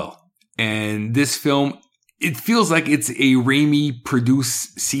very well. And this film, it feels like it's a Raimi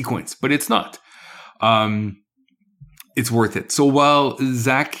produced sequence, but it's not. It's worth it. So while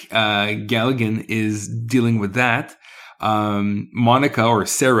Zach Galligan is dealing with that, Monica, or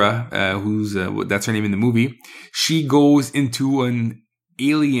Sarah, who's that's her name in the movie, she goes into an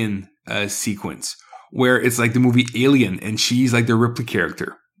alien sequence where it's like the movie Alien, and she's like the Ripley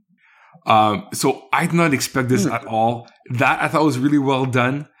character. So I did not expect this at all. That I thought was really well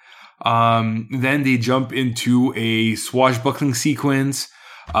done. Then they jump into a swashbuckling sequence.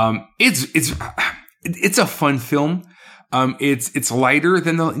 It's a fun film. It's lighter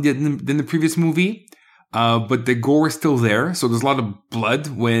than the previous movie, but the gore is still there. So there's a lot of blood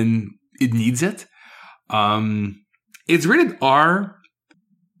when it needs it. It's rated R,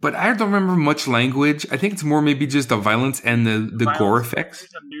 but I don't remember much language. I think it's more maybe just the violence and the gore effects.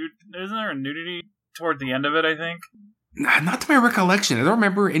 Isn't there a nudity toward the end of it, I think? Not to my recollection. I don't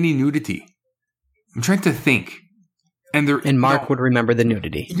remember any nudity. I'm trying to think. And Mark would remember the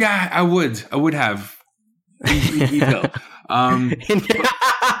nudity. Yeah, I would. I would have. In detail.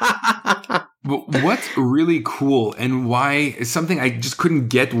 But what's really cool and why is something I just couldn't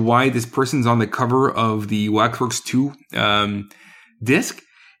get why this person's on the cover of the Waxworks 2 disc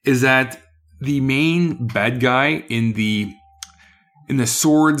is that the main bad guy in the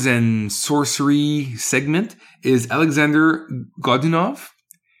swords and sorcery segment is Alexander Godunov,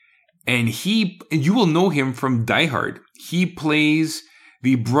 and you will know him from Die Hard. He plays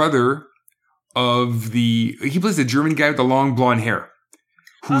the brother he plays the German guy with the long blonde hair,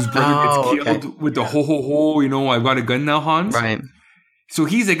 whose brother gets killed with the ho ho ho, I've got a gun now, Hans. Right. So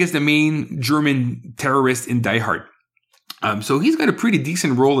he's, I guess, the main German terrorist in Die Hard. So he's got a pretty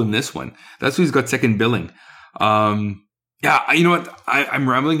decent role in this one. That's who he's got second billing. Yeah, you know what? I'm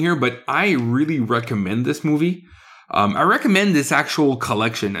rambling here, but I really recommend this movie. I recommend this actual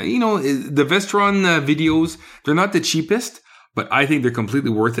collection. The Vestron videos, they're not the cheapest, but I think they're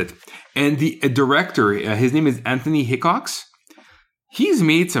completely worth it. And the director, his name is Anthony Hickox. He's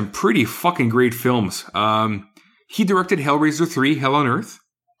made some pretty fucking great films. He directed Hellraiser 3, Hell on Earth.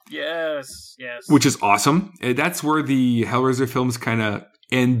 Yes. Which is awesome. That's where the Hellraiser films kind of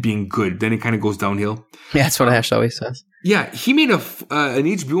end being good. Then it kind of goes downhill. Yeah, that's what Ash always says. Yeah, he made an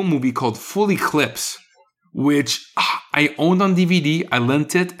HBO movie called Full Eclipse, which I owned on DVD. I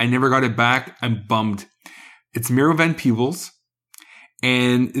lent it. I never got it back. I'm bummed. It's Miro Van Peebles.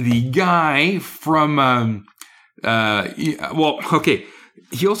 And the guy from... he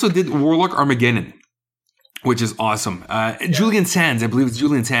also did Warlock Armageddon, which is awesome. Julian Sands, I believe it's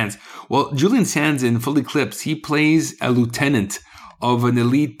Julian Sands. Well, Julian Sands in Full Eclipse, he plays a lieutenant of an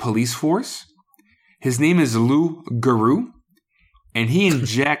elite police force. His name is Lou Guru, and he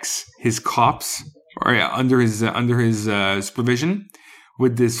injects his cops under his supervision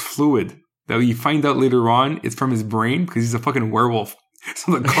with this fluid that you find out later on it's from his brain because he's a fucking werewolf.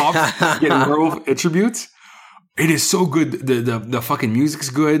 So the cops get werewolf attributes. It is so good. The fucking music's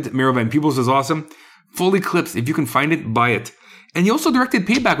good. Miro Van Peebles is awesome. Full Eclipse. If you can find it, buy it. And he also directed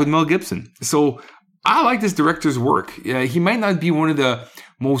Payback with Mel Gibson. So I like this director's work. He might not be one of the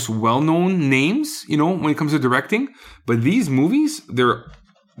most well-known names, when it comes to directing, but these movies,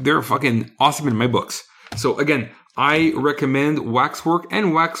 they're fucking awesome in my books. So again, I recommend Waxwork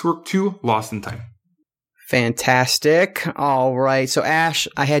and Waxwork 2, Lost in Time. Fantastic. All right. So Ash,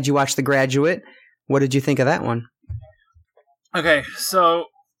 I had you watch The Graduate. What did you think of that one? Okay, so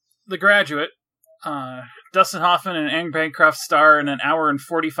The Graduate, Dustin Hoffman and Anne Bancroft star in an hour and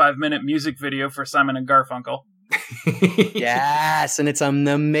 45-minute music video for Simon and Garfunkel. Yes, and it's an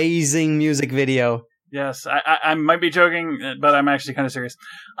amazing music video. Yes, I might be joking, but I'm actually kind of serious.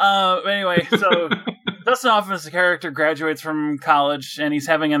 Anyway, so Dustin Hoffman's character graduates from college, and he's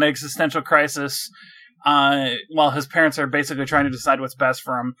having an existential crisis while his parents are basically trying to decide what's best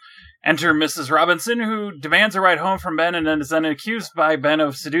for him. Enter Mrs. Robinson, who demands a ride home from Ben and is then accused by Ben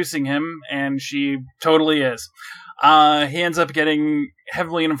of seducing him, and she totally is. He ends up getting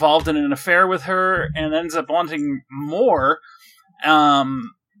heavily involved in an affair with her and ends up wanting more, and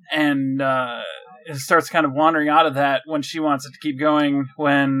starts kind of wandering out of that when she wants it to keep going,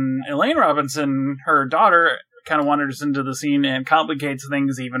 when Elaine Robinson, her daughter, kind of wanders into the scene and complicates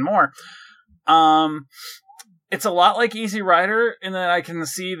things even more. It's a lot like Easy Rider in that I can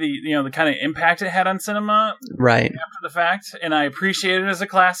see the kind of impact it had on cinema right after the fact, and I appreciate it as a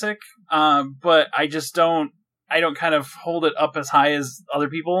classic, but I don't kind of hold it up as high as other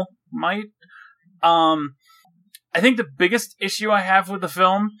people might. I think the biggest issue I have with the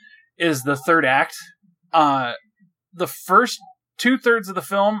film is the third act. The first 2/3 of the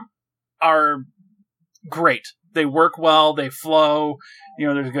film are great. They work well, they flow,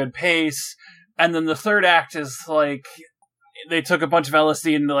 there's a good pace. And then the third act is like, they took a bunch of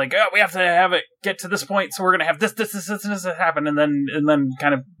LSD and they're like, oh, we have to have it get to this point, so we're going to have this happen, and then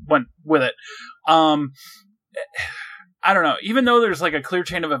kind of went with it. I don't know. Even though there's like a clear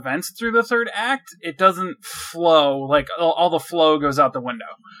chain of events through the third act, it doesn't flow. Like, all the flow goes out the window.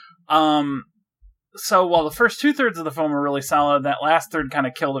 So while the first 2/3 of the film are really solid, that last third kind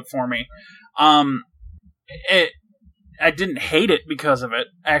of killed it for me. I didn't hate it because of it.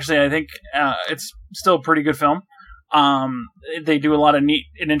 Actually, I think it's still a pretty good film. They do a lot of neat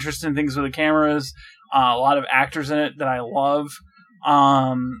and interesting things with the cameras. A lot of actors in it that I love.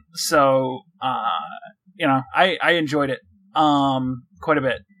 I enjoyed it quite a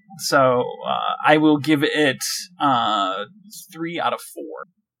bit. So I will give it 3 out of 4.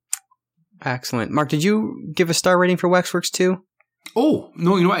 Excellent. Mark, did you give a star rating for Waxworks 2? Oh,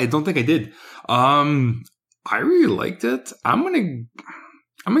 no, what? I don't think I did. I really liked it. I'm gonna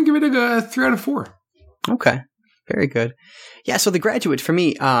give it a 3 out of 4. Okay, very good. Yeah, so The Graduate for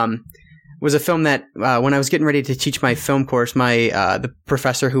me was a film that when I was getting ready to teach my film course, the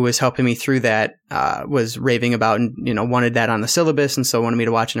professor who was helping me through that was raving about and wanted that on the syllabus, and so wanted me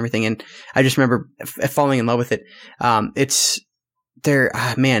to watch and everything. And I just remember falling in love with it. It's there,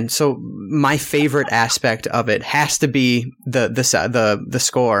 man. So my favorite aspect of it has to be the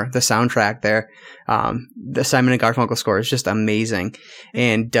score, the soundtrack. There, the Simon and Garfunkel score is just amazing,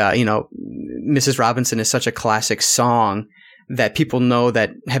 and Mrs. Robinson is such a classic song that people know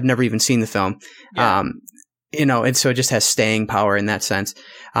that have never even seen the film. Yeah. And so it just has staying power in that sense.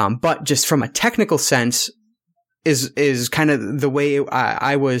 But just from a technical sense, is kind of the way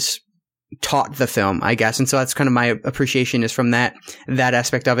I was taught the film, I guess. And so that's kind of my appreciation is from that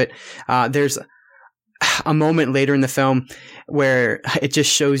aspect of it. There's a moment later in the film where it just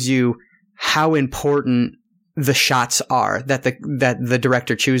shows you how important the shots are that the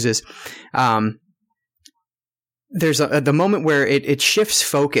director chooses. There's the moment where it shifts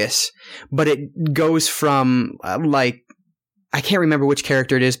focus, but it goes from I can't remember which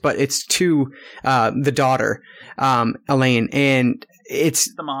character it is, but it's to the daughter, Elaine, and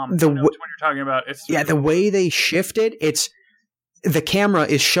it's the mom. What you're talking about. The way they shifted, the camera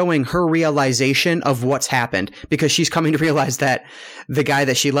is showing her realization of what's happened because she's coming to realize that the guy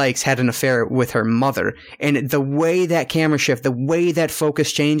that she likes had an affair with her mother. And the way that camera shift, the way that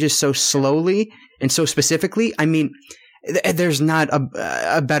focus changes so slowly and so specifically, I mean, there's not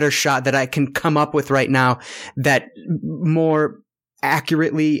a better shot that I can come up with right now that more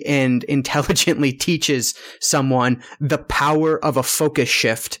accurately and intelligently teaches someone the power of a focus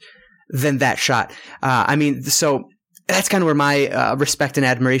shift than that shot. So that's kind of where my respect and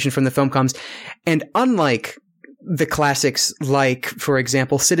admiration from the film comes. And unlike the classics, like, for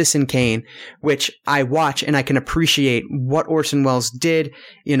example, Citizen Kane, which I watch and I can appreciate what Orson Welles did,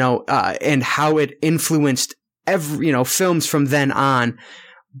 and how it influenced films from then on.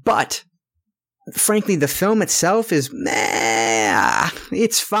 But frankly, the film itself is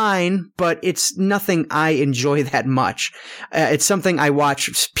it's fine, but it's nothing I enjoy that much. It's something I watch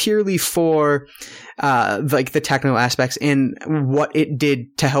purely for like the technical aspects and what it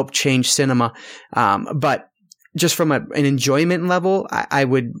did to help change cinema. But just from an enjoyment level, I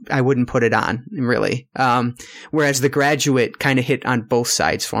wouldn't put it on, really. Whereas The Graduate kind of hit on both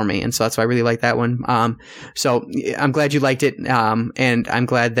sides for me, and so that's why I really like that one. So I'm glad you liked it, and I'm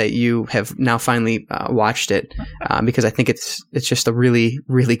glad that you have now finally watched it, because I think it's just a really,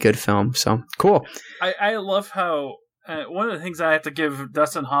 really good film. So cool. I love how one of the things I have to give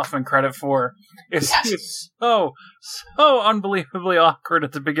Dustin Hoffman credit for is he's so unbelievably awkward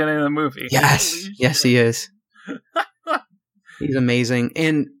at the beginning of the movie. Yes, he is. He's amazing,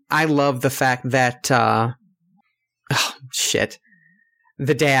 and I love the fact that the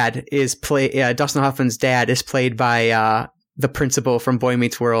dad is Dustin Hoffman's dad is played by the principal from Boy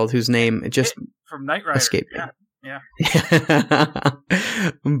Meets World, whose name just from Knight Rider escaped me. Yeah.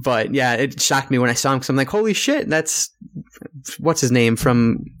 But yeah, it shocked me when I saw him, because I'm like, holy shit, that's what's his name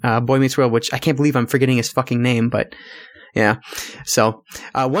from Boy Meets World, which I can't believe I'm forgetting his fucking name, but yeah. So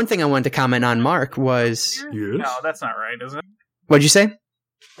one thing I wanted to comment on, Mark, was... Yes? No, that's not right, is it? What'd you say?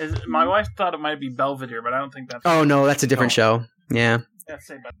 My wife thought it might be Belvedere, but I don't think that's... Oh, no, that's a different show. Yeah.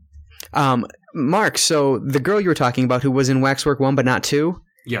 Say Belvedere. Mark, so the girl you were talking about who was in Waxwork 1 but not 2,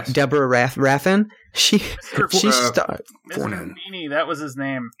 yes, Deborah Raffin, she Mr. Feeney, that was his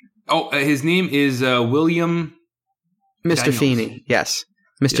name. Oh, his name is William... Mr. Daniels. Feeney, yes.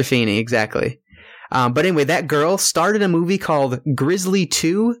 Mr. Feeney, exactly. But anyway, that girl started a movie called Grizzly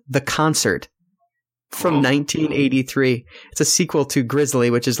 2, The Concert, from 1983. It's a sequel to Grizzly,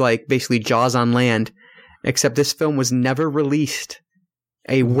 which is like basically Jaws on land, except this film was never released.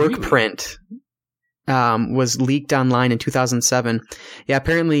 A work print was leaked online in 2007. Yeah,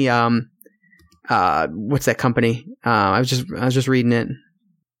 apparently, what's that company? I was just reading it.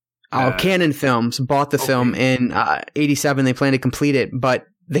 Canon Films bought the film in 87. They planned to complete it, but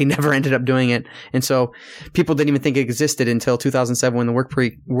they never ended up doing it. And so people didn't even think it existed until 2007 when the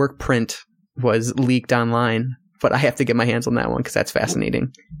work print was leaked online. But I have to get my hands on that one because that's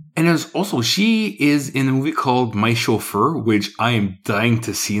fascinating. And she is in a movie called My Chauffeur, which I am dying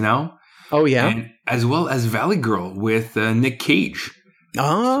to see now. Oh, yeah? And as well as Valley Girl with Nick Cage.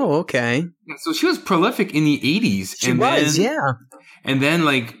 Oh, okay. So she was prolific in the 80s. She was. And then,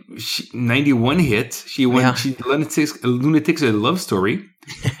 91 hit. She went. She Lunatics, a Love Story.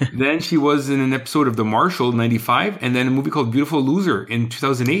 Then she was in an episode of The Marshal, 95, and then a movie called Beautiful Loser in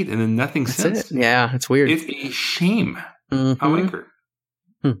 2008, and then nothing since. Yeah, it's weird. It's a shame. Mm-hmm. I like her.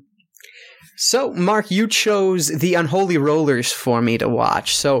 So, Mark, you chose The Unholy Rollers for me to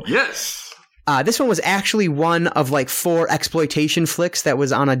watch. So yes. This one was actually one of 4 exploitation flicks that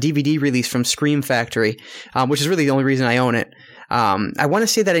was on a DVD release from Scream Factory, which is really the only reason I own it. I want to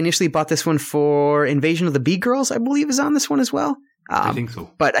say that I initially bought this one for Invasion of the Bee Girls, I believe is on this one as well. I think so.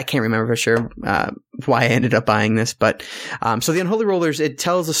 But I can't remember for sure why I ended up buying this. But so The Unholy Rollers, it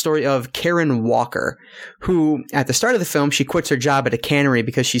tells the story of Karen Walker, who at the start of the film, she quits her job at a cannery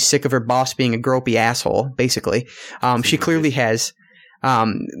because she's sick of her boss being a gropey asshole, basically. She clearly has...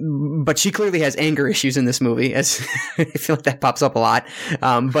 but she clearly has anger issues in this movie, as I feel like that pops up a lot.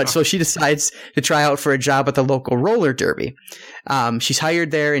 But so she decides to try out for a job at the local roller derby. She's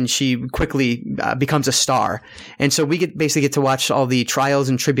hired there and she quickly becomes a star. And so we basically get to watch all the trials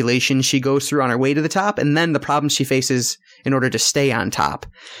and tribulations she goes through on her way to the top, and then the problems she faces in order to stay on top.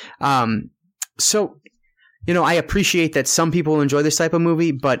 So, I appreciate that some people enjoy this type of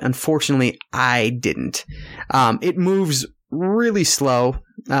movie, but unfortunately I didn't. It moves really slow,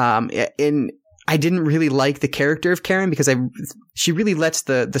 and I didn't really like the character of Karen because she really lets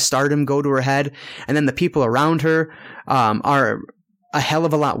the stardom go to her head, and then the people around her are a hell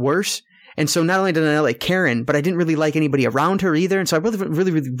of a lot worse. And so not only did I not like Karen, but I didn't really like anybody around her either, and so I wasn't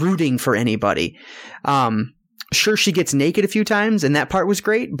really rooting for anybody. Sure, she gets naked a few times, and that part was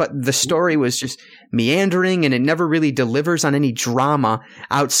great, but the story was just meandering, and it never really delivers on any drama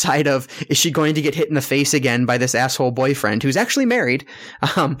outside of, is she going to get hit in the face again by this asshole boyfriend who's actually married?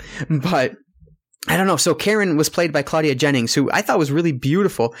 But I don't know. So Karen was played by Claudia Jennings, who I thought was really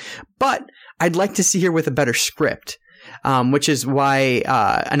beautiful, but I'd like to see her with a better script, which is why,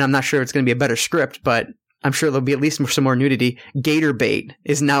 and I'm not sure it's going to be a better script, but I'm sure there'll be at least some more nudity. Gator Bait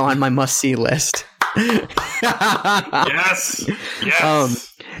is now on my must-see list. Yes.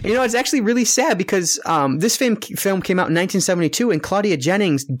 It's actually really sad because this film came out in 1972, and Claudia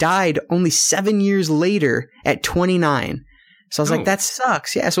Jennings died only 7 years later at 29. So I was like, that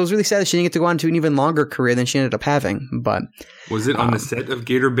sucks. Yeah, so it was really sad that she didn't get to go on to an even longer career than she ended up having. But was it on the set of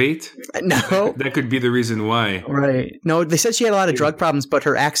Gator Bait? No. That could be the reason why. Right. No, they said she had a lot of drug problems, but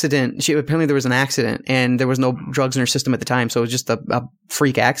her accident, apparently there was an accident and there was no drugs in her system at the time. So it was just a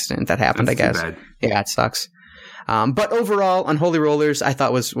freak accident that happened, I guess. Too bad. Yeah, it sucks. But overall, Unholy Rollers, I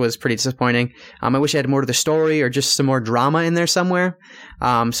thought was pretty disappointing. I wish I had more to the story or just some more drama in there somewhere.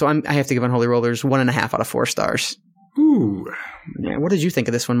 So I have to give Unholy Rollers 1.5 out of 4 stars. Ooh. Yeah, what did you think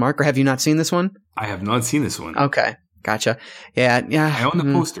of this one, Mark? Or have you not seen this one? I have not seen this one. Okay, gotcha. Yeah. I own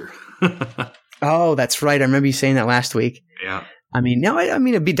the poster. Oh, that's right. I remember you saying that last week. Yeah. I mean,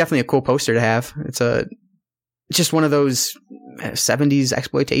 it'd be definitely a cool poster to have. It's just one of those 70s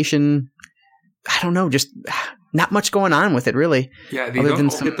exploitation. I don't know, just not much going on with it, really. Yeah, they other than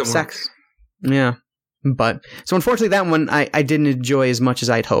some sex. Yeah. But so unfortunately that one I didn't enjoy as much as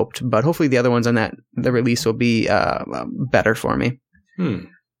I'd hoped, but hopefully the other ones on the release will be better for me.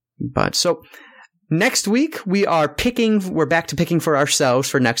 But so next week we're back to picking for ourselves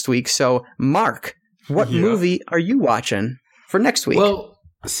for next week. So Mark, what movie are you watching for next week? Well,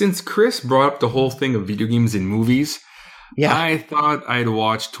 since Chris brought up the whole thing of video games and movies, I thought I'd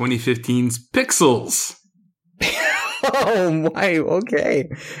watch 2015's Pixels. Oh my, okay.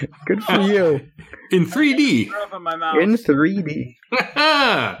 Good for you. In 3D. In 3D.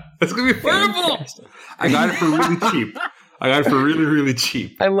 That's going to be horrible. I got it for really cheap. Really, really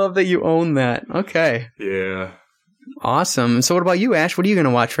cheap. I love that you own that. Okay. Yeah. Awesome. So what about you, Ash? What are you going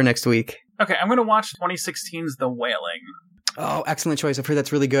to watch for next week? Okay, I'm going to watch 2016's The Wailing. Oh, excellent choice. I've heard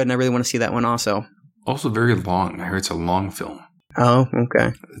that's really good, and I really want to see that one also. Also very long. I heard it's a long film. Oh,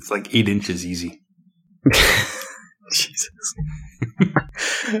 okay. It's like 8 inches easy. Jesus.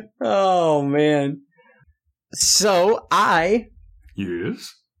 Oh, man. So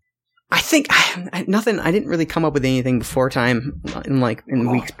Yes? I think nothing. I didn't really come up with anything before time in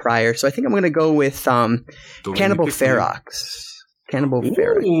weeks prior. So I think I'm going to go with Cannibal Ferox. Cannibal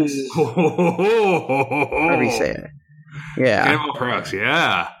Ferox. However you say it. Yeah. Cannibal Ferox.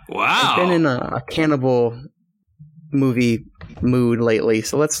 Yeah. Wow. I've been in a cannibal movie mood lately,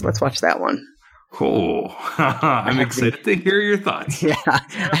 so let's watch that one. Cool. I'm excited to hear your thoughts. Yeah,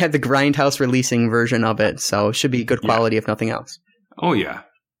 I had the Grindhouse releasing version of it, so it should be good quality if nothing else. Oh, yeah.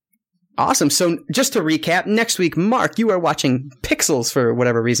 Awesome. So just to recap, next week, Mark, you are watching Pixels for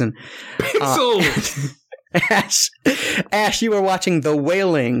whatever reason. Pixels! Ash, you are watching The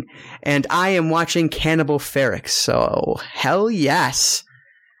Wailing, and I am watching Cannibal Ferox. So, hell yes.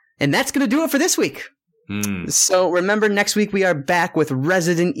 And that's going to do it for this week. So remember, next week we are back with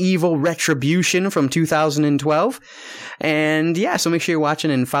Resident Evil Retribution from 2012. And yeah, so make sure you're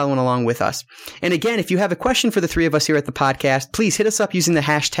watching and following along with us. And again, if you have a question for the three of us here at the podcast, please hit us up using the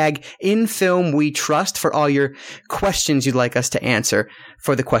hashtag #InFilmWeTrust for all your questions you'd like us to answer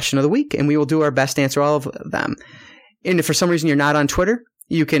for the question of the week. And we will do our best to answer all of them. And if for some reason you're not on Twitter,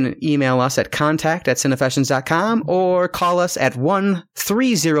 you can email us at contact@cinefessions.com or call us at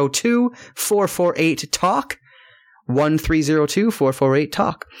 1-302-448-TALK.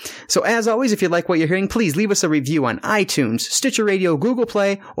 1-302-448-TALK. So as always, if you like what you're hearing, please leave us a review on iTunes, Stitcher Radio, Google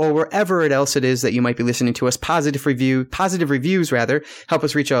Play, or wherever else it is that you might be listening to us. Positive reviews help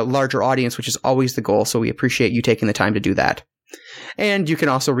us reach a larger audience, which is always the goal. So we appreciate you taking the time to do that. And you can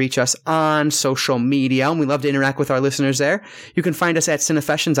also reach us on social media, and we love to interact with our listeners there. You can find us at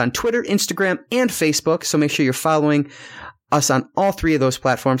Cinefessions on Twitter, Instagram, and Facebook, so make sure you're following us on all three of those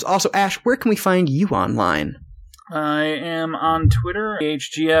platforms. Also, Ash, where can we find you online? I am on Twitter,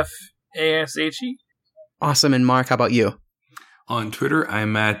 HGFASHE. Awesome, and Mark, how about you? On Twitter,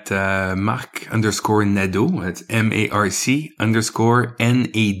 I'm at Marc_Nadeau. That's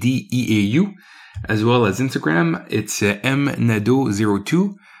MARC_NADEAU. As well as Instagram, it's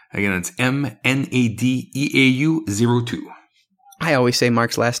mnadeau02. Again, it's MNADEAU02. I always say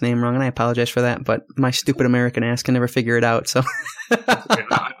Mark's last name wrong, and I apologize for that, but my stupid American ass can never figure it out, so.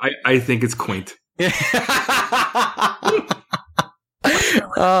 I think it's quaint.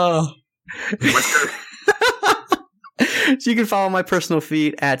 Oh. So you can follow my personal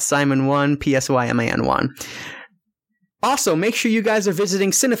feed at Simon1, PSYMAN1. Also, make sure you guys are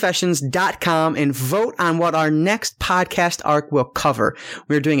visiting Cinefessions.com and vote on what our next podcast arc will cover.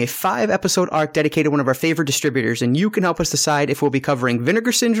 We're doing a 5-episode arc dedicated to one of our favorite distributors, and you can help us decide if we'll be covering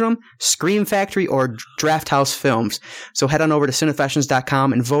Vinegar Syndrome, Scream Factory, or Draft House Films. So head on over to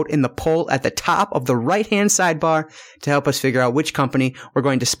Cinefessions.com and vote in the poll at the top of the right-hand sidebar to help us figure out which company we're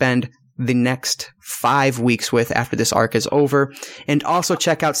going to spend the next 5 weeks with after this arc is over. And also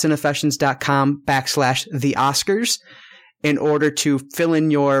check out Cinefessions.com /the Oscars. in order to fill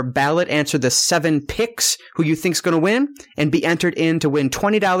in your ballot, answer the 7 picks who you think's going to win, and be entered in to win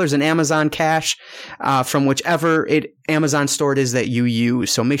 $20 in Amazon cash from whichever Amazon store it is that you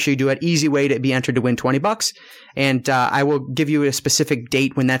use. So make sure you do it. Easy way to be entered to win $20. And I will give you a specific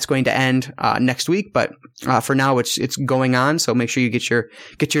date when that's going to end next week. But for now, it's going on. So make sure you get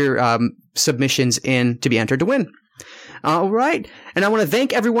your submissions in to be entered to win. All right. And I want to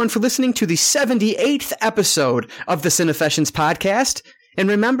thank everyone for listening to the 78th episode of the Cinefessions podcast. And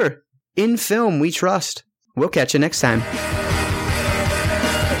remember, in film we trust. We'll catch you next time.